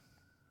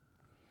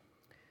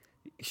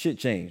shit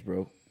changed,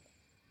 bro.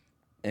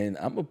 And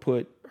I'm gonna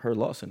put Her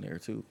Loss in there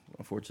too,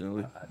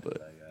 unfortunately.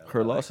 But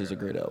Her Loss is a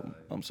great album.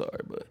 I'm sorry,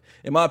 but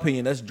in my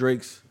opinion, that's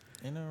Drake's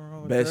Ain't nothing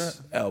wrong with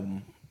best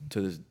album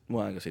to this.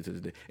 Well, I ain't gonna say to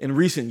this day. In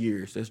recent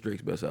years, that's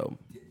Drake's best album.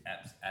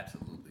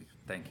 Absolutely.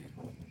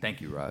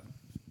 Thank you, Rod.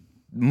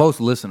 Most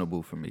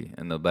listenable for me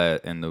in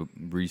the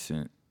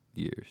recent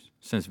years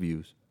since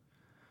Views.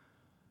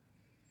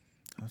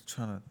 I was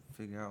trying to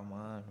figure out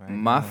mine right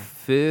My now.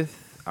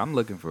 fifth. I'm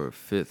looking for a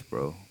fifth,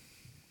 bro.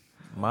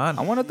 Mine.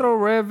 I want to throw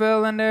Red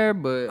Veil in there,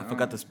 but I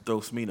forgot to throw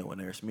Smino in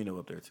there. Smino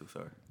up there too.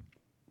 Sorry.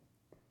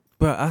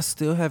 Bro, I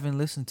still haven't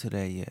listened to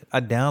that yet.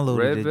 I downloaded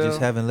Red it, Veil just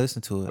haven't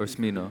listened to it. or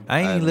Smino. I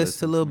ain't even haven't listened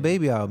to Lil Smino.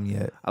 Baby album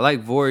yet. I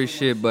like Vori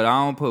shit, but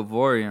I don't put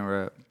Vori in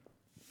rap.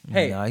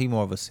 Hey. Nah, he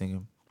more of a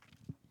singer.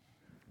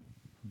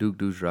 Duke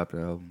Deuce dropped the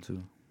album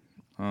too.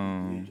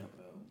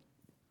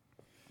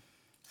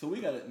 So we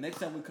got to next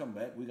time we come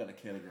back, we got to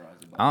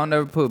categorize it. I don't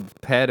ever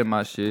put Pat in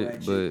my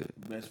shit, but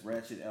best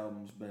ratchet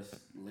albums, best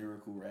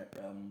lyrical rap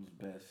albums,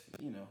 best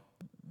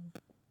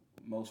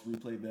most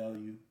replay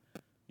value.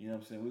 You know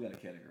what I'm saying? We got to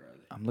categorize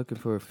it. I'm looking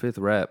for a fifth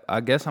rap.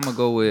 I guess I'm gonna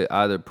go with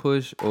either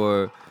Push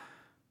or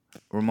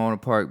Ramona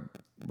Park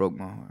Broke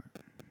My Heart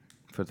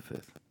for the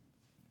fifth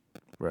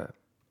rap.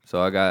 So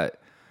I got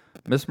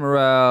Miss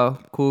Morale,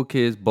 Cool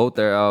Kids, both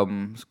their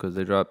albums because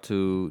they dropped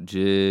 2.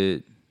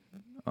 Jid.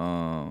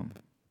 I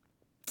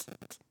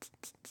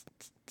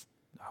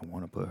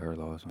want to put Her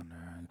Loss on there.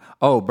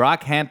 Oh,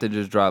 Brockhampton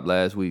just dropped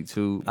last week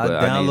too. I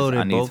But downloaded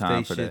I need both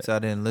time they for shits. that. I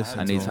didn't listen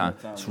I to need them.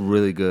 time. It's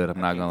really good. I'm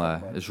not gonna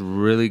lie. It's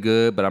really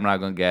good, but I'm not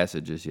gonna gas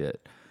it just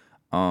yet.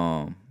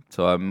 So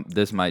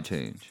this might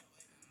change.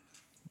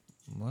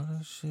 What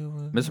shit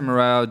was Mr.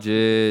 Morale,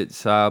 Jid,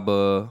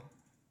 Saba.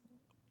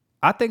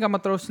 I think I'm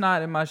gonna throw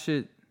Snot in my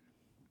shit.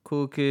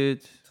 Cool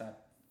Kids.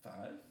 Top 5.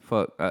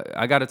 Fuck,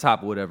 I got a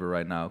top whatever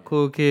right now.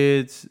 Cool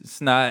Kids,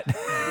 Snot, We're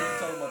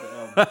talking about the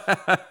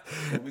albums.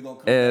 So we gonna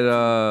come and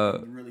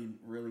back to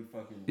really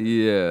fucking.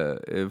 yeah,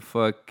 and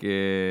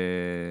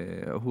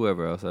fucking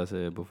whoever else I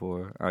said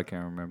before, I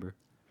can't remember.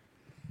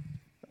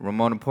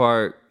 Ramona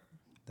Park.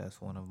 That's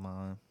one of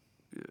mine.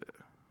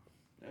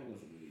 That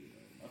wasn't really.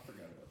 I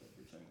forgot about that.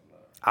 For saying a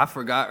lot. I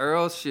forgot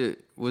Earl's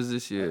shit was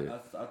this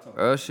year. I talked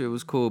Earl's shit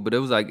was cool, but it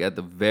was like at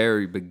the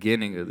very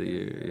beginning of the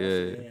year. It Yeah,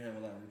 didn't have a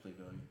lot of replay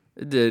value.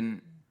 it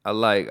didn't.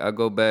 I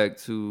go back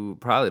to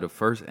probably the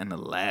first and the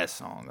last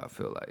song. I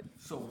feel like.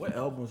 So what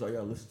albums are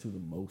y'all listening to the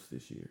most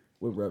this year?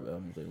 What rap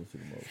albums are you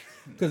listening to the most?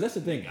 Because that's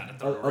the thing.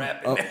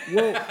 Well,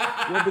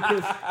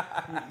 because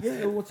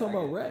we're talking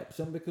about rap.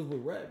 Something because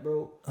with rap,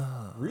 bro,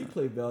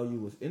 replay value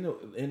was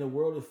in the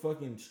world of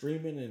fucking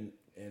streaming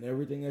and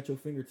everything at your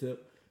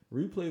fingertip.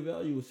 Replay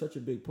value was such a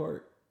big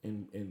part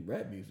in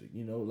rap music.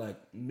 You know, like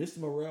Mr.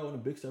 Morale and the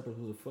Big Steppers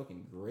was a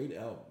fucking great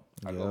album.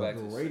 I go back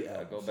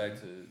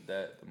to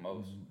that the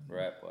most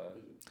rap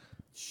wise.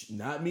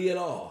 Not me at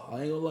all.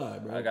 I ain't gonna lie,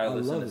 bro. I gotta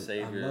listen love to it.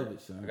 Savior. I love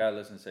it, son. I gotta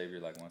listen to Savior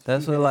like once.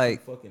 That's He what had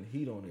like some fucking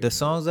heat on it. the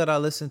songs that I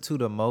listen to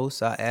the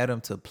most, I add them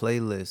to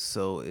playlists.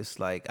 So it's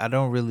like I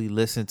don't really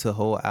listen to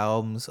whole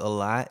albums a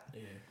lot.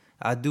 Yeah.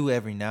 I do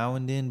every now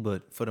and then,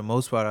 but for the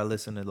most part, I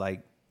listen to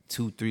like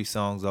 2-3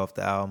 songs off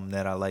the album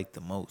that I like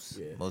the most.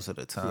 Yeah. Most of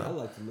the See, I time.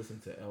 like to listen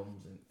to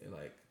albums and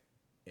like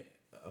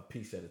a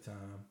piece at a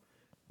time,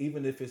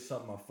 even if it's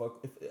something I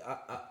fuck. If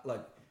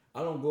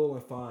I don't go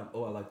and find, I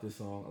like this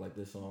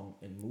song,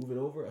 and move it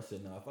over. I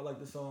said, if I like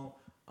this song,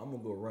 I'm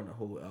gonna go run the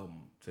whole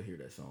album to hear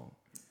that song,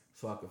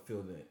 so I can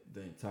feel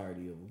the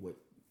entirety of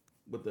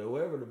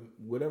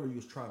whatever you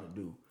was trying to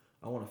do.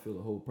 I want to feel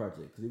the whole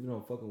project, because even though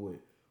I'm fucking with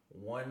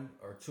 1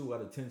 or 2 out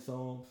of 10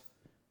 songs,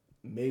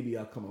 maybe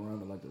I'll come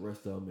around to like the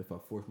rest of them if I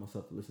force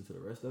myself to listen to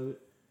the rest of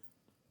it,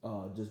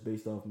 just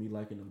based off me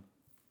liking them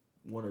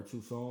 1 or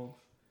 2 songs.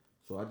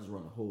 So I just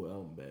run the whole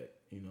album back.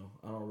 You know,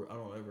 I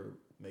don't ever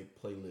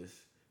make playlists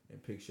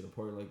and pick shit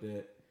apart like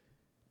that.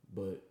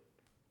 But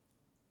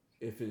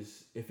if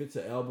it's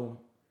an album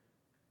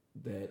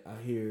that I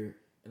hear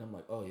and I'm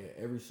like, oh yeah,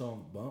 every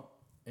song bump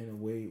in a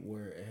way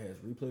where it has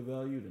replay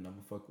value, then I'm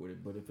gonna fuck with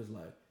it. But if it's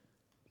like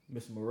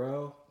Miss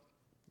Morale,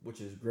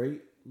 which is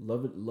great,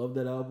 love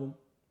that album,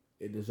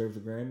 it deserves a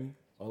Grammy,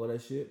 all of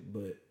that shit,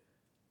 but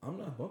I'm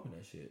not bumping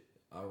that shit.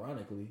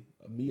 Ironically,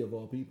 me of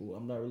all people,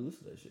 I'm not really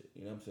listening to that shit.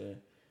 You know what I'm saying?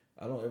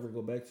 I don't ever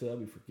go back to it. I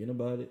be forgetting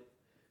about it.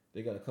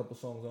 They got a couple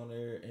songs on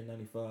there,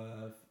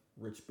 N95,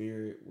 Rich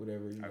Spirit,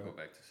 whatever. You know. I go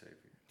back to Savior.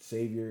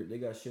 Savior, they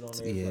got shit on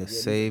there. Yeah, Like,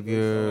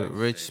 Savior, these are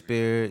Rich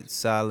Spirit,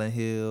 Silent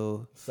Hill,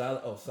 great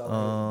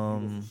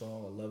songs. Beautiful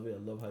song. I love it.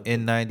 I love how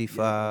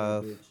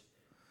N95.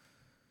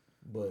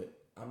 But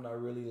I'm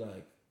not really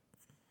like,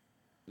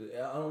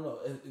 I don't know.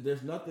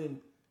 There's nothing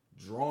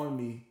drawing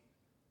me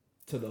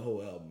to the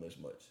whole album as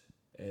much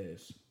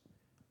as,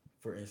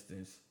 for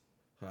instance,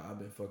 how I've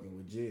been fucking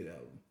with Jid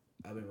album.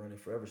 I've been running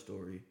Forever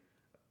Story.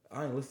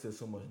 I ain't listen to it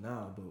so much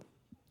now, but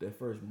that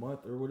first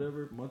month or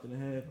whatever, month and a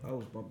half, I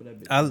was bumping that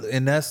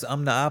bitch.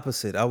 I'm the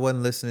opposite. I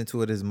wasn't listening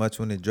to it as much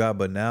when it dropped,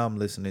 but now I'm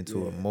listening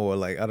to it more.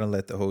 Like I don't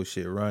let the whole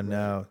shit run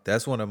now.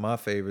 That's one of my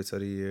favorites of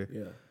the year.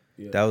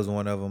 Yeah. That was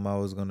one of them I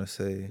was gonna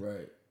say.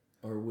 Right.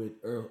 Or with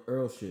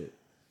Earl shit.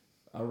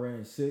 I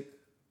ran Sick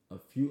a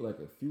few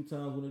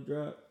times when it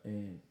dropped,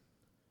 and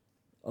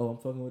oh, I'm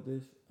fucking with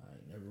this. I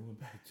ain't never went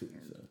back to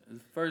it. So.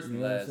 It's first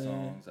and last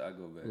songs I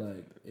go back.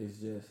 Like it's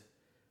just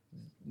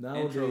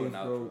nowadays,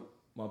 bro.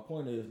 My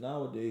point is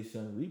nowadays,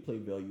 son,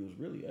 replay value is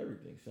really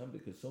everything, son,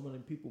 because so many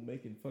people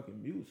making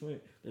fucking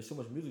music. There's so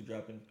much music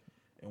dropping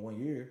in 1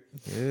 year.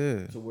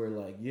 Yeah. So we're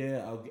like,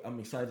 I'm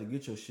excited to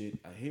get your shit.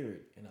 I hear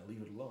it, and I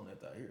leave it alone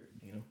after I hear it.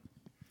 You know.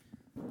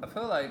 I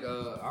feel like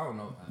I don't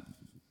know.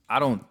 I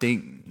don't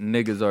think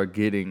niggas are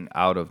getting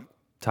out of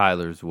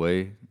Tyler's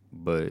way,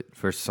 but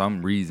for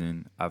some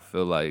reason, I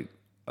feel like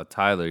a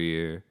Tyler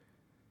year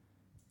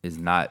is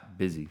not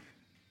busy.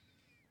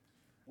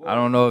 I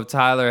don't know if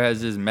Tyler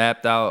has just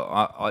mapped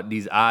out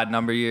these odd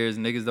number years.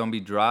 Niggas don't be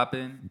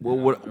dropping.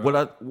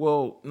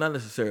 Well, not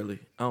necessarily.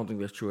 I don't think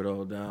that's true at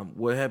all, Dom.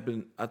 What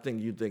happened? I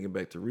think you're thinking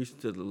back to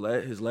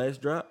his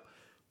last drop.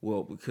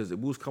 Well, because it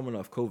was coming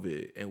off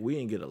COVID, and we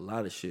didn't get a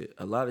lot of shit.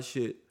 A lot of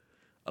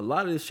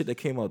this shit that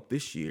came out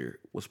this year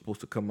was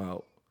supposed to come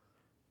out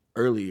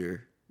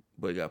earlier,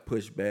 but it got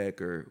pushed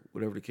back or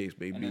whatever the case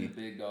may be. And then the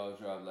Big Dogs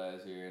dropped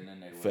last year, and then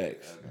they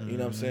facts. You know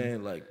what I'm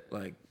saying? Like.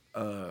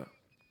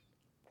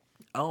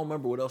 I don't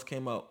remember what else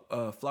came out.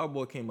 Flower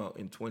Boy came out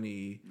in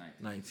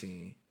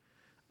 2019.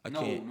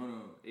 No.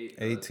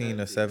 18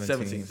 or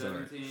 17. 17.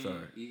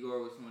 Sorry.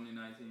 Igor was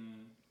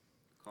 2019.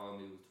 Call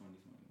Me was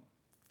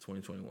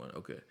 2021.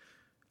 Okay.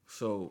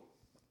 So,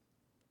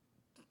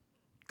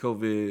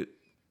 COVID,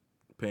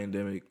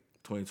 pandemic,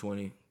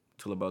 2020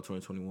 till about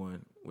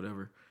 2021,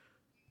 whatever.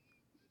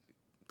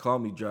 Call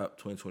Me dropped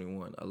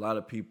 2021. A lot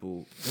of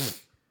people.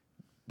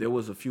 There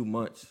was a few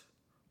months.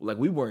 Like,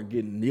 we weren't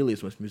getting nearly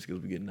as much music as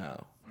we get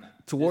now. Nah,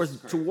 towards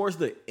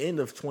the end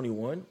of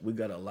 21, we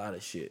got a lot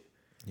of shit.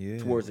 Yeah.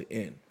 Towards the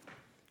end.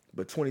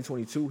 But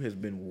 2022 has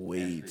been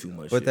way too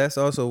much But shit. that's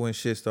also when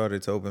shit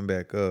started to open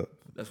back up.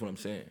 That's what I'm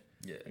saying.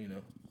 Yeah. You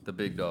know? The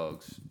Big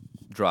Dogs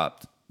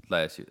dropped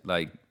last year.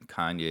 Like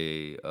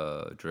Kanye,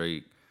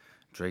 Drake.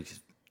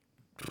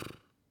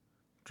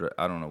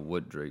 I don't know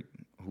what Drake.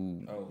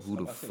 Who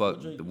the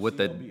fuck? What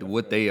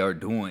they are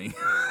doing?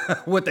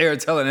 What they are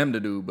telling him to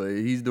do? But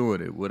he's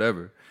doing it.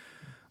 Whatever.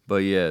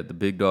 But yeah, the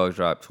Big Dogs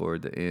dropped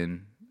toward the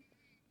end,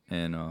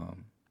 and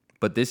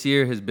but this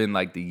year has been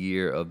like the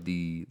year of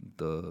the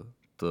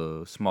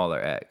smaller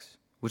acts,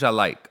 which I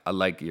like. I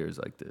like years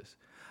like this.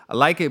 I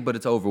like it, but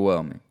it's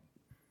overwhelming.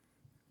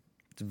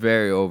 It's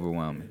very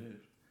overwhelming.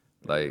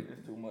 Like,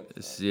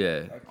 it's,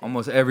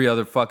 almost every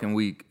other fucking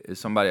week is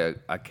somebody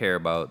I care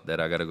about that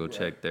I gotta go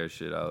check their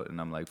shit out, and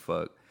I'm like,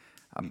 fuck.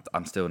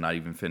 I'm still not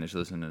even finished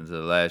listening to the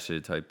last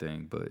shit type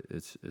thing, but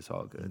it's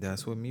all good.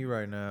 That's with me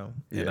right now,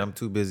 and I'm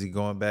too busy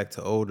going back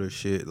to older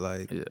shit.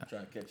 Like,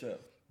 trying to catch up.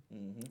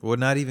 Mm-hmm. Well,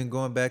 not even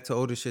going back to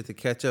older shit to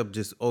catch up,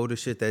 just older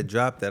shit that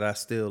dropped that I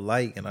still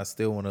like and I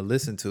still want to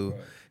listen to.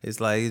 Right.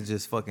 It's like it's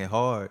just fucking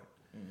hard,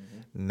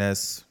 and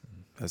that's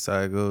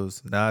how it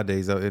goes.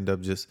 Nowadays, I'll end up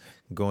just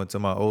going to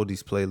my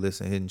oldies playlist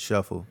and hitting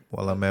shuffle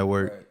while I'm at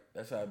work. Right.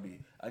 That's how I be.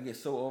 I get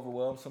so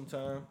overwhelmed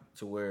sometimes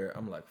to where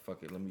I'm like,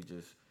 fuck it, let me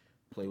just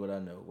play what I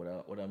know,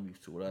 what I'm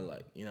used to, what I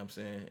like. You know what I'm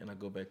saying? And I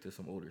go back to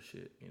some older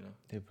shit, you know?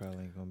 They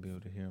probably ain't gonna be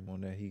able to hear him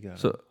on that. He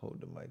gotta hold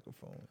the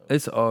microphone.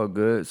 It's all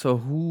good. So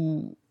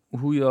who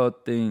y'all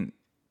think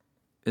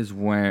is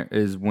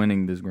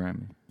winning this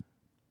Grammy?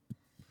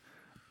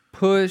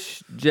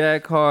 Push,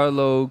 Jack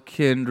Harlow,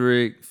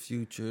 Kendrick,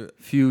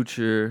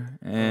 Future,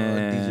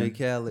 and DJ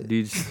Khaled.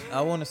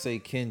 I want to say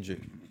Kendrick.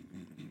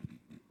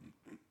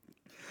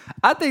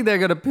 I think they're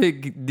gonna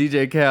pick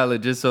DJ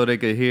Khaled just so they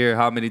could hear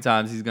how many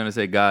times he's gonna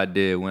say "God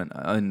did" when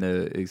in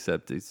the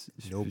acceptance.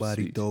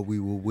 Nobody thought we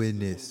would win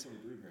this.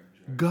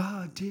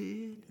 God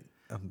did.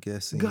 I'm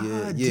guessing.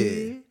 God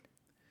did. Yeah.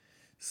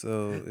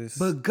 So it's.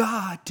 But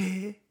God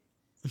did.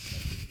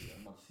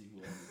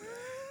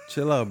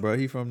 Chill out, bro.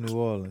 He from New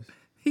Orleans.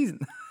 He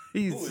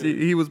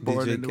was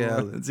born in New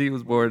Orleans. He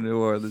was born in New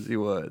Orleans. He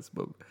was,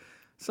 but.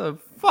 So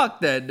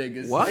fuck that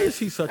nigga. Why is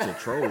he such a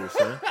troll,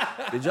 son?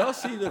 Did y'all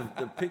see the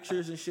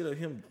pictures and shit of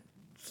him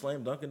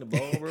slam dunking the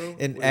ball, bro?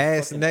 And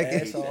ass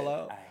naked. Ass all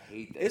out. I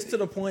hate that. It's to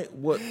the point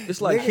what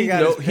it's like he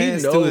knows to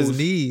his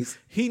knees.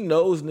 He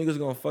knows niggas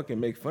gonna fucking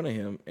make fun of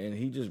him, and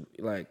he just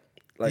like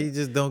he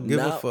just don't give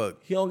a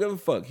fuck. He don't give a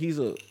fuck. He's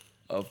a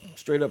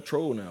straight up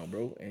troll now,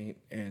 bro,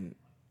 and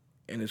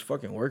it's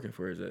fucking working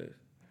for his ass.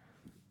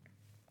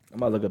 I'm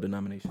about to look up the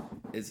nomination.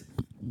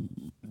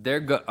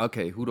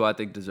 Okay, who do I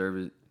think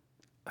deserves it?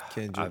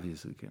 Kendrick.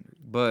 Obviously Kendrick.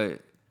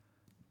 But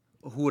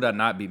who would I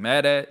not be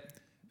mad at?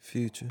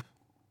 Future.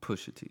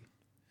 Pusha T.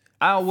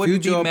 I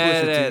wouldn't Future be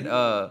mad at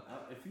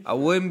I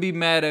wouldn't be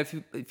mad at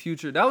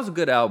Future. That was a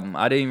good album.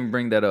 I didn't even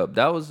bring that up.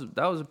 That was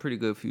a pretty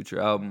good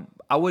Future album.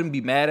 I wouldn't be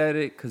mad at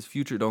it because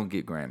Future don't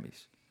get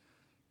Grammys.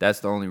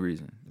 That's the only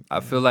reason. I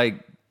feel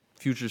like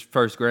Future's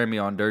first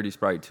Grammy on Dirty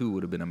Sprite 2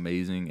 would have been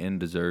amazing and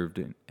deserved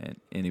it,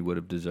 and he would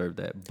have deserved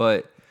that.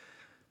 But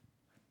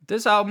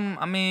this album,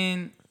 I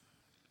mean,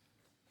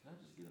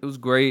 it was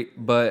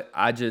great, but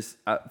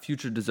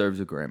Future deserves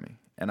a Grammy,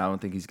 and I don't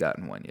think he's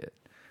gotten one yet.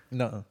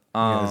 No.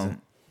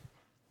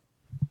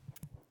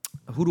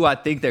 Who do I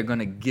think they're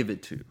gonna give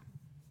it to?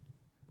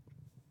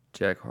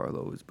 Jack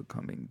Harlow is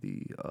becoming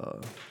the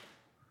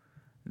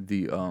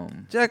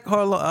Jack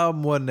Harlow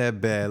album wasn't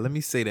that bad. Let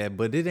me say that,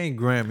 but it ain't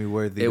Grammy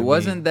worthy. It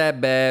wasn't that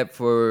bad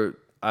for.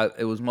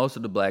 It was most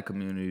of the black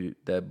community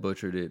that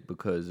butchered it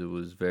because it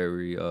was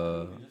very.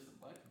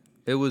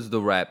 It was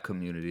the rap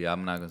community.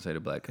 I'm not gonna say the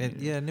black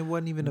community. And it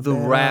wasn't even the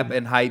bad rap album.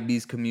 and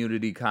hypebeast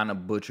community kind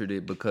of butchered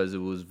it because it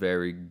was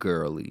very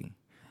girly,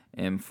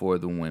 and for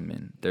the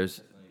women.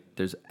 There's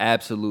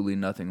absolutely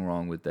nothing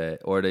wrong with that.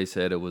 Or they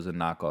said it was a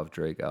knockoff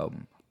Drake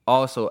album.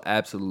 Also,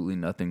 absolutely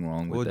nothing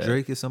wrong with that. Well,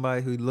 Drake is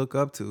somebody who you look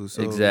up to.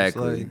 So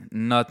Exactly. it's like,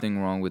 Nothing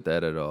wrong with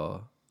that at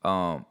all.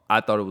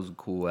 I thought it was a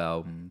cool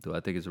album. Do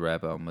I think it's a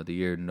rap album of the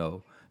year?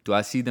 No. Do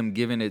I see them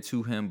giving it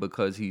to him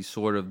because he's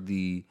sort of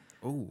the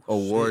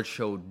award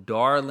show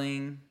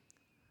darling?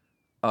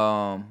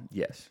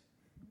 Yes.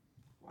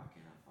 Why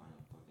can't I find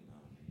a fucking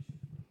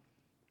nomination?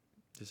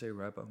 Just say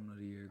rap album of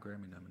the year,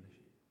 Grammy nomination.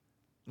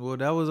 well,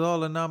 that was all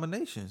the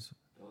nominations.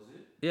 That was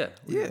it? Yeah.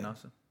 Yeah.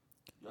 Awesome.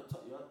 Y'all, that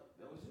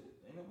was it?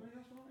 Ain't nobody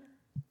else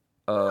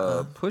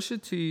on there?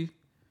 Pusha T,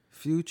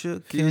 Future,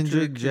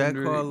 Kendrick, Jack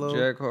Harlow,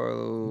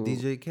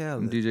 DJ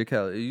Khaled. DJ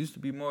Khaled. It used to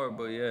be more,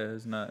 but yeah,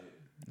 it's not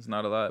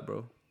a lot,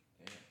 bro.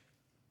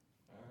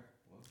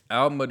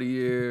 Album of the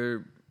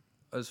year,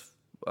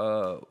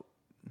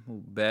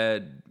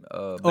 Bad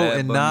and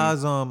Bunny.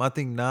 Nas, I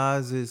think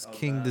Nas is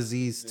King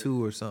Disease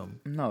 2 or something.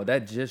 No,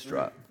 that just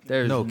dropped.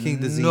 There's No, King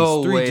Disease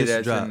no 3 way just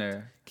that's dropped. in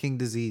there. King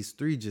Disease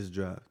 3 just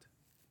dropped.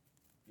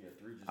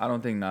 I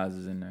don't think Nas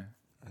is in there.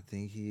 I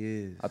think he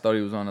is. I thought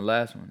he was on the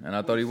last one, and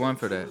I thought he won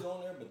for that. Two was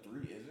on there, but 3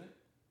 isn't.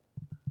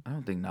 I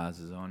don't think Nas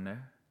is on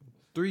there.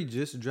 3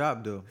 just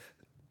dropped though.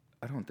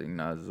 I don't think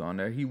Nas is on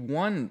there. He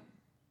won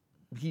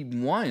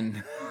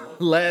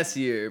last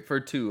year for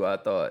 2, I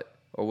thought.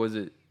 Or was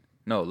it?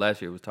 No,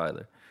 last year was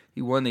Tyler.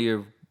 He won the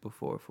year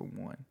before for 1.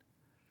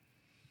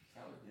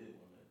 Tyler did win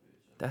that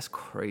bitch. That's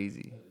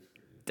crazy.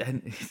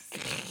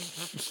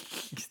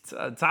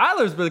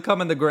 Tyler's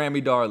becoming the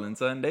Grammy darling,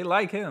 son. They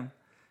like him.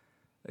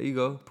 There you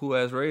go.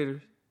 Pooh-ass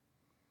Raiders.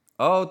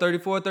 Oh,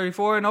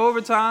 34-34 in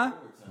overtime.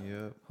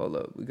 Yep. Hold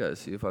up. We got to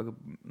see if I could.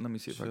 Let me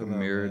see if I Chill can out,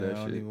 mirror man. that I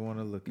don't shit. even want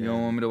to look You at don't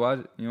it. want me to watch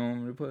it? You don't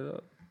want me to put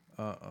it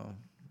up?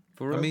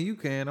 For real? I mean, you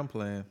can. I'm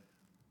playing.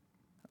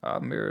 I'll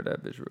mirror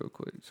that bitch real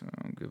quick, so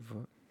I don't give a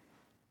fuck.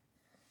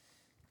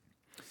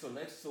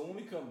 So when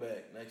we come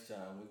back next time,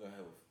 we're gonna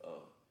have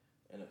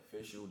an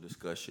official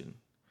discussion.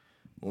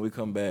 When we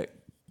come back,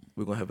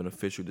 we're gonna have an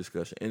official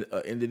discussion. End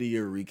of the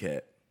year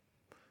recap.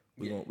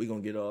 We're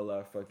gonna get all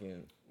our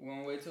fucking We're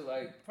gonna wait till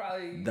like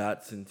probably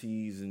dots and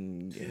T's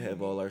and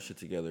have all our shit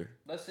together.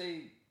 let's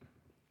say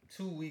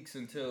 2 weeks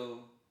until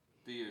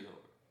the year's over.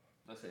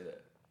 Let's say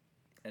that,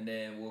 and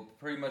then we'll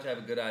pretty much have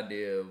a good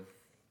idea of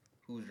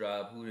who's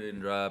dropped, who didn't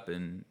drop,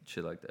 and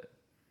shit like that.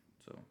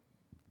 So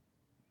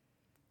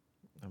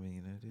I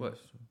mean, that is What?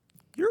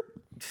 true.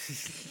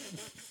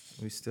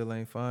 We still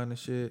ain't finding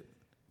shit.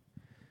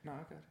 no, I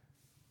got it.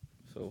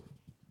 So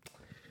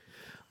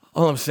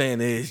all I'm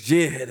saying is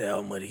Jid had the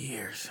album of the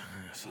year. Son.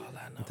 That's all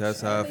I know.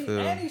 That's how I feel.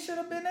 Andy should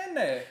have been in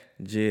there.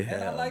 Jid had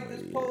And I album like of this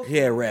the year. post. He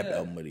had rap Yeah.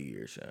 album of the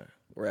year, son.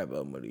 Rap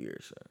album of the year,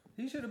 son.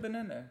 He should have been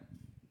in there.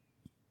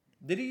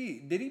 Did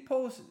he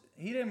post?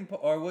 He didn't,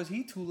 or was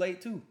he too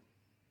late too?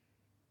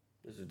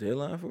 There's a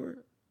deadline for it?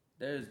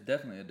 There's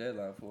definitely a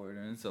deadline for it,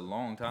 and it's a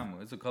long time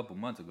ago. It's a couple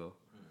months ago.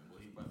 Well,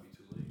 he might be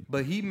too late.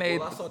 But he made.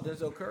 Well, I saw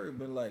Denzel Curry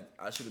been like,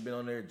 I should have been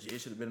on there. Jid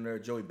should have been on there.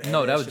 Joey Badass.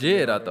 No, that was should have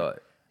been Jid, I on there.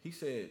 thought. He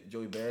said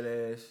Joey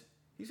Badass.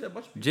 He said a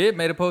bunch of people. Jid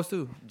made a post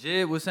too.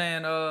 Jid was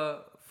saying,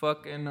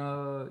 fucking,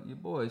 your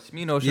boy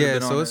Smino should have Yeah,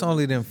 been so on it's there.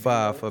 only them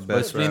 5 for But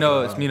best rap.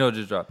 Smino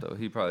just dropped though.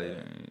 He probably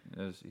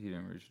he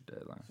didn't reach the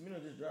deadline.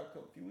 Smino just dropped a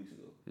few weeks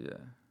ago. Yeah,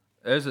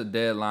 there's a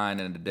deadline,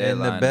 and the And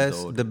deadline is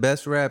older. the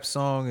best rap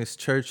song is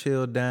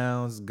Churchill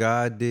Downs,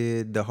 God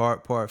Did, The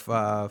Heart Part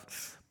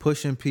 5,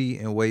 Pushin' P,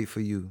 and Wait For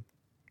You.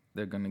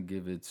 They're gonna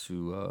give it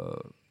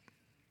to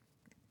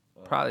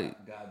probably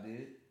God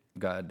did.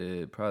 God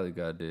Did. Probably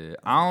God Did.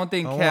 I don't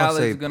think I wanna say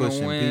Khaled's gonna Push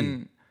and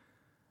win.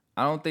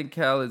 I don't think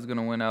Khaled's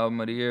gonna win album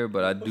of the year,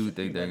 but I do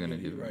think they're gonna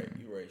give you it. right.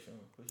 You right, Sean.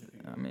 Push your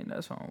people. I mean,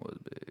 that song was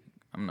big.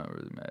 I'm not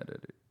really mad at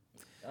it.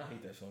 I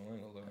hate that song. I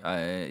ain't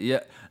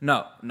gonna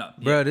lie. No.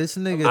 Bro, this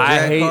nigga I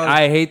Jack hate Harlow,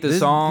 I hate the this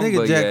song, nigga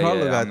but Jack yeah,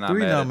 Harlow yeah, got I'm not 3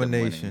 mad at them winning,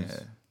 nominations.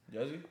 yeah.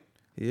 Does he?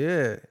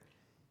 Yeah.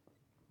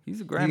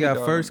 He's a Grammy. He got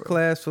darling, first bro.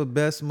 class for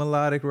best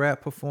melodic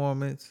rap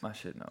performance. My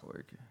shit not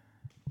working.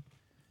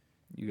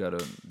 You got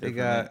a. They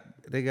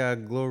got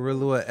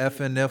Glorilla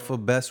FNF for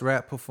best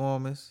rap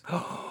performance.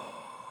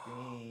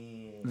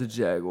 Damn. the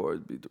Jaguars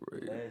beat the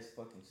Raiders. Last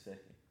fucking second.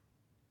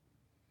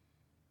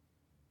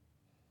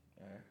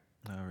 All right.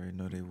 I already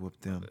know they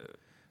whooped them.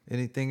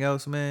 Anything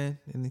else, man?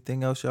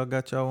 Anything else y'all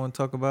want to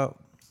talk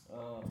about?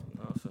 No,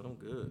 so I'm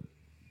good.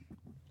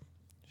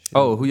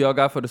 Oh, who y'all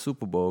got for the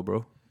Super Bowl,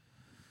 bro?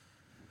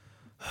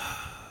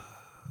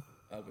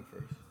 I'll go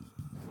first.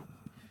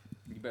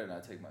 You better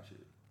not take my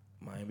shit.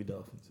 Miami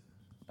Dolphins.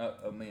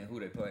 I mean, who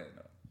they playing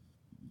though?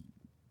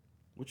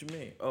 What you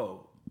mean?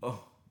 Oh.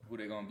 Who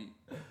they gonna beat?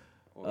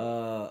 You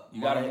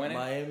You got 'em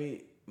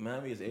winning?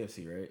 Miami is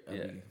AFC, right?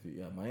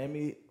 Yeah.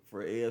 Miami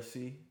for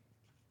AFC.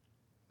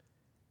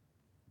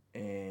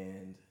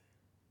 And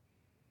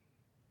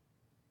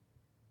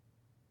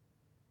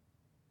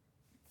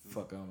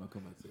fuck, I don't know.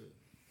 Come back to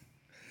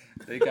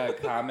it. They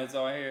got comments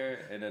on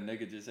here, and a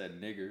nigga just said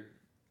nigger.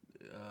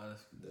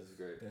 That's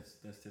great.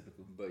 That's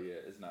typical. But yeah,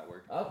 it's not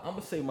working. I'm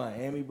gonna say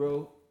Miami,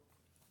 bro.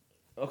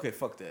 Okay,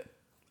 fuck that.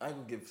 I ain't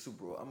gonna give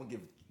Super Bowl. I'm gonna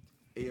give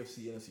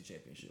AFC, NFC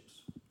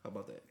championships. How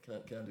about that? Can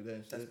I do that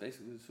instead? That's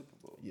basically the Super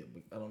Bowl. Yeah,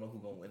 but I don't know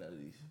who's gonna win out of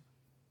these.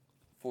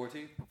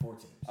 14?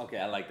 14. Okay,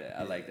 I like that.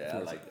 I like that.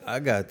 I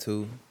got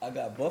 2. I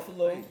got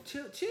Buffalo.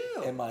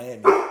 Chill. And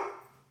Miami.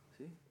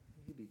 See?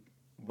 He be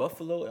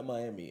Buffalo and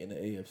Miami in the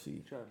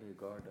AFC. trying to be a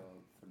guard dog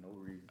for no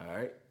reason. All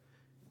right.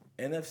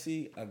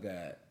 NFC, I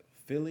got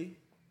Philly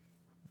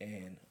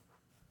and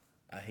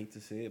I hate to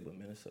say it, but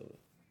Minnesota.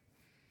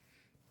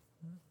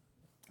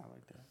 I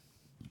like that.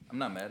 I'm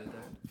not mad at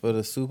that. For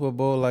the Super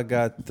Bowl, I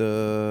got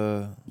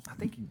the. I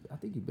think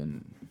you've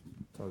been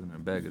talking in the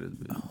back of this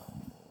bitch.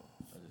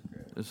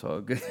 It's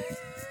all good.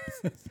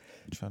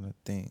 Trying to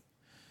think,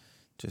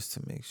 just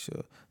to make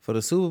sure. For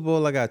the Super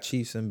Bowl, I got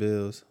Chiefs and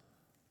Bills.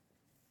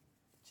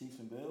 Chiefs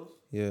and Bills?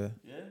 Yeah.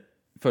 Yeah?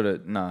 For the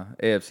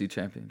AFC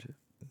Championship.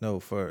 No,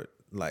 for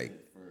like,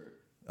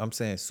 I'm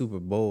saying Super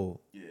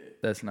Bowl. Yeah.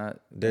 That's not.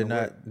 They're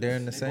not. They're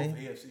in the They same. both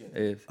AFC, I think.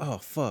 AFC. Oh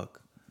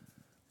fuck.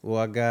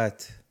 Well, I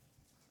got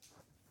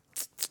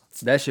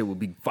That shit would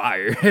be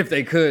fire if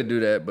they could do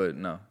that, but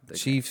no. They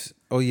Chiefs.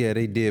 Oh yeah,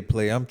 they did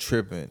play. I'm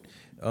tripping.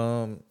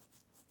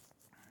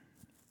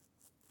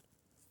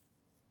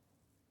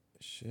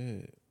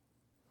 Shit.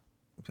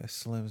 That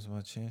slims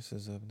my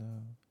chances up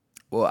now.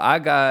 Well, I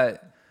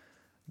got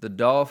the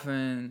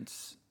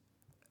Dolphins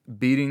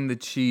beating the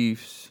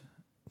Chiefs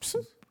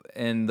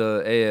in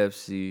the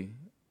AFC,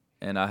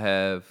 and I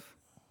have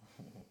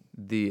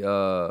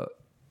the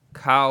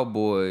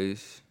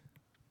Cowboys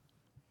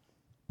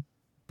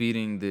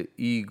beating the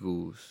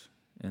Eagles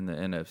in the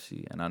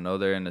NFC, and I know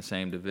they're in the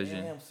same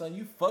division. Damn, son,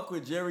 you fuck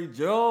with Jerry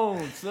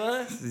Jones,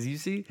 son. You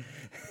see?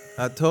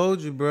 I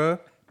told you, bruh.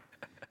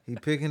 He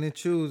picking and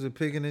choosing.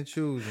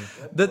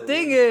 The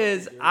thing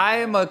is, I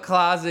am a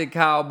closet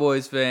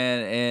Cowboys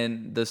fan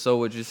in the So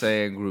What You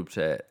Saying group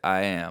chat.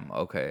 I am.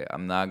 Okay.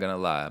 I'm not going to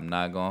lie. I'm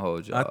not going to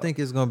hold y'all. I think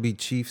it's gonna be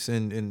Chiefs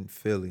in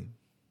Philly.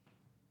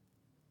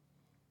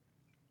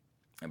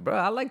 Bro,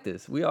 I like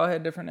this. We all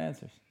had different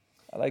answers.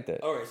 I like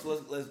that. All right,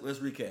 so let's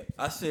recap.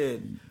 I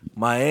said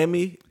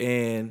Miami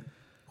and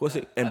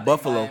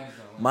Buffalo.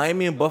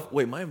 Miami and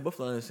Buffalo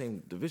are in the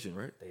same division,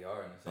 right? They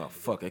are in the same. Oh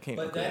fuck, I can't.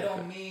 But that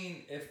don't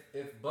mean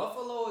if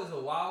Buffalo is a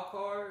wild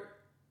card,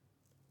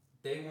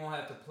 they won't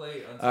have to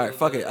play until. All right,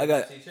 fuck it. I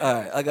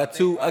got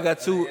two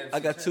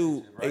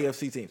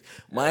AFC teams.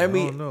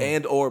 Miami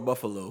and or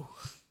Buffalo.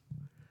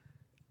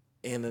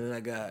 And then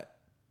I got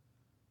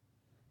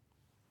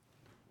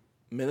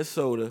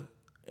Minnesota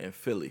and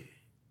Philly.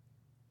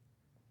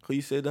 Who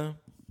you said, Dom?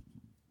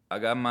 I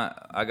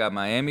got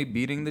Miami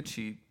beating the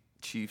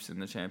Chiefs in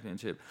the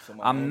championship. So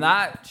I'm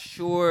not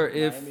sure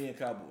if Miami and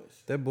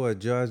Cowboys. That boy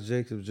Josh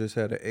Jacobs just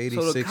had an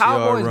 86-yard so the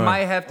Cowboys run.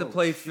 might have to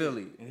play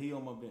Philly. And he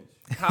on my bench.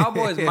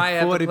 Cowboys might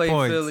have to 40 play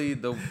points. Philly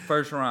the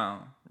first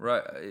round,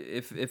 right?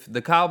 If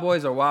the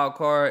Cowboys are wild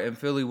card and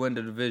Philly win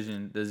the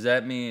division, does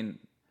that mean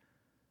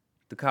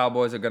the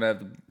Cowboys are gonna have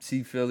to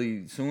see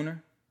Philly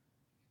sooner,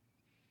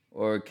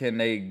 or can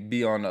they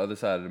be on the other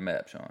side of the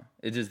map, Sean?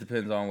 It just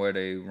depends on where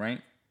they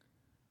rank.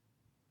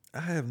 I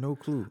have no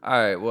clue. All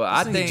right, well,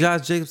 I think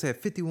Josh Jacobs had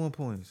 51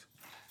 points.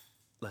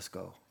 let's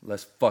go.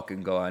 Let's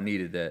fucking go. I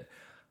needed that.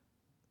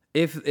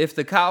 If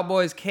the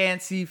Cowboys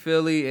can't see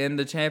Philly in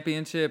the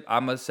championship, I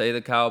must say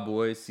the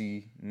Cowboys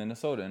see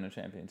Minnesota in the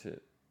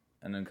championship.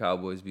 And then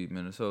Cowboys beat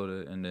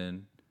Minnesota, and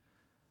then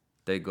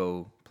they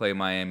go play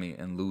Miami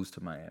and lose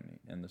to Miami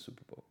in the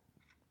Super Bowl.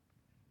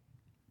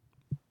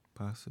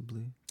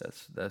 Possibly.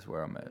 That's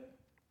where I'm at.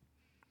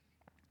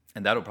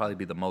 And that'll probably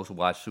be the most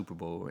watched Super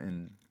Bowl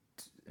in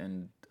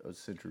a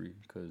century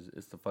because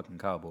it's the fucking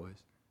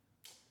Cowboys.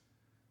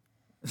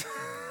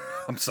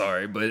 I'm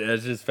sorry, but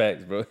that's just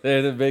facts, bro.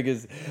 They're the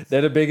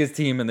biggest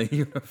team in the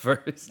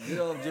universe. Get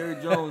off Jerry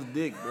Jones'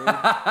 dick, bro.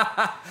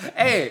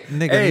 Hey,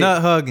 Nigga,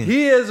 nut hugging.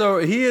 He is a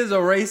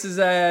racist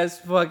ass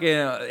fucking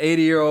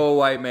 80-year-old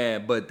white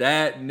man, but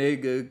that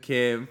nigga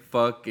can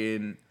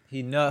fucking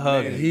He nut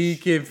hugging. he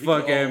can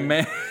fucking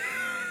man.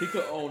 He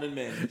could own and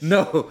manage.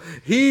 No,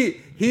 he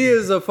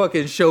is a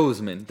fucking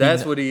showsman.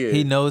 That's what he is.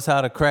 He knows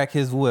how to crack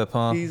his whip,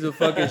 huh? He's a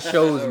fucking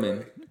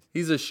showsman.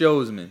 He's a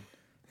showsman.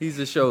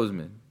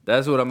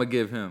 That's what I'm gonna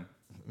give him.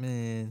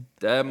 Man.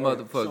 That Sean,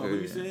 motherfucker. who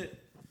you said?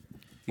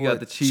 He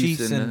got the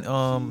Chiefs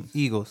and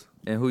Eagles.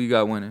 And who you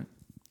got winning?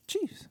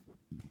 Chiefs.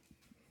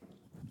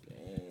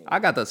 I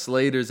got the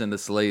Slaters and the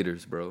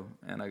Slaters, bro.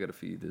 And I gotta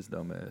feed this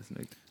dumbass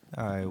nigga.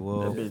 All right, That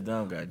well, bitch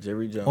Dom got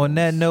Jerry Jones. on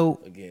that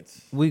note,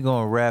 against we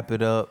gonna wrap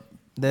it up.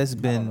 That's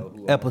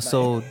been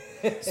episode.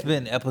 It's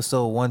been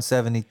episode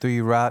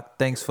 173. Rock.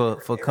 Thanks for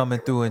coming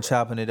through and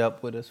chopping it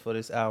up with us for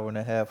this hour and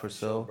a half or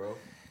so. bro.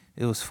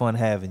 It was fun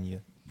having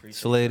you. Appreciate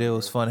Slade, it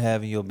was fun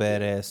having your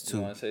badass You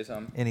too. want to say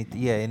something?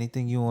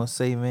 Anything you want to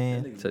say,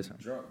 man? Say something.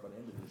 Drunk by the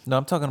end of this. No,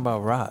 I'm talking about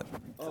Rock.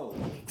 Oh.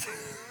 I'll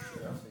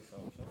say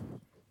something.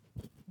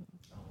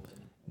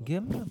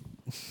 Give him,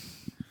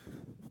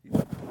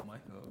 Mic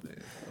up there.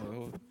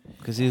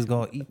 cause he was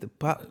gonna eat the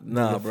pop.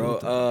 Nah, the bro.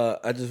 fruit.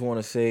 I just want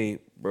to say,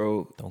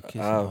 bro. Don't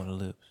kiss him on the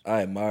lips.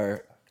 I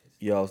admire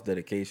y'all's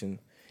dedication.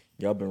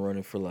 Y'all been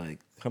running for like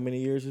how many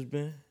years it's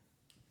been?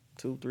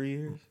 2-3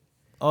 years.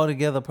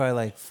 Altogether, probably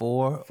like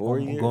 4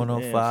 years? going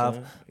on Damn, 5.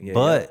 son. Yeah,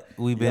 but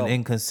we've been y'all-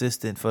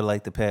 inconsistent for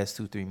like the past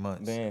 2-3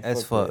 months. Man,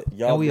 That's fuck fuck. that.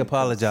 Y'all And we been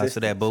apologize for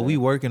that, consistent, but son. we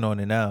working on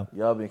it now.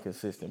 Y'all been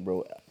consistent,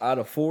 bro. Out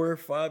of 4 or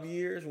 5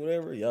 years,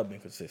 whatever, y'all been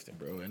consistent,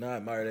 bro. And I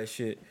admire that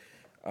shit.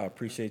 I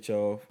appreciate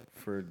y'all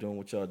for doing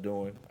what y'all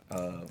doing.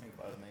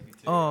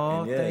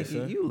 Oh, And yeah, thank you.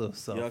 son. You little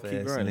soft Y'all ass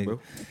keep grinding, nigga. bro.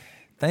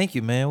 Thank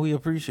you, man. We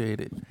appreciate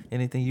it.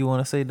 Anything you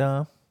want to say,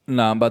 Dom?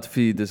 Nah, I'm about to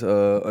feed this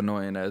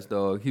annoying ass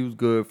dog. He was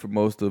good for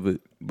most of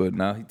it, but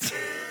now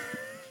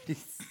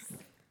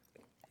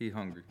he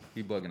hungry.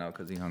 He bugging out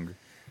because he hungry.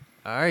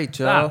 All right,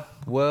 y'all.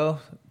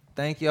 Well,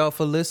 thank y'all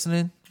for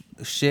listening.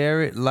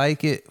 Share it,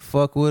 like it,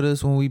 fuck with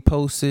us when we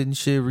post it and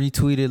shit.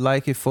 Retweet it,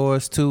 like it for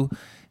us too.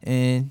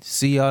 And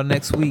see y'all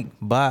next week.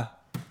 Bye.